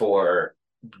 And for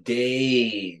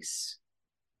days,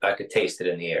 I could taste it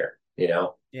in the air,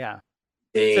 Yeah.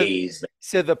 So days.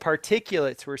 so the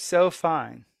particulates were so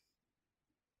fine,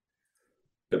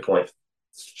 Good point.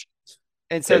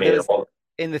 and They so made it those all.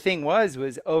 and the thing was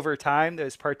over time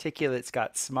those particulates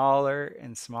got smaller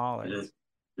and smaller.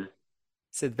 Mhm.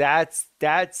 So that's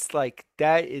like,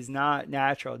 that is not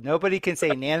natural. Nobody can say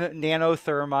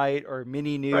nanothermite or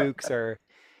mini Right. nukes, or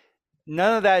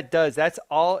none of that does. That's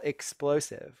all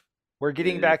explosive. We're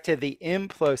getting Mhm. back to the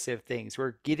implosive things.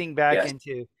 We're getting back Yes.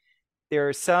 into, there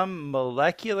is some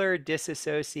molecular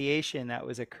disassociation that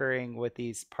was occurring with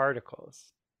these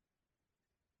particles.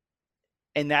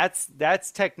 And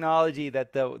that's technology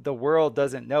that the world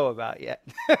doesn't know about yet.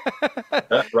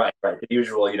 Right. Right. The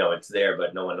usual, it's there,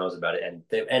 but no one knows about it.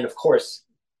 And of course,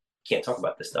 can't talk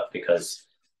about this stuff because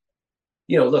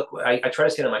look, I try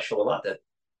to say on my show a lot that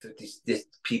these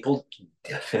people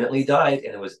definitely died,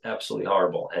 and it was absolutely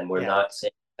horrible. And we're Yeah. not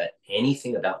saying that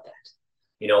anything about that,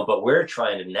 but we're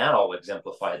trying to now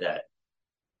exemplify that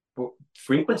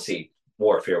frequency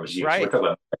warfare was used. We're Right. talking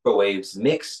about microwaves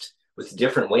mixed with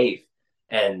different wave,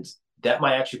 and that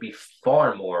might actually be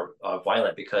far more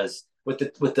violent because with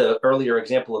the earlier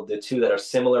example of the two that are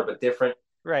similar but different,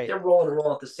 Right. they're rolling and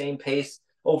rolling at the same pace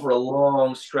over a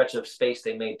long stretch of space.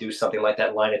 They may do something like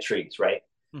that line of trees, right?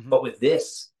 Hmm. But with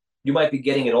this, you might be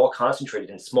getting it all concentrated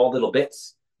in small little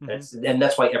bits, Hmm. and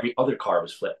that's why every other car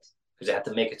was flipped because it had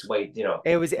to make its way,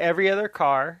 It was every other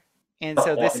car. And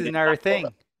so this is another all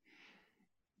thing.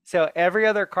 So every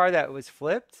other car that was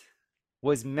flipped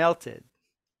was melted.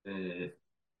 that.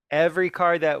 Every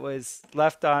car that was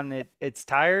left on its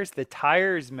tires, the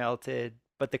tires melted,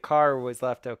 but the car was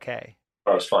left okay.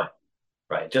 Oh, it was fine.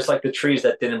 Right. Just like the trees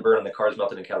that didn't burn and the cars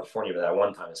melted in California that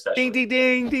one time, Ding especially.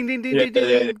 ding ding ding ding ding Yeah, ding yeah,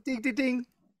 yeah. ding ding ding ding.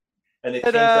 And they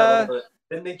changed out all Ta-da! the,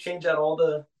 didn't they change out all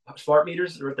the smart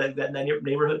meters or that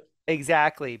neighborhood?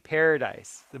 Exactly,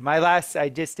 paradise. I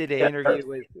just did an Yeah.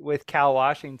 interview with Cal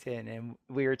Washington, and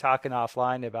we were talking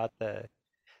offline about the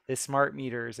smart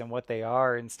meters and what they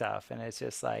are and stuff. And it's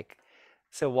just like,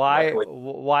 so Microwave.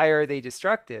 why are they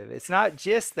destructive? It's not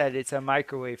just that it's a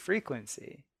microwave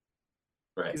frequency,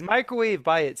 Right. because microwave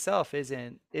by itself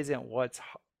isn't what's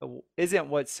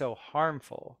so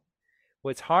harmful.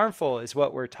 What's harmful is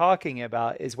what we're talking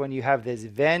about is when you have this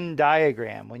Venn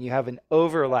diagram, when you have an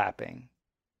overlapping,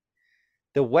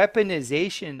 the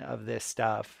weaponization of this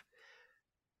stuff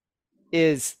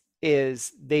is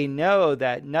they know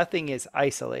that nothing is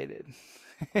isolated.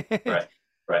 Right.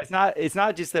 Right. It's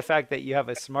not just the fact that you have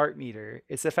a smart meter.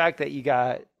 It's the fact that you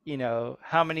got,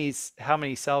 how many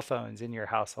cell phones in your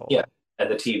household. Yeah. And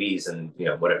the TVs and,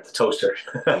 whatever, the toaster.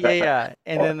 Yeah, yeah.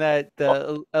 And All- then that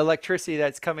all- the electricity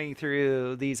that's coming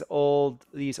through these old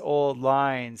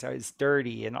lines is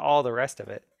dirty and all the rest of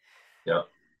it. Yeah.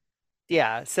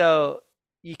 Yeah, so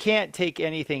you can't take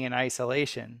anything in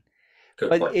isolation. Good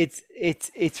But point.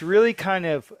 it's really kind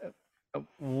of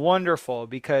wonderful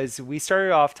because we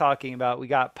started off talking about we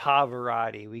got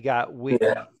Pavarotti, we got Yeah.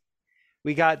 Whitney,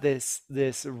 we got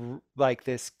like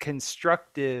this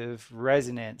constructive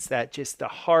resonance that just the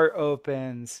heart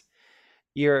opens.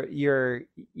 You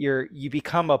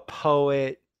become a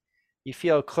poet, you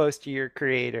feel close to your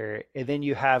creator, and then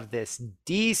you have this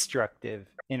destructive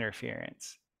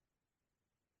interference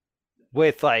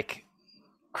with like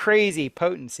crazy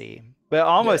potency. But Yeah. it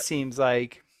almost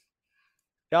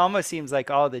seems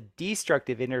like all the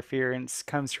destructive interference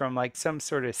comes from like some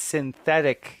sort of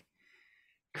synthetic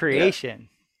Yeah. creation.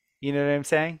 You know what I'm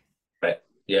saying? Right.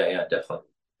 Yeah. Yeah. Definitely.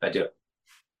 I do.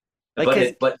 Like, But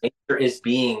cause but nature is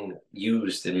being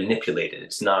used and manipulated.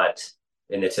 It's not,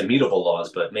 and it's immutable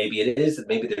laws, but maybe it is.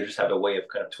 Maybe they just have a way of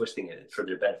kind of twisting it for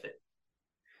their benefit.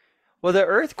 well, the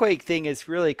earthquake thing is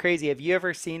really crazy. Have you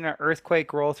ever seen an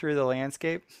earthquake roll through the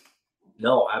landscape?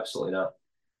 No, absolutely not.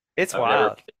 It's I've never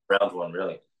wild. been around one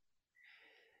really.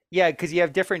 Yeah, because you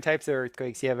have different types of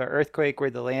earthquakes. You have an earthquake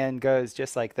where the land goes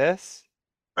just like this,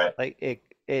 Right. like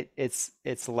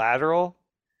it's lateral,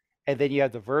 and then you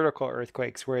have the vertical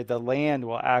earthquakes where the land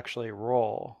will actually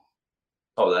roll.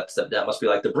 Oh, that must be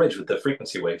like the bridge with the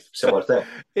frequency wave. Similar thing.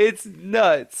 It's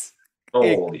nuts.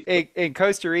 Holy. In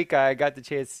Costa Rica, I got the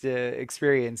chance to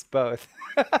experience both.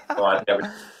 Oh, I've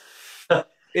never.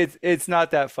 It's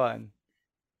not that fun,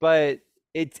 but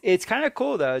it's kind of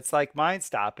cool though. It's like mind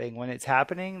stopping when it's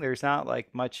happening. There's not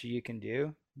like much you can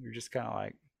do. You're just kind of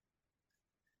like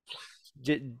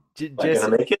j- j- Am I just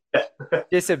gonna make it?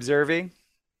 just observing.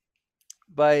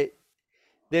 But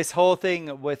this whole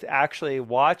thing with actually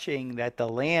watching that the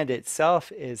land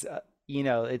itself is,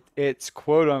 it's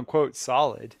quote unquote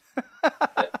solid. Yeah,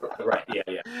 right. Yeah.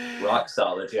 Yeah. Rock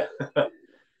solid. Yeah.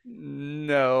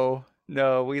 No,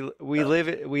 no, we No,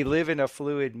 live in a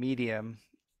fluid medium.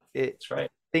 It that's right.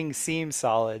 Things seem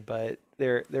solid, but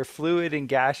they're fluid and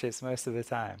gaseous most of the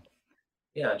time.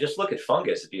 Yeah. Just look at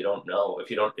fungus if you don't know, if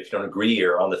you don't agree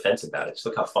or on the fence about it. Just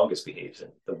look how fungus behaves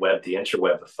and the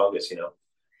interweb of fungus.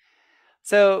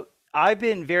 So I've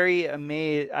been very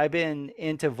amazed. I've been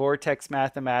into vortex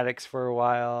mathematics for a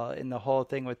while, and the whole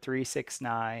thing with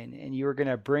 369. And you were going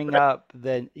to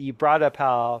Right. you brought up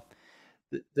how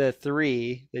the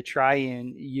three, the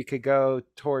triune, you could go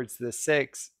towards the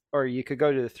six, or you could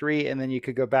go to the three, and then you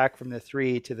could go back from the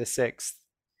three to the sixth.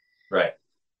 Right.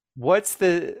 What's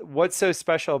so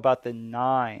special about the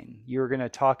nine? You were going to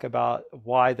talk about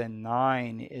why the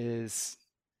nine is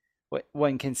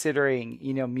when considering,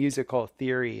 musical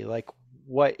theory, like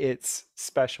what its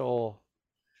special.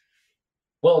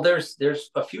 Well, there's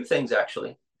a few things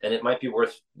actually, and it might be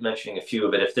worth mentioning a few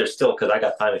of it if there's still, because I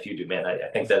got time if you do, man. I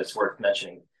think that it's worth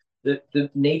mentioning. The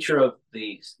nature of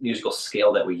the musical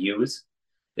scale that we use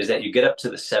is that you get up to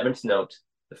the seventh note,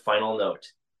 the final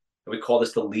note, and we call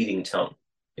this the leading tone.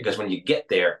 Because when you get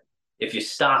there, if you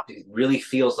stop, it really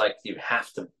feels like you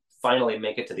have to finally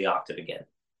make it to the octave again,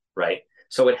 right?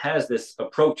 So it has this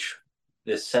approach,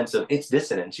 this sense of it's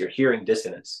dissonance. You're hearing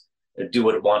dissonance. Do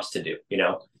what it wants to do, you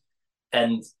know?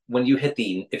 And when you hit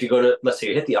if you go to, let's say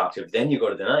you hit the octave, then you go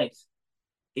to the ninth,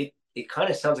 it kind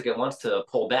of sounds like it wants to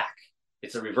pull back.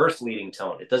 It's a reverse leading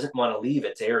tone. It doesn't want to leave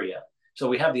its area. So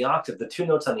we have the octave, the two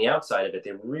notes on the outside of it,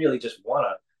 they really just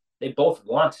they both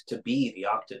want to be the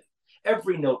octave.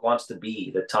 Every note wants to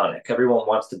be the tonic. Everyone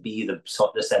wants to be the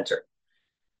center.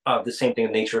 The same thing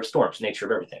in nature of storms, nature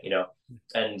of everything, you know?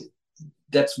 And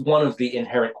that's one of the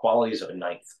inherent qualities of a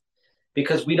ninth.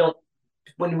 Because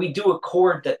when we do a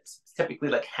chord that typically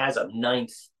like has a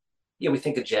ninth, we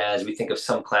think of jazz, we think of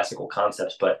some classical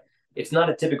concepts, but it's not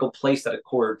a typical place that a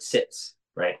chord sits,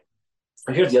 right?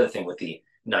 And here's the other thing with the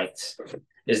ninths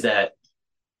is that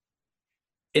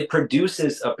it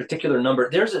produces a particular number.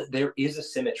 There is a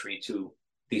symmetry to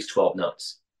these 12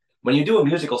 notes. When you do a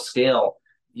musical scale,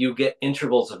 you get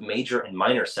intervals of major and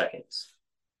minor seconds.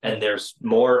 And there's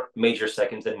more major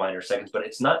seconds than minor seconds, but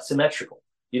it's not symmetrical.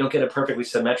 You don't get a perfectly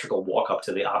symmetrical walk up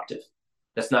to the octave.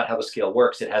 That's not how the scale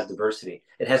works. It has diversity.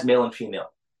 It has male and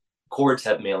female. Chords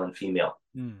have male and female.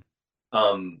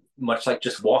 Much like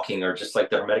just walking or just like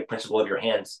the hermetic principle of your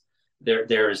hands,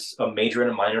 there's a major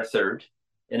and a minor third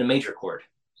in a major chord.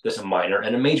 There's a minor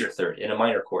and a major third in a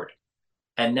minor chord.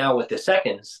 And now with the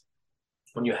seconds,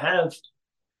 when you have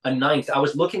a ninth, I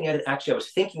was looking at it, actually, I was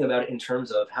thinking about it in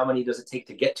terms of how many does it take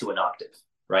to get to an octave,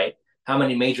 right? How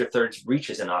many major thirds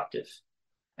reaches an octave?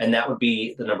 And that would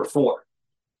be the number 4.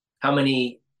 How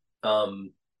many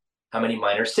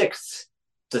minor sixths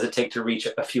does it take to reach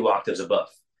a few octaves above?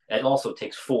 It also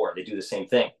takes 4. They do the same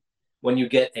thing. When you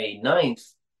get a ninth,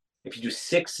 if you do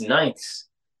 6 ninths,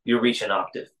 you reach an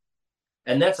octave.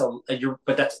 And that's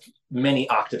but that's many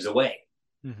octaves away.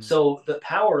 So the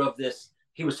power of this,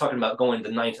 he was talking about going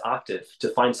the ninth octave to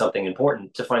find something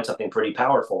important, to find something pretty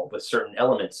powerful with certain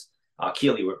elements.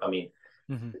 Keely, I mean,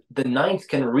 the ninth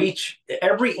can reach,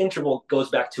 every interval goes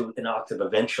back to an octave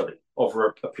eventually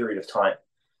over a period of time.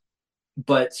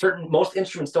 But most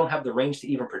instruments don't have the range to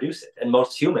even produce it. And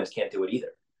most humans can't do it either.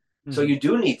 So you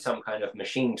do need some kind of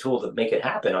machine tool to make it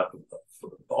happen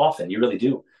often. You really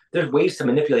do. There's ways to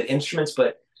manipulate instruments,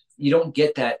 but you don't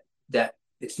get that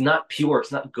it's not pure,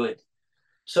 it's not good.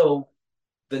 So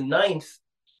the ninth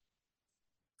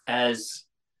as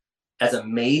a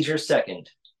major second,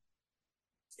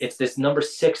 it's this number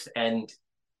 6, and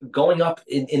going up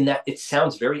in that, it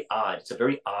sounds very odd. It's a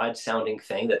very odd sounding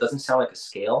thing that doesn't sound like a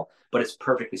scale, but it's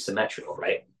perfectly symmetrical,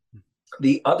 right?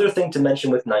 The other thing to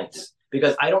mention with ninths,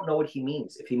 because I don't know what he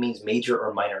means, if he means major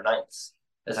or minor ninths.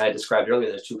 As I had described earlier,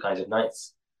 there's 2 kinds of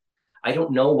ninths. I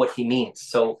don't know what he means.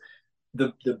 So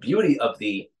the beauty of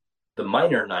the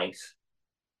minor ninth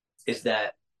is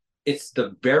that it's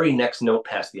the very next note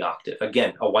past the octave.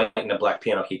 Again, a white and a black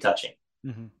piano key touching.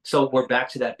 So we're back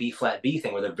to that B flat B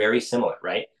thing where they're very similar,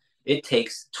 right? It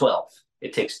takes 12.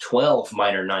 It takes 12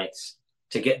 minor ninths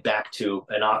to get back to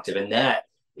an octave. And that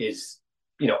is,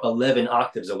 11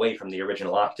 octaves away from the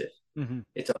original octave.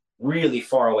 It's a really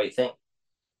far away thing.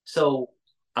 So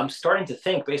I'm starting to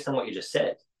think, based on what you just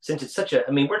said, since it's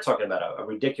we're talking about a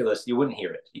ridiculous, you wouldn't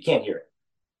hear it. You can't hear it.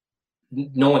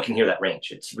 No one can hear that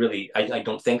range. It's really, I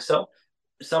don't think so.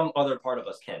 Some other part of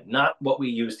us can. Not what we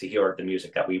use to hear the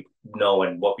music that we know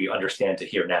and what we understand to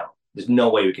hear now. There's no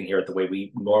way we can hear it the way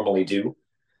we normally do.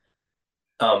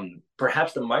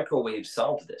 Perhaps the microwave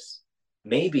solved this.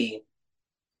 Maybe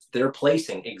they're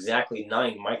placing exactly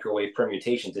 9 microwave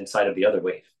permutations inside of the other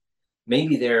wave.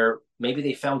 Maybe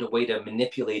they found a way to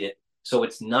manipulate it so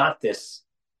it's not this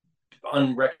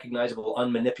unrecognizable,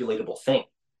 unmanipulatable thing.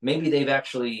 Maybe they've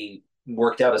actually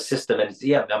worked out a system, and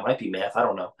that might be math. I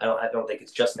don't know. I don't think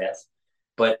it's just math,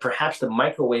 but perhaps the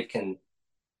microwave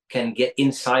can get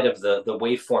inside of the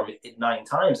waveform 9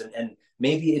 times, and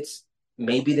maybe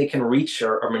they can reach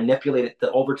or manipulate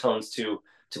the overtones to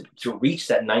reach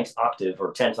that 9th octave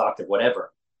or 10th octave,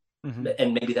 whatever.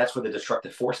 And maybe that's where the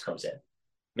destructive force comes in.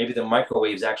 Maybe the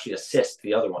microwaves actually assist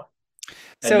the other one,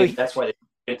 and so maybe that's why they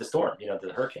hit the storm,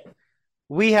 the hurricane.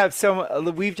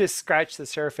 We've just scratched the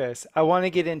surface. I want to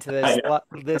get into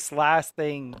this last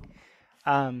thing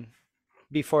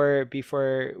before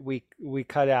we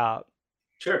cut out.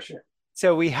 Sure.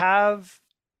 So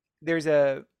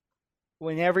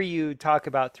whenever you talk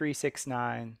about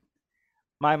 3-6-9,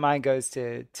 my mind goes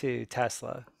to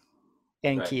Tesla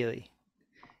and Right. Keeley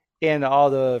and all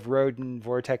the Rodin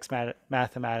vortex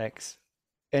mathematics.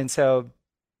 And so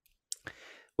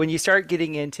when you start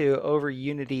getting into over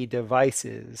unity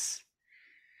devices,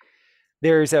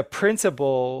 there's a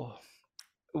principle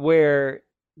where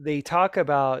they talk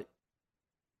about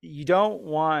you don't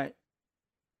want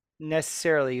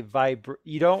necessarily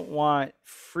you don't want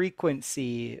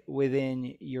frequency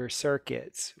within your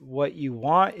circuits. What you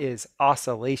want is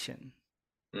oscillation.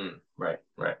 Right.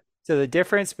 Right. So the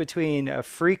difference between a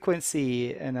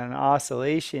frequency and an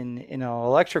oscillation in an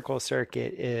electrical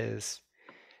circuit is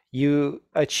you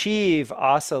achieve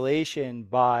oscillation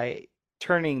by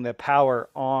turning the power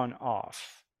on,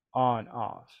 off, on,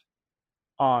 off,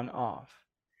 on, off.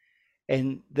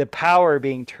 And the power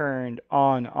being turned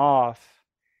on, off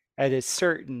at a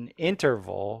certain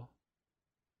interval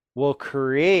will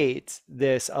create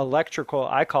this electrical,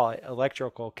 I call it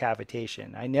electrical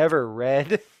cavitation. I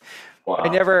Wow.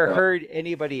 never Right. heard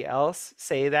anybody else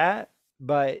say that,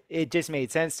 but it just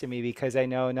made sense to me because I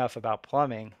know enough about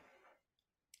plumbing.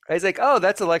 I was like, oh,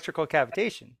 that's electrical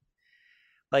cavitation.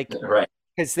 Like, Right.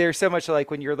 because there's so much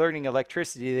like when you're learning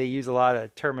electricity, they use a lot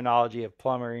of terminology of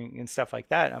plumbing and stuff like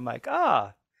that. I'm like,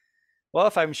 well,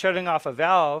 if I'm shutting off a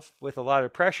valve with a lot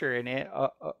of pressure in it,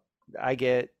 I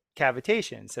get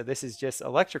cavitation. So this is just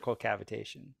electrical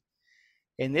cavitation.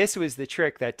 And this was the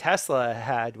trick that Tesla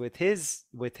had with his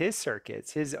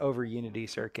circuits, his over unity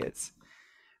circuits,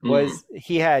 Mm. was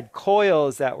he had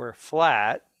coils that were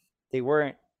flat. They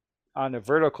weren't on a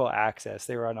vertical axis,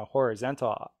 they were on a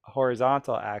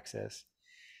horizontal axis.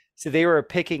 So they were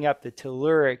picking up the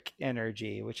telluric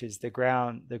energy, which is the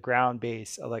ground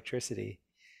based electricity.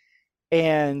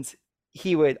 And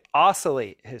he would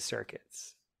oscillate his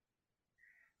circuits.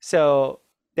 So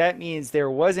that means there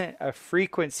wasn't a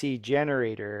frequency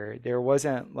generator. There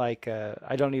wasn't like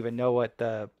I don't even know what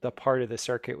the part of the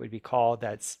circuit would be called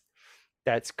that's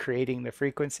creating the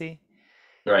frequency.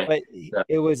 Right. But Yeah.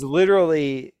 it was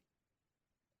literally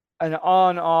an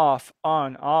on off,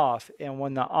 and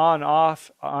when the on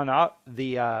off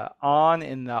the on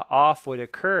and the off would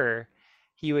occur,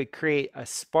 he would create a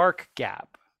spark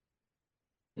gap.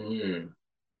 Mm.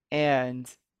 And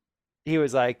he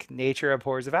was like, nature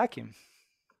abhors a vacuum.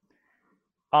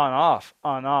 On off,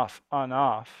 on off, on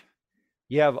off.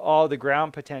 You have all the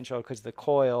ground potential because the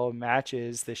coil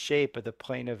matches the shape of the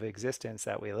plane of existence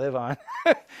that we live on.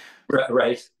 Right.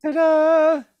 Right.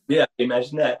 Ta-da! Yeah.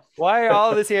 Imagine that. Why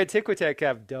all this antiquitech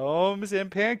have domes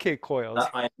and pancake coils?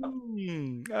 I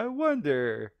know. I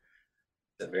wonder.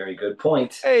 It's a very good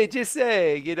point. Hey, just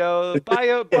say,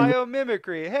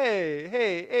 biomimicry.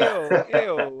 Hey,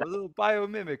 ayo, a little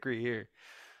biomimicry here.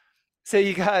 So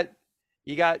you got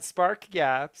spark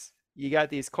gaps, you got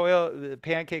these the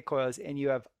pancake coils, and you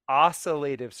have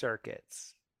oscillative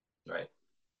circuits. Right.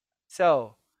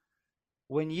 So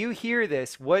when you hear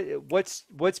this,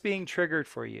 what's being triggered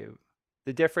for you?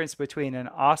 The difference between an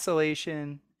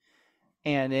oscillation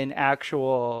and an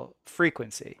actual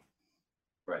frequency.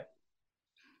 Right.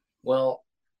 Well,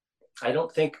 I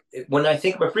don't think when I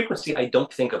think of a frequency, I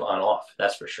don't think of on off.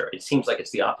 That's for sure. It seems like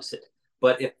it's the opposite.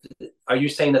 But if are you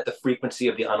saying that the frequency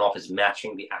of the on off is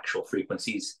matching the actual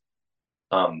frequencies?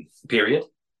 Period.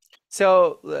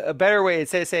 So a better way is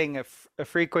saying a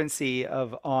frequency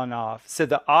of on off. So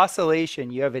the oscillation,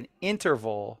 you have an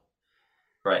interval.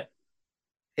 Right.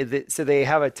 So they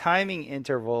have a timing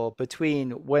interval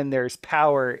between when there's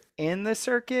power in the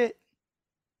circuit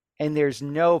and there's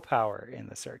no power in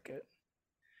the circuit.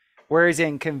 Whereas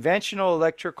in conventional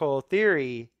electrical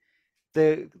theory,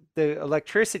 the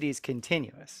electricity is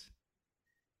continuous.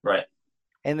 Right.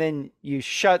 And then you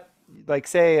like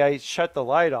say I shut the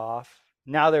light off,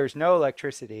 now there's no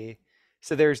electricity,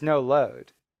 so there's no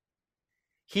load.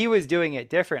 He was doing it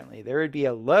differently. There would be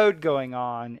a load going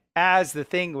on as the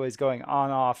thing was going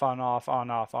on, off, on, off, on,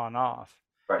 off, on, off.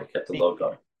 Right. Get the load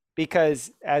going.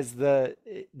 Because as the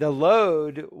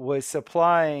load was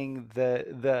supplying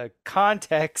the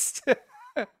context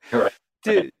Right.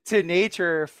 to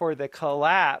nature for the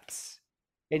collapse,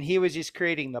 and he was just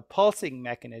creating the pulsing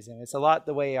mechanism. It's a lot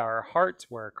the way our hearts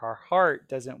work. Our heart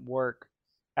doesn't work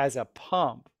as a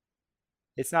pump.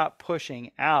 It's not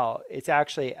pushing out. It's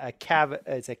actually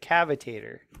it's a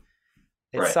cavitator.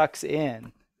 It Right. sucks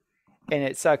in. And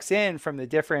it sucks in from the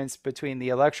difference between the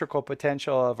electrical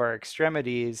potential of our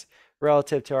extremities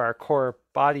relative to our core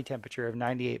body temperature of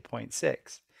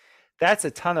 98.6. That's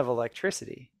a ton of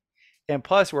electricity. And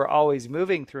plus, we're always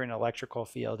moving through an electrical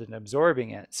field and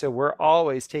absorbing it. So we're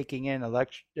always taking in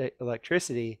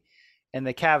electricity, and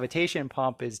the cavitation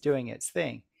pump is doing its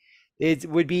thing. It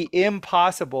would be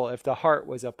impossible if the heart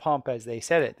was a pump, as they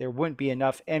said it. There wouldn't be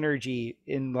enough energy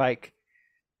in like,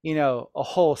 a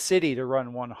whole city to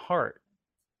run one heart.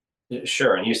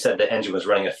 Sure. And you said the engine was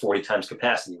running at 40 times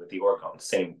capacity with the Orgon.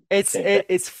 Same thing.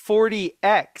 It's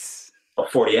 40x. Oh,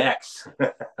 40x.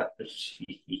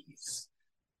 Jeez.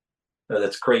 No,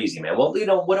 that's crazy, man. Well,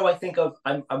 what do I think of?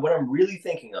 What I'm really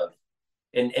thinking of,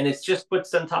 and it's just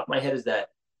what's on top of my head is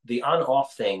that the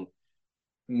on-off thing,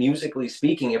 musically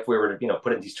speaking, if we were to,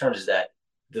 put it in these terms, is that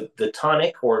the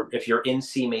tonic, or if you're in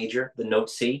C major, the note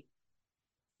C,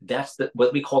 that's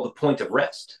what we call the point of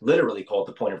rest, literally called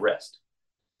the point of rest.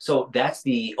 So that's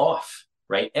the off,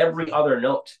 right? Every other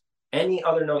note, any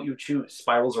other note you choose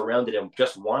spirals around it and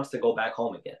just wants to go back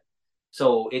home again.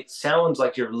 So it sounds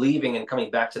like you're leaving and coming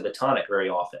back to the tonic very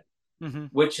often,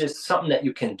 which is something that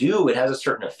you can do. It has a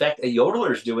certain effect.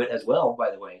 Yodelers do it as well, by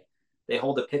the way. They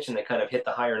hold a pitch and they kind of hit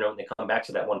the higher note and they come back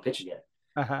to that one pitch again.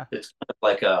 It's kind of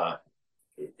like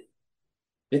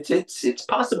it's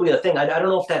possibly a thing. I don't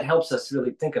know if that helps us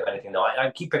really think of anything though.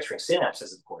 I keep picturing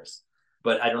synapses, of course,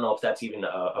 but I don't know if that's even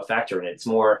a factor in it. It's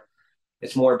more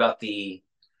about the.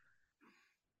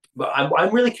 But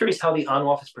I'm really curious how the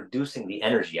on-off is producing the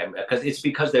energy.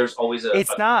 Because there's always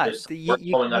It's not. there's You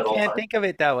going on at all can't times. think of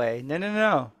it that way.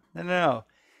 No.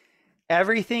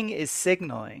 Everything is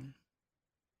signaling.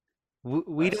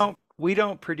 We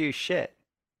don't produce shit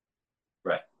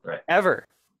Right. ever.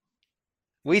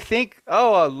 We think,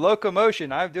 oh, a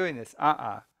locomotion, I'm doing this.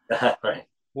 Right.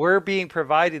 We're being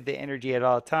provided the energy at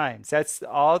all times. That's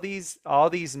all these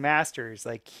masters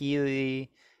like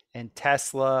Keeley and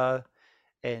Tesla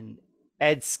and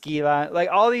Ed Skila, like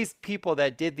all these people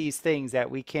that did these things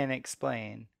that we can't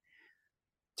explain.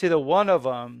 To the one of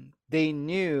them, they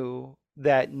knew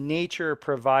that nature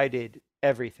provided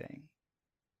everything.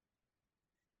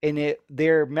 And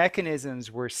their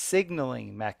mechanisms were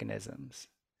signaling mechanisms.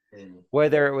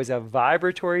 Whether it was a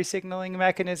vibratory signaling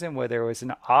mechanism, whether it was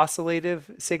an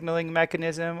oscillative signaling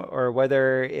mechanism, or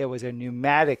whether it was a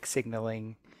pneumatic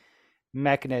signaling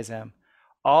mechanism,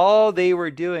 all they were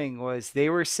doing was they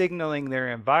were signaling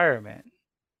their environment,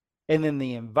 and then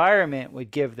the environment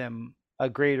would give them a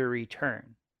greater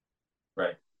return.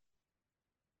 Right.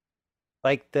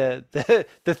 Like the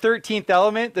 13th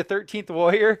element, the 13th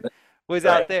warrior was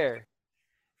Right. out there.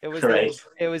 It was Right.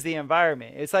 it was the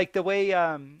environment. It's like the way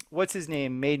what's his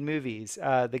name made movies.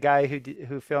 The guy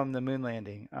who filmed the moon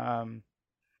landing.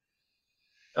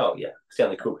 Oh yeah,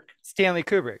 Stanley Kubrick. Stanley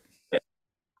Kubrick. Yeah.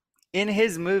 In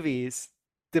his movies,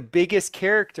 the biggest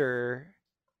character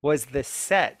was the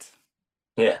set,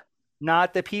 Yeah.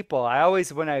 not the people. I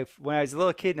always when I was a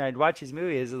little kid and I'd watch his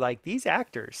movies, like these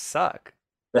actors suck.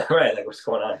 Right. Like what's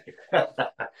going on here?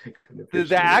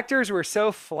 The actors were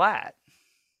so flat.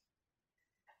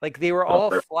 Like they were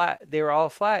all flat. They were all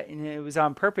flat, and it was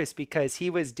on purpose because he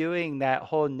was doing that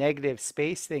whole negative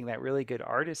space thing that really good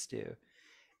artists do.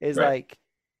 Is Right. like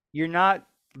you're not.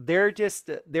 They're just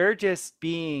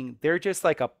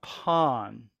like a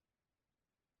pawn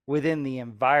within the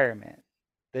environment.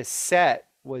 The set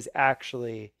was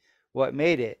actually what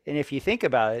made it. And if you think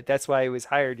about it, that's why he was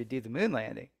hired to do the moon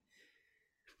landing.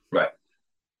 Right.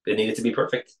 It needed to be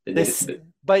perfect.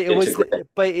 But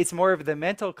it's more of the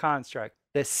mental construct.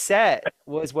 The set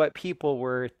was what people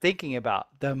were thinking about.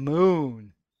 The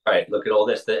moon. Right. Look at all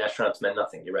this. The astronauts meant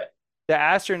nothing. You're right. The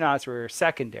astronauts were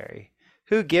secondary.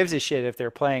 Who gives a shit if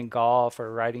they're playing golf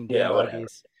or riding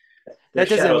buggies? That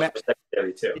doesn't matter.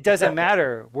 It doesn't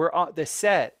matter. We're on the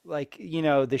set, like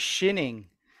the shinning,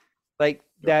 like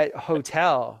that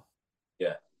hotel.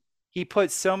 Yeah. He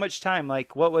put so much time.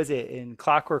 Like what was it in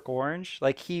Clockwork Orange?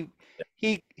 Like he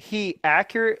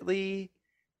accurately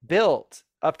built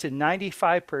up to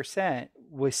 95%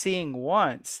 was seeing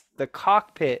once the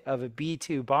cockpit of a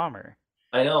B-2 bomber.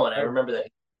 I know, and I remember that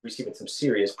receiving some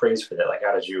serious praise for that. Like,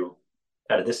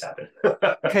 how did this happen?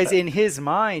 Because in his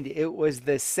mind, it was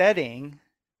the setting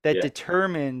that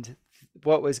determined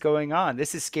what was going on.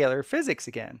 This is scalar physics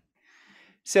again.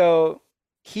 So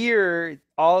here,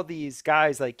 all these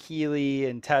guys like Keeley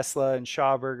and Tesla and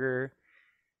Schauberger,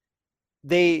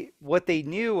 what they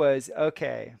knew was,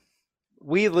 okay,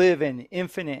 we live in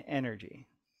infinite energy.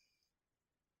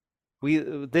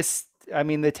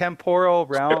 The temporal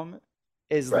realm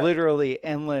is literally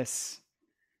endless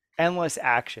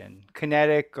action,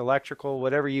 kinetic, electrical,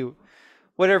 whatever you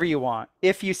want,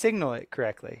 if you signal it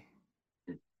correctly.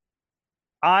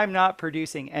 I'm not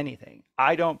producing anything.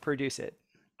 I don't produce it.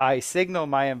 I signal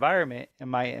my environment, and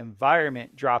my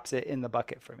environment drops it in the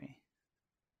bucket for me.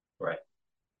 Right.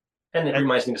 And it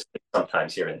reminds me to sleep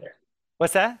sometimes here and there.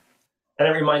 What's that? And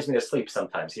it reminds me to sleep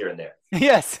sometimes here and there.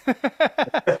 Yes.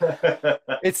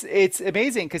 It's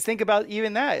amazing because think about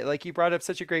even that. Like you brought up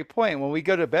such a great point. When we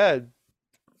go to bed,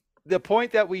 the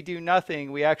point that we do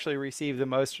nothing, we actually receive the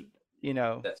most,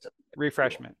 That's cool.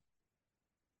 refreshment.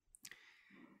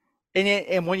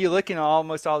 And when you look in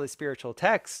almost all the spiritual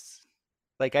texts,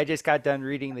 like I just got done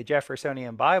reading the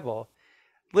Jeffersonian Bible,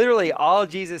 literally all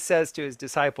Jesus says to his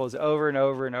disciples over and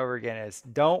over and over again is,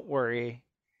 "Don't worry.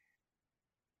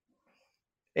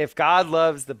 If God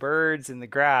loves the birds and the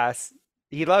grass,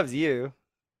 he loves you.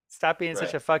 Stop being such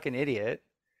Right. a fucking idiot.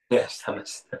 Yes.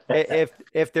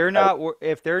 If they're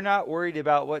I- not worried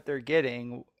about what they're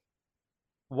getting,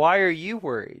 why are you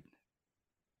worried?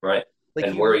 right. Like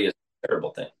And you worry is a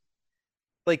terrible thing.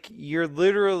 like you're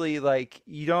literally like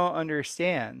you don't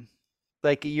understand.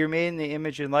 Like you're made in the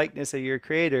image and likeness of your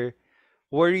creator.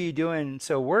 What are you doing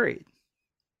so worried?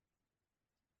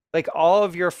 Like all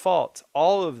of your faults,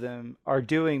 all of them are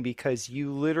doing because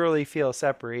you literally feel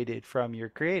separated from your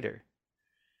creator.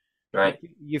 You Right.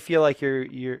 you feel like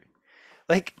you're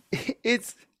like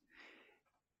it's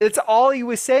it's all he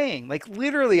was saying. Like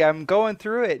literally I'm going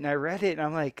through it and I read it and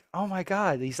I'm like, "Oh my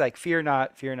God." He's like, "Fear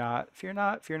not, fear not, fear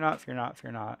not, fear not, fear not,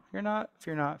 fear not, fear not,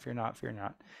 fear not, fear not, fear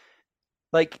not."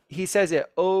 Like he says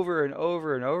it over and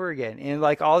over and over again. And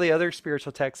like all the other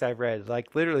spiritual texts I've read,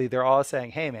 like literally they're all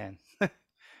saying, "Hey man,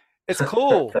 it's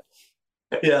cool.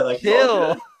 Yeah, like it's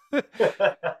all Chill. good.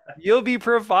 You'll be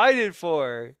provided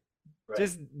for. Right.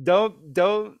 Just don't,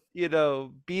 don't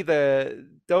be the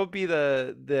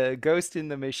ghost in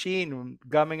the machine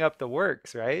gumming up the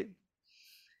works, right?"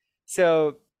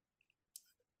 So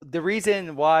the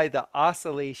reason why the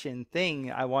oscillation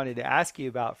thing I wanted to ask you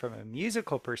about from a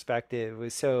musical perspective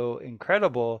was so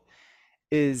incredible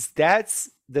is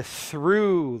that's the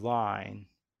through line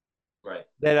Right.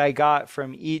 that I got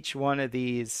from each one of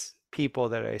these people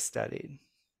that I studied.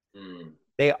 Mm,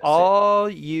 They I see. all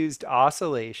used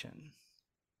oscillation.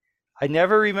 I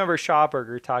never remember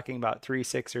Schauberger talking about 3,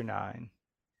 6, or 9.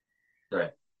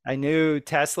 Right. I knew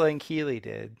Tesla and Keeley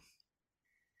did,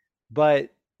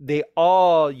 but they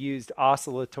all used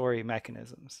oscillatory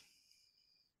mechanisms.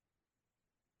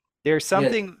 Yeah.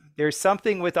 There's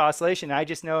something with oscillation I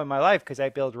just know in my life because I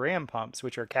build ram pumps,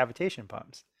 which are cavitation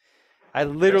pumps. I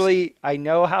see. I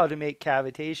know how to make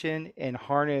cavitation and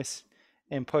harness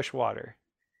and push water.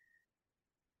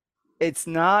 It's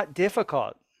not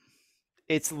difficult.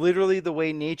 It's literally the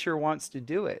way nature wants to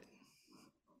do it.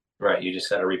 Right. You just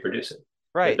got to reproduce it as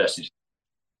Right. best as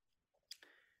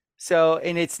So,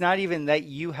 and it's not even that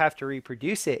you have to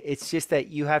reproduce it. It's just that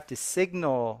you have to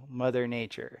signal Mother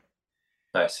Nature.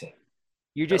 I see.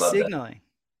 You're I just love that. signaling.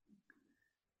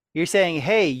 You're saying,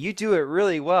 "Hey, you do it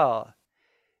really well."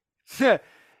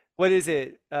 What is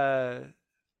it?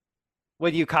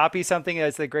 When you copy something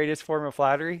that's the greatest form of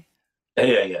flattery?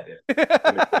 Yeah, yeah,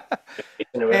 yeah.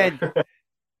 Imitation or And whatever.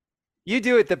 you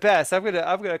do it the best. I'm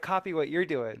gonna copy what you're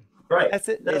doing. And Right. that's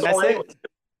it. And That's that's all anyone. it.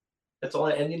 That's all.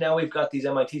 And now we've got these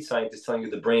MIT scientists telling you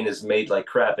the brain is made like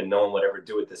crap, and no one would ever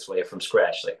do it this way from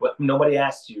scratch. Like, what? Nobody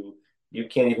asked you. You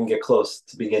can't even get close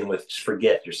to begin with. Just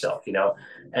forget yourself, you know.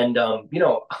 And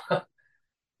I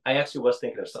actually was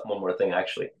thinking of one more thing.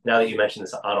 Actually, now that you mentioned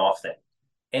this on-off thing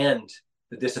and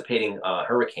the dissipating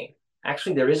hurricane,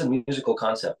 actually, there is a musical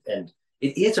concept, and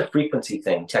it is a frequency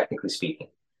thing, technically speaking.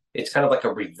 It's kind of like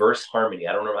a reverse harmony.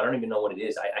 I don't know. I don't even know what it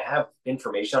is. I have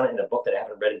information on it in a book that I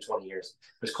haven't read in 20 years.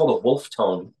 It's called a wolf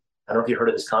tone. I don't know if you heard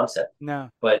of this concept, No.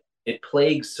 but it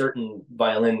plagues certain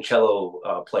violin,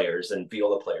 cello players and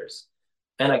viola players,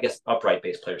 and I guess upright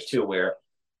bass players too, where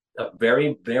a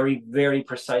very, very, very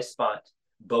precise spot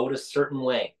bowed a certain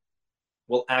way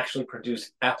will actually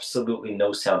produce absolutely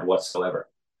no sound whatsoever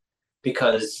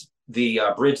because the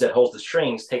bridge that holds the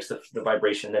strings takes the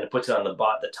vibration and then it puts it on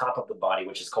the top of the body,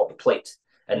 which is called the plate,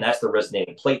 and that's the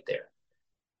resonating plate there.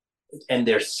 And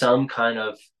there's some kind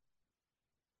of,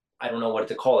 I don't know what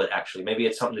to call it actually. Maybe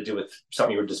it's something to do with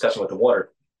something you were discussing with the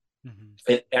water. Mhm.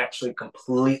 It actually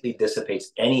completely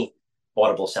dissipates any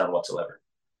audible sound whatsoever.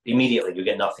 Immediately, you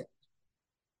get nothing.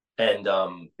 And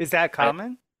Is that I,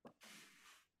 common?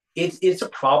 it's a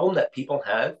problem that people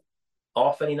have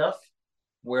often enough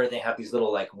where they have these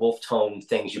little like wolf tone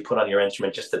things you put on your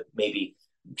instrument just to maybe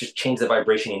just change the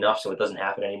vibration enough so it doesn't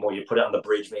happen anymore. You put it on the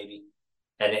bridge maybe,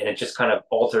 and it just kind of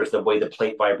alters the way the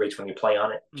plate vibrates when you play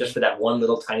on it, just Mhm. for that one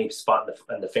little tiny spot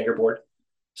in the fingerboard.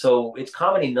 So it's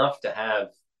common enough to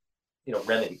have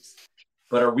remedies,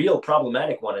 but a real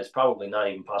problematic one is probably not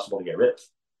even possible to get rid of.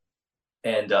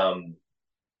 And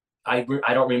I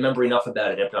don't remember enough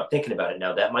about it. If I'm thinking about it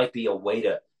now, that might be a way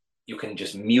to you can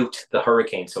just mute the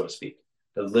hurricane, so to speak,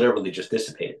 to literally just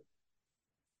dissipate it.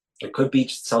 It could be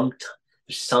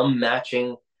some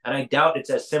matching, and I doubt it's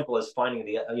as simple as finding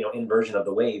the inversion of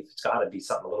the wave. It's got to be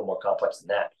something a little more complex than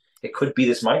that. It could be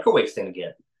this microwave thing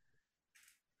again.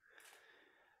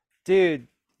 Dude,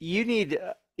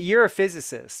 you're a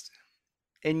physicist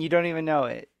and you don't even know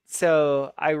it.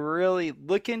 So I really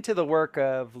look into the work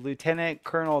of Lieutenant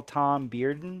Colonel Tom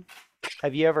Bearden.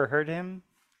 Have you ever heard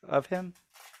of him?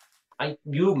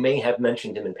 You may have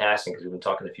mentioned him in passing because we've been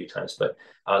talking a few times, but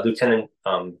Lieutenant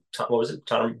what was it?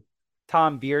 Tom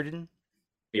Tom Bearden?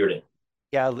 Bearden.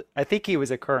 Yeah, I think he was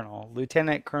a colonel,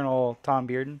 Lieutenant Colonel Tom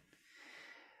Bearden.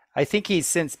 I think he's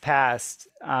since passed.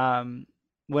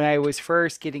 When I was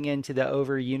first getting into the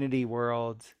over unity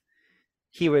world,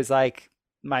 he was like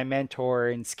my mentor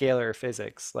in scalar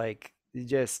physics, like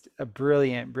just a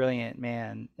brilliant, brilliant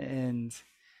man. And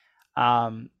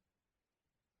um,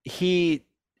 he,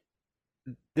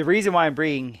 the reason why I'm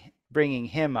bringing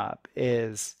him up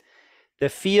is the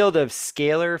field of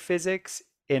scalar physics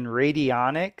and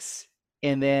radionics,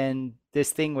 and then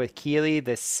this thing with Keeley,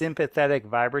 the sympathetic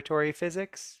vibratory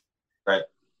physics. Right.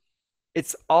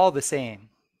 It's all the same.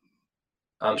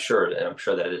 I'm sure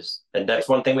that it is. And that's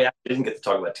one thing we actually didn't get to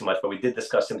talk about too much, but we did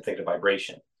discuss sympathetic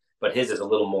vibration. But his is a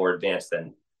little more advanced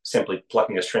than simply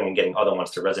plucking a string and getting other ones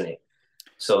to resonate.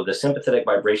 So the sympathetic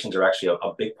vibrations are actually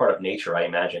a big part of nature, I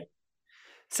imagine.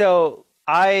 So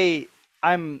I'm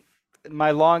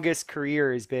my longest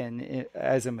career has been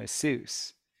as a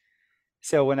masseuse.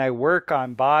 So when I work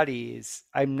on bodies,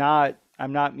 I'm not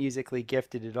musically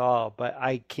gifted at all, but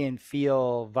I can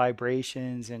feel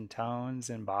vibrations and tones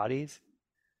in bodies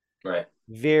Right.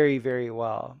 very, very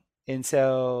well. And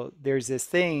so there's this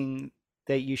thing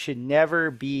that you should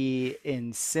never be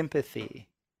in sympathy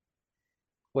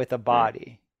with a Mm.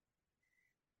 body.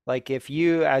 Like if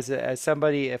you as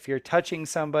somebody, if you're touching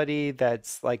somebody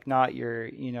that's like not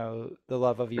your, the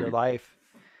love of your Mhm. life,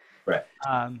 Right.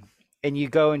 um, and you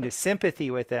go into sympathy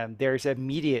with them, there's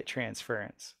immediate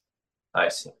transference. I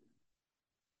see.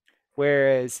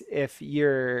 Whereas if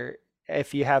you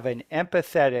have an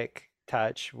empathetic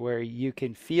touch where you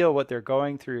can feel what they're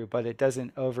going through, but it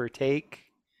doesn't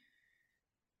overtake,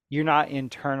 you're not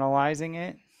internalizing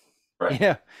it. Right. You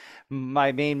know,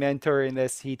 my main mentor in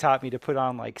this, he taught me to put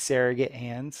on like surrogate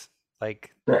hands,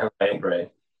 like, Right.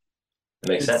 Right. It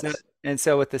makes and so sense. and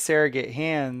so with the surrogate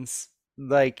hands,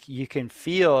 like you can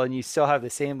feel and you still have the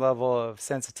same level of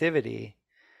sensitivity,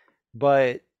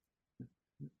 but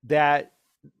that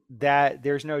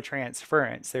there's no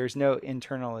transference, there's no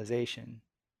internalization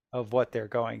of what they're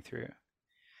going through.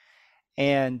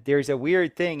 And there's a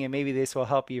weird thing, and maybe this will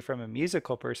help you from a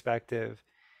musical perspective.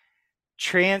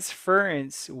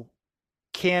 Transference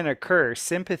can occur,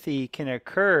 sympathy can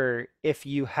occur if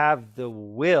you have the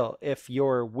will, if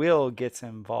your will gets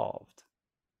involved.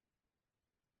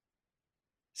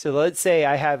 So let's say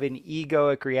I have an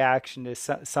egoic reaction to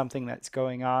something that's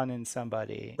going on in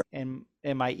somebody, and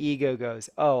my ego goes,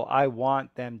 "Oh, I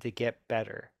want them to get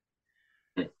better."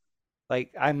 Mm.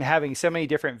 Like I'm having so many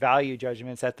different value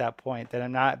judgments at that point that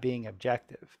I'm not being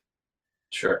objective.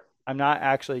 Sure. I'm not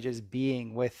actually just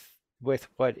being with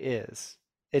what is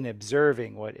and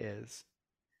observing what is.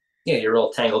 Yeah, you're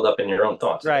all tangled up in your own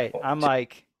thoughts at that Right. point. I'm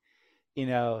like, you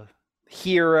know,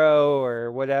 hero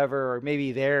or whatever, or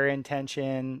maybe their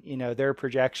intention, their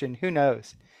projection, who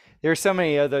knows? There's so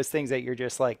many of those things that you're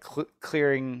just like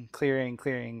clearing,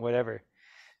 whatever.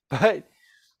 But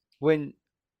when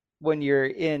you're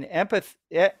in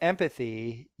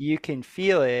empathy, you can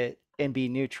feel it and be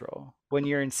neutral. When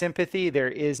you're in sympathy, there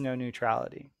is no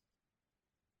neutrality.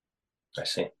 I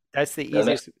see. That's the That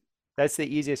makes easiest that's the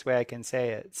easiest way I can say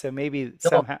it. So maybe no,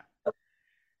 somehow. I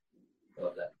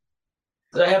love that.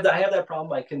 'Cause I have that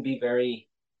problem. I can be very.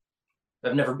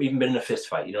 I've never even been in a fist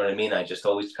fight. You know what I mean? I just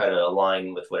always try to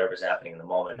align with whatever's happening in the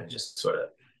moment and Mhm. just sort of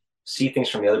see things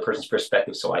from the other person's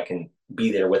perspective so I can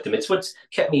be there with them. It's what's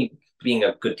kept me being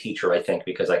a good teacher, I think,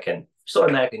 because I can just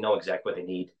automatically know exactly what they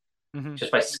need Mhm.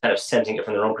 just by kind of sensing it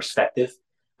from their own perspective.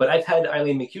 But I've had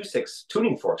Eileen McCusick's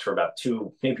tuning forks for about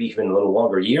 2, maybe even a little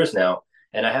longer years now,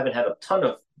 and I haven't had a ton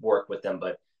of work with them,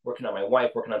 but working on my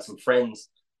wife, working on some friends,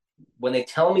 when they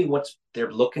tell me what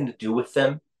they're looking to do with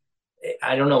them,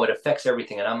 I don't know, it affects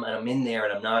everything, and I'm in there,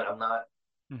 and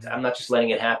Mhm. I'm not just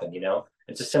letting it happen.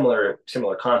 It's a similar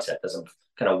concept as I'm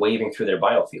kind of waving through their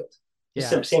biofield.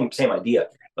 Just Yeah. same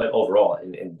idea, but overall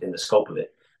in the scope of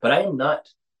it. But I am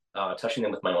not touching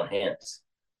them with my own hands,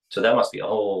 so that must be a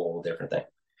whole different thing.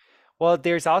 Well,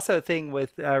 there's also a thing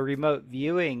with remote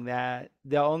viewing that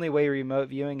the only way remote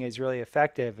viewing is really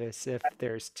effective is if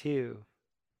there's two,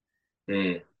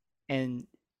 Mm, and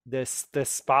the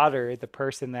spotter, the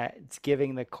person that's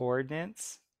giving the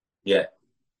coordinates, yeah,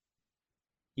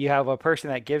 You have a person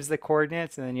that gives the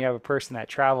coordinates, and then you have a person that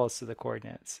travels to the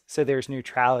coordinates. So there's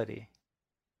neutrality.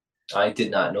 I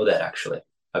did not know that actually.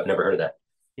 I've never heard of that.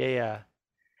 Yeah,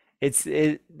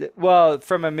 yeah. Well,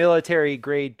 from a military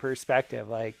grade perspective,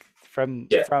 like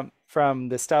Yeah, from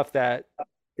the stuff that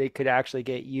they could actually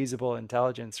get usable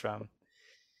intelligence from.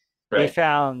 They right.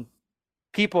 found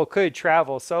people could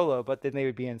travel solo, but then they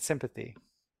would be in sympathy.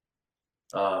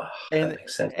 That And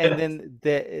makes sense. and Yeah. then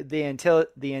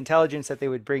the intelligence that they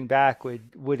would bring back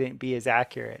wouldn't be as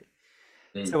accurate.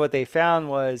 Mm, So what they found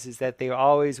was is that they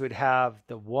always would have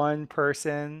the one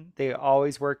person, they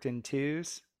always worked in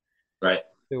twos. right.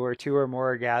 There were two or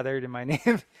more gathered in my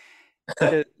name.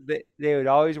 They would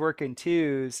always work in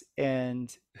twos,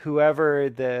 and whoever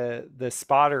the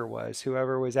spotter was,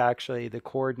 whoever was actually the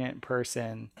coordinate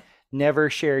person, never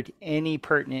shared any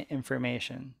pertinent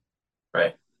information.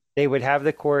 Right. They would have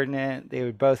the coordinate, they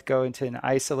would both go into an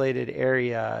isolated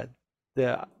area.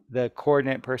 The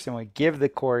coordinate person would give the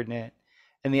coordinate,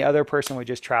 and the other person would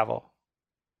just travel.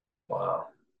 Wow.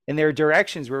 And their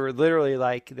directions were literally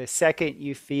like, the second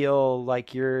you feel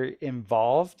like you're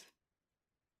involved,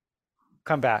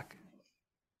 come back,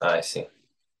 I see.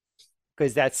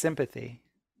 because that's sympathy.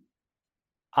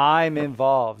 I'm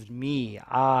involved, me.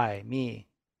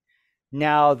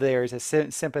 Now there's a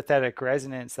sympathetic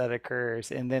resonance that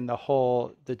occurs, and then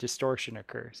the distortion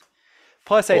occurs.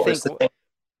 Plus, I Well, think it's the thing.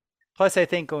 Plus, I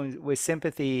think with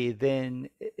sympathy, then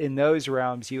in those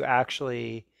realms, you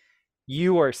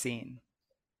are seen.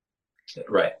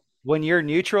 Right. When you're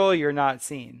neutral, you're not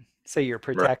seen, so you're Right.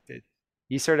 protected.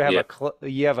 You sort of have Yeah.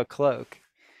 you have a cloak.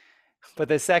 But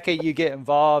the second you get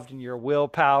involved and your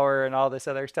willpower and all this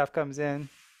other stuff comes in,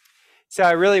 so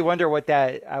I wonder what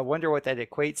that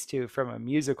equates to from a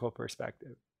musical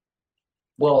perspective.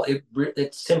 Well,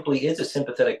 it simply is a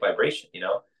sympathetic vibration, you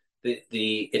know.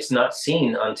 The it's not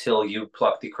seen until you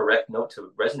pluck the correct note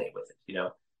to resonate with it, you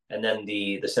know. And then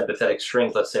the sympathetic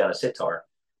strings, let's say on a sitar,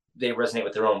 they resonate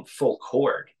with their own full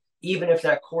chord, even if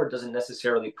that chord doesn't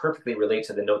necessarily perfectly relate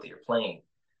to the note that you're playing.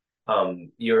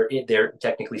 They're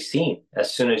technically seen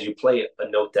as soon as you play a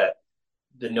note that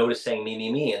the note is saying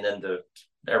me, and then the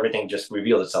everything just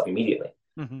reveals itself immediately.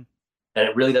 Hmm. And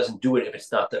it really doesn't do it if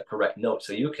it's not the correct note.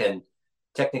 So you can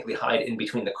technically hide in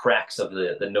between the cracks of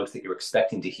the notes that you're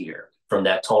expecting to hear from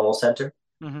that tonal center.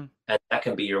 Hmm. And that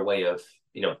can be your way of,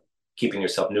 you know, keeping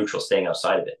yourself neutral, staying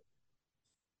outside of it,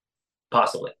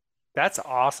 possibly. That's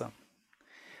awesome.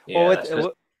 Well, Yeah.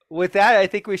 So with that, I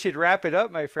think we should wrap it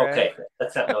up, my friend. okay.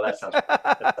 No, that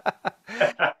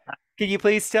sounds Can you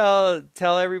please tell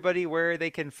everybody where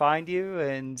they can find you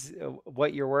and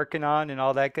what you're working on and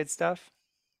all that good stuff?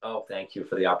 Oh, thank you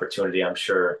for the opportunity. I'm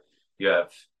sure you have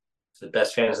the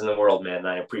best fans in the world, man. And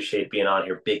I appreciate being on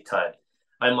here big time.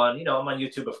 I'm on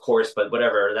YouTube, of course, but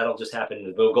whatever, that'll just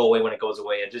happen. It'll go away when it goes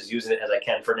away. I'm just using it as I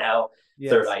can for now.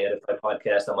 Third Yes. Eye Edify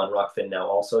podcast. I'm on Rockfin now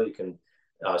also. You can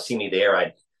see me there.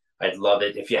 I'd love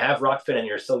it. If you have Rockfin and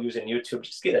you're still using YouTube,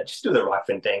 just do the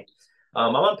Rockfin thing.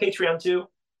 I'm on Patreon too.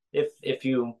 If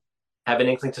you have an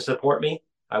inkling to support me,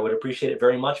 I would appreciate it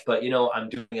very much. But I'm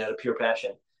doing it out of pure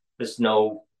passion. There's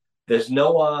no there's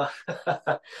no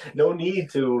no need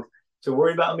to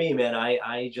worry about me, man.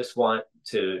 I just want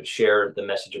to share the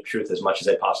message of truth as much as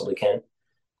I possibly can.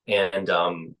 And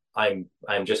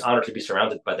I'm just honored to be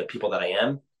surrounded by the people that I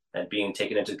am and being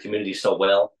taken into the community so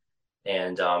well.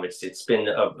 And it's been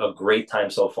a great time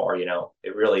so far,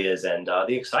 it really is. And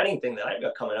the exciting thing that I've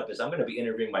got coming up is I'm going to be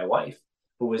interviewing my wife,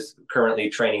 who is currently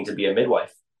training to be a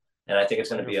midwife. And I think it's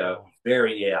going to be a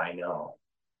Wonderful. yeah, I know.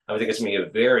 I think it's going to be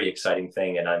a very exciting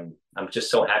thing. And I'm just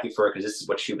so happy for her because this is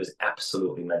what she was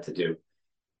absolutely meant to do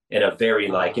in a very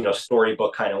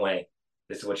storybook kind of way.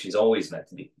 This is what she's always meant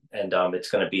to be. And it's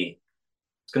going to be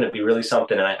really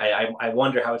something. And I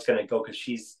wonder how it's going to go because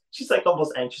she's like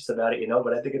almost anxious about it,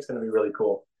 but I think it's going to be really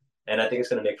cool. And I think it's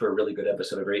going to make for a really good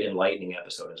episode, a very enlightening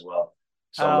episode as well.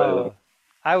 So I'm really looking. Oh,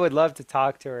 I would love to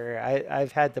talk to her.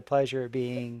 I've had the pleasure of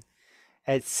being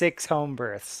at 6 home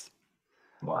births,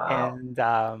 Wow. and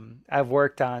I've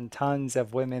worked on tons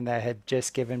of women that had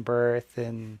just given birth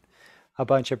and a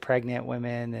bunch of pregnant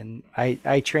women. And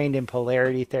I trained in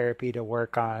polarity therapy to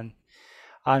work on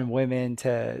women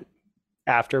to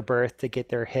after birth to get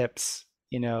their hips,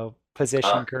 Uh,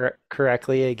 positioned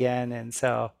correctly again. And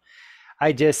so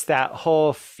I just that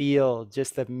whole field,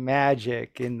 just the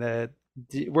magic in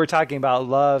we're talking about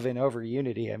love and over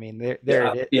unity. I mean, there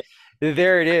yeah. it is. Yeah.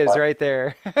 There it is right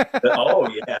there. Oh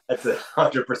yeah, that's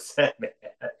 100%, man.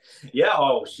 Yeah.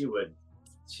 Oh, she would.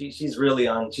 She's really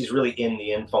on. She's really in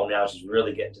the info now. She's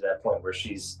really getting to that point where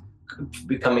she's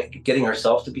getting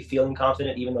herself to be feeling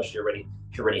confident, even though she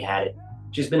already had it.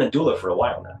 she's been a doula for a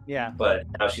while now. Yeah. But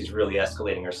now she's really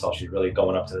escalating herself. She's really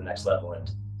going up to the next level. And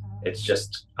it's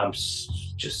just, I'm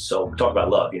just so, talk about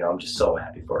love, I'm just so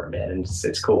happy for her, man. And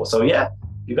it's cool. So yeah,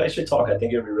 you guys should talk. I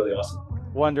think it would be really awesome.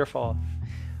 Wonderful.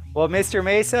 Well, Mr.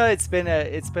 Mesa, it's been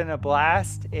a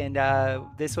blast, and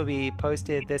this will be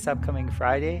posted this upcoming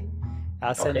Friday.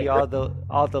 I'll send you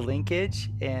all the linkage,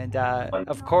 and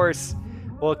of course,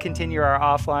 we'll continue our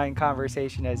offline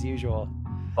conversation as usual.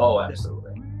 Oh,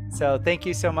 absolutely. So thank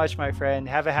you so much, my friend.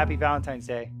 Have a happy Valentine's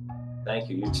Day. Thank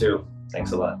you. You too.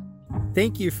 Thanks a lot.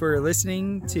 Thank you for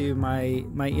listening to my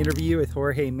interview with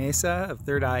Jorge Mesa of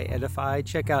Third Eye Edify.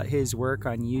 Check out his work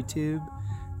on YouTube,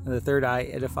 the Third Eye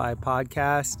Edify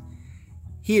podcast.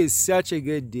 He is such a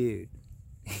good dude.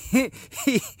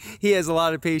 He has a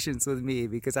lot of patience with me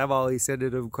because I'm always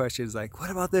sending him questions like, what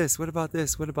about this? What about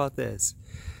this? What about this?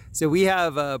 So we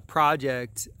have a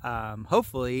project,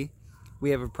 hopefully we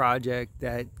have a project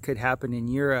that could happen in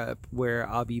Europe where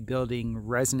I'll be building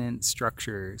resonant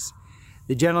structures.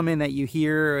 The gentleman that you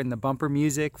hear in the bumper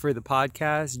music for the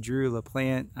podcast, Drew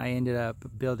LaPlante, I ended up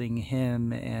building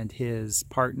him and his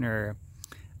partner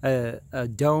a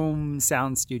dome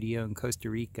sound studio in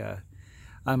Costa Rica.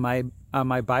 On my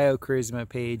BioCharisma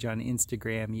page on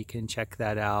Instagram, you can check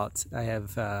that out. I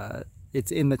have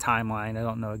it's in the timeline. I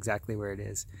don't know exactly where it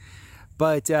is,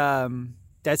 but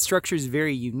that structure is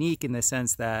very unique in the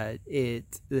sense that it,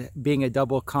 being a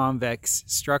double convex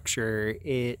structure,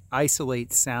 it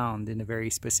isolates sound in a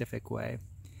very specific way.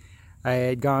 I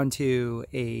had gone to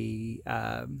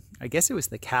I guess it was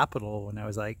the Capitol when I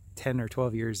was like 10 or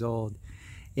 12 years old.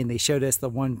 And they showed us the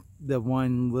one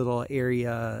little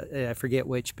area, I forget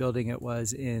which building it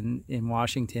was in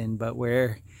Washington, but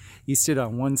where you stood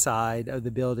on one side of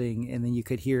the building and then you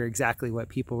could hear exactly what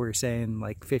people were saying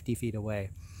like 50 feet away.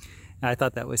 And I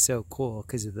thought that was so cool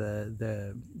because of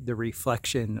the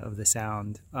reflection of the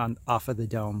sound off of the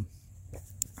dome.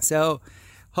 So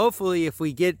hopefully if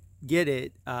we get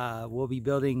it, we'll be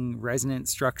building resonant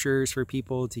structures for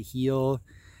people to heal.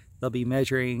 They'll be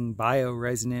measuring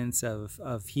bioresonance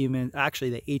of human,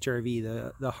 actually the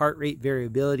HRV, the heart rate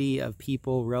variability of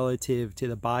people relative to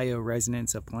the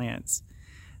bioresonance of plants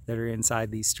that are inside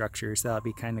these structures. That'll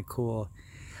be kind of cool.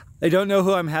 I don't know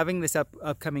who I'm having this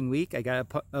upcoming week. I got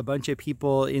a bunch of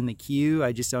people in the queue.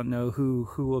 I just don't know who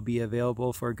will be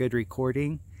available for a good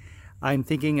recording. I'm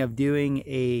thinking of doing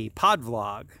a pod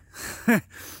vlog.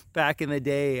 Back in the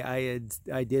day,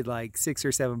 I did like 6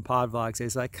 or 7 pod vlogs. I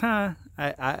was like,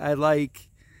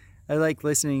 I like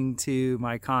listening to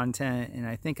my content, and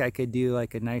I think I could do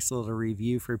like a nice little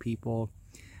review for people.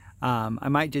 I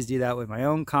might just do that with my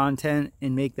own content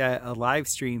and make that a live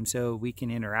stream so we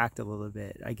can interact a little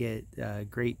bit. I get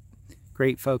great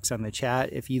folks on the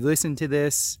chat. If you listen to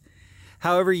this,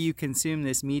 however you consume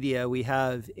this media, we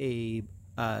have a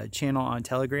channel on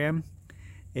Telegram.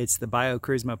 It's the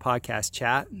BioCharisma podcast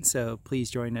chat, so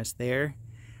please join us there.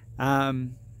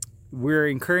 We're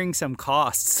incurring some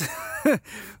costs. I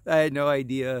had no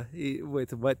idea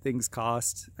with what things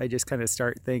cost. I just kind of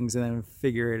start things and then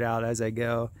figure it out as I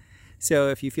go. So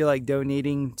if you feel like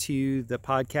donating to the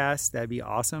podcast, that'd be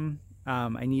awesome.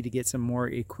 I need to get some more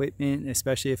equipment,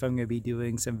 especially if I'm going to be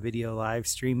doing some video live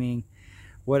streaming.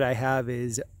 What I have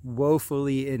is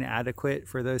woefully inadequate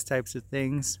for those types of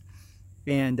things.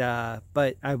 And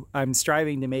but I'm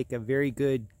striving to make a very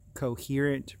good,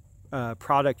 coherent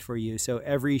product for you. So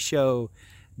every show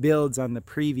builds on the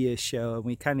previous show, and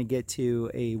we kind of get to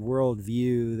a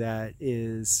worldview that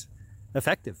is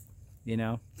effective.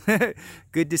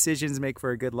 Good decisions make for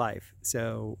a good life.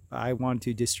 So I want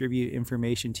to distribute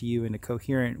information to you in a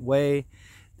coherent way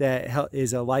that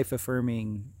is a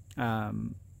life-affirming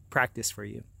practice for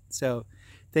you. So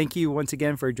thank you once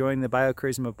again for joining the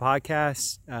BioCharisma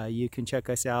podcast. You can check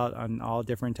us out on all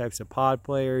different types of pod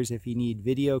players if you need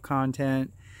video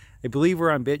content. I believe we're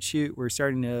on BitChute. We're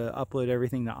starting to upload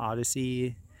everything to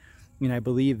Odyssey. I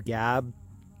believe Gab.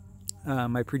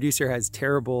 My producer has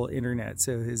terrible internet,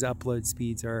 so his upload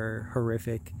speeds are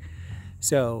horrific.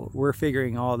 So we're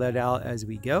figuring all that out as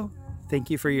we go. Thank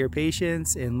you for your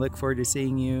patience and look forward to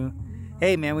seeing you.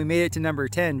 Hey man, we made it to number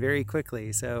 10 very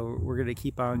quickly, so we're going to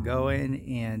keep on going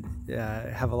and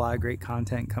have a lot of great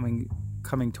content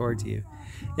coming towards you.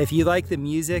 If you like the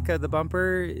music of the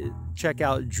bumper, check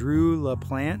out Drew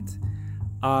LaPlante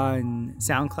on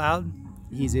SoundCloud.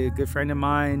 He's a good friend of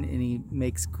mine and he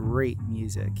makes great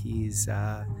music. He's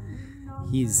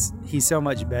so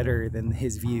much better than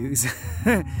his views.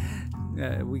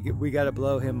 We got to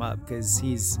blow him up because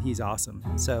he's awesome.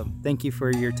 So thank you for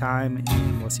your time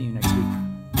and we'll see you next week.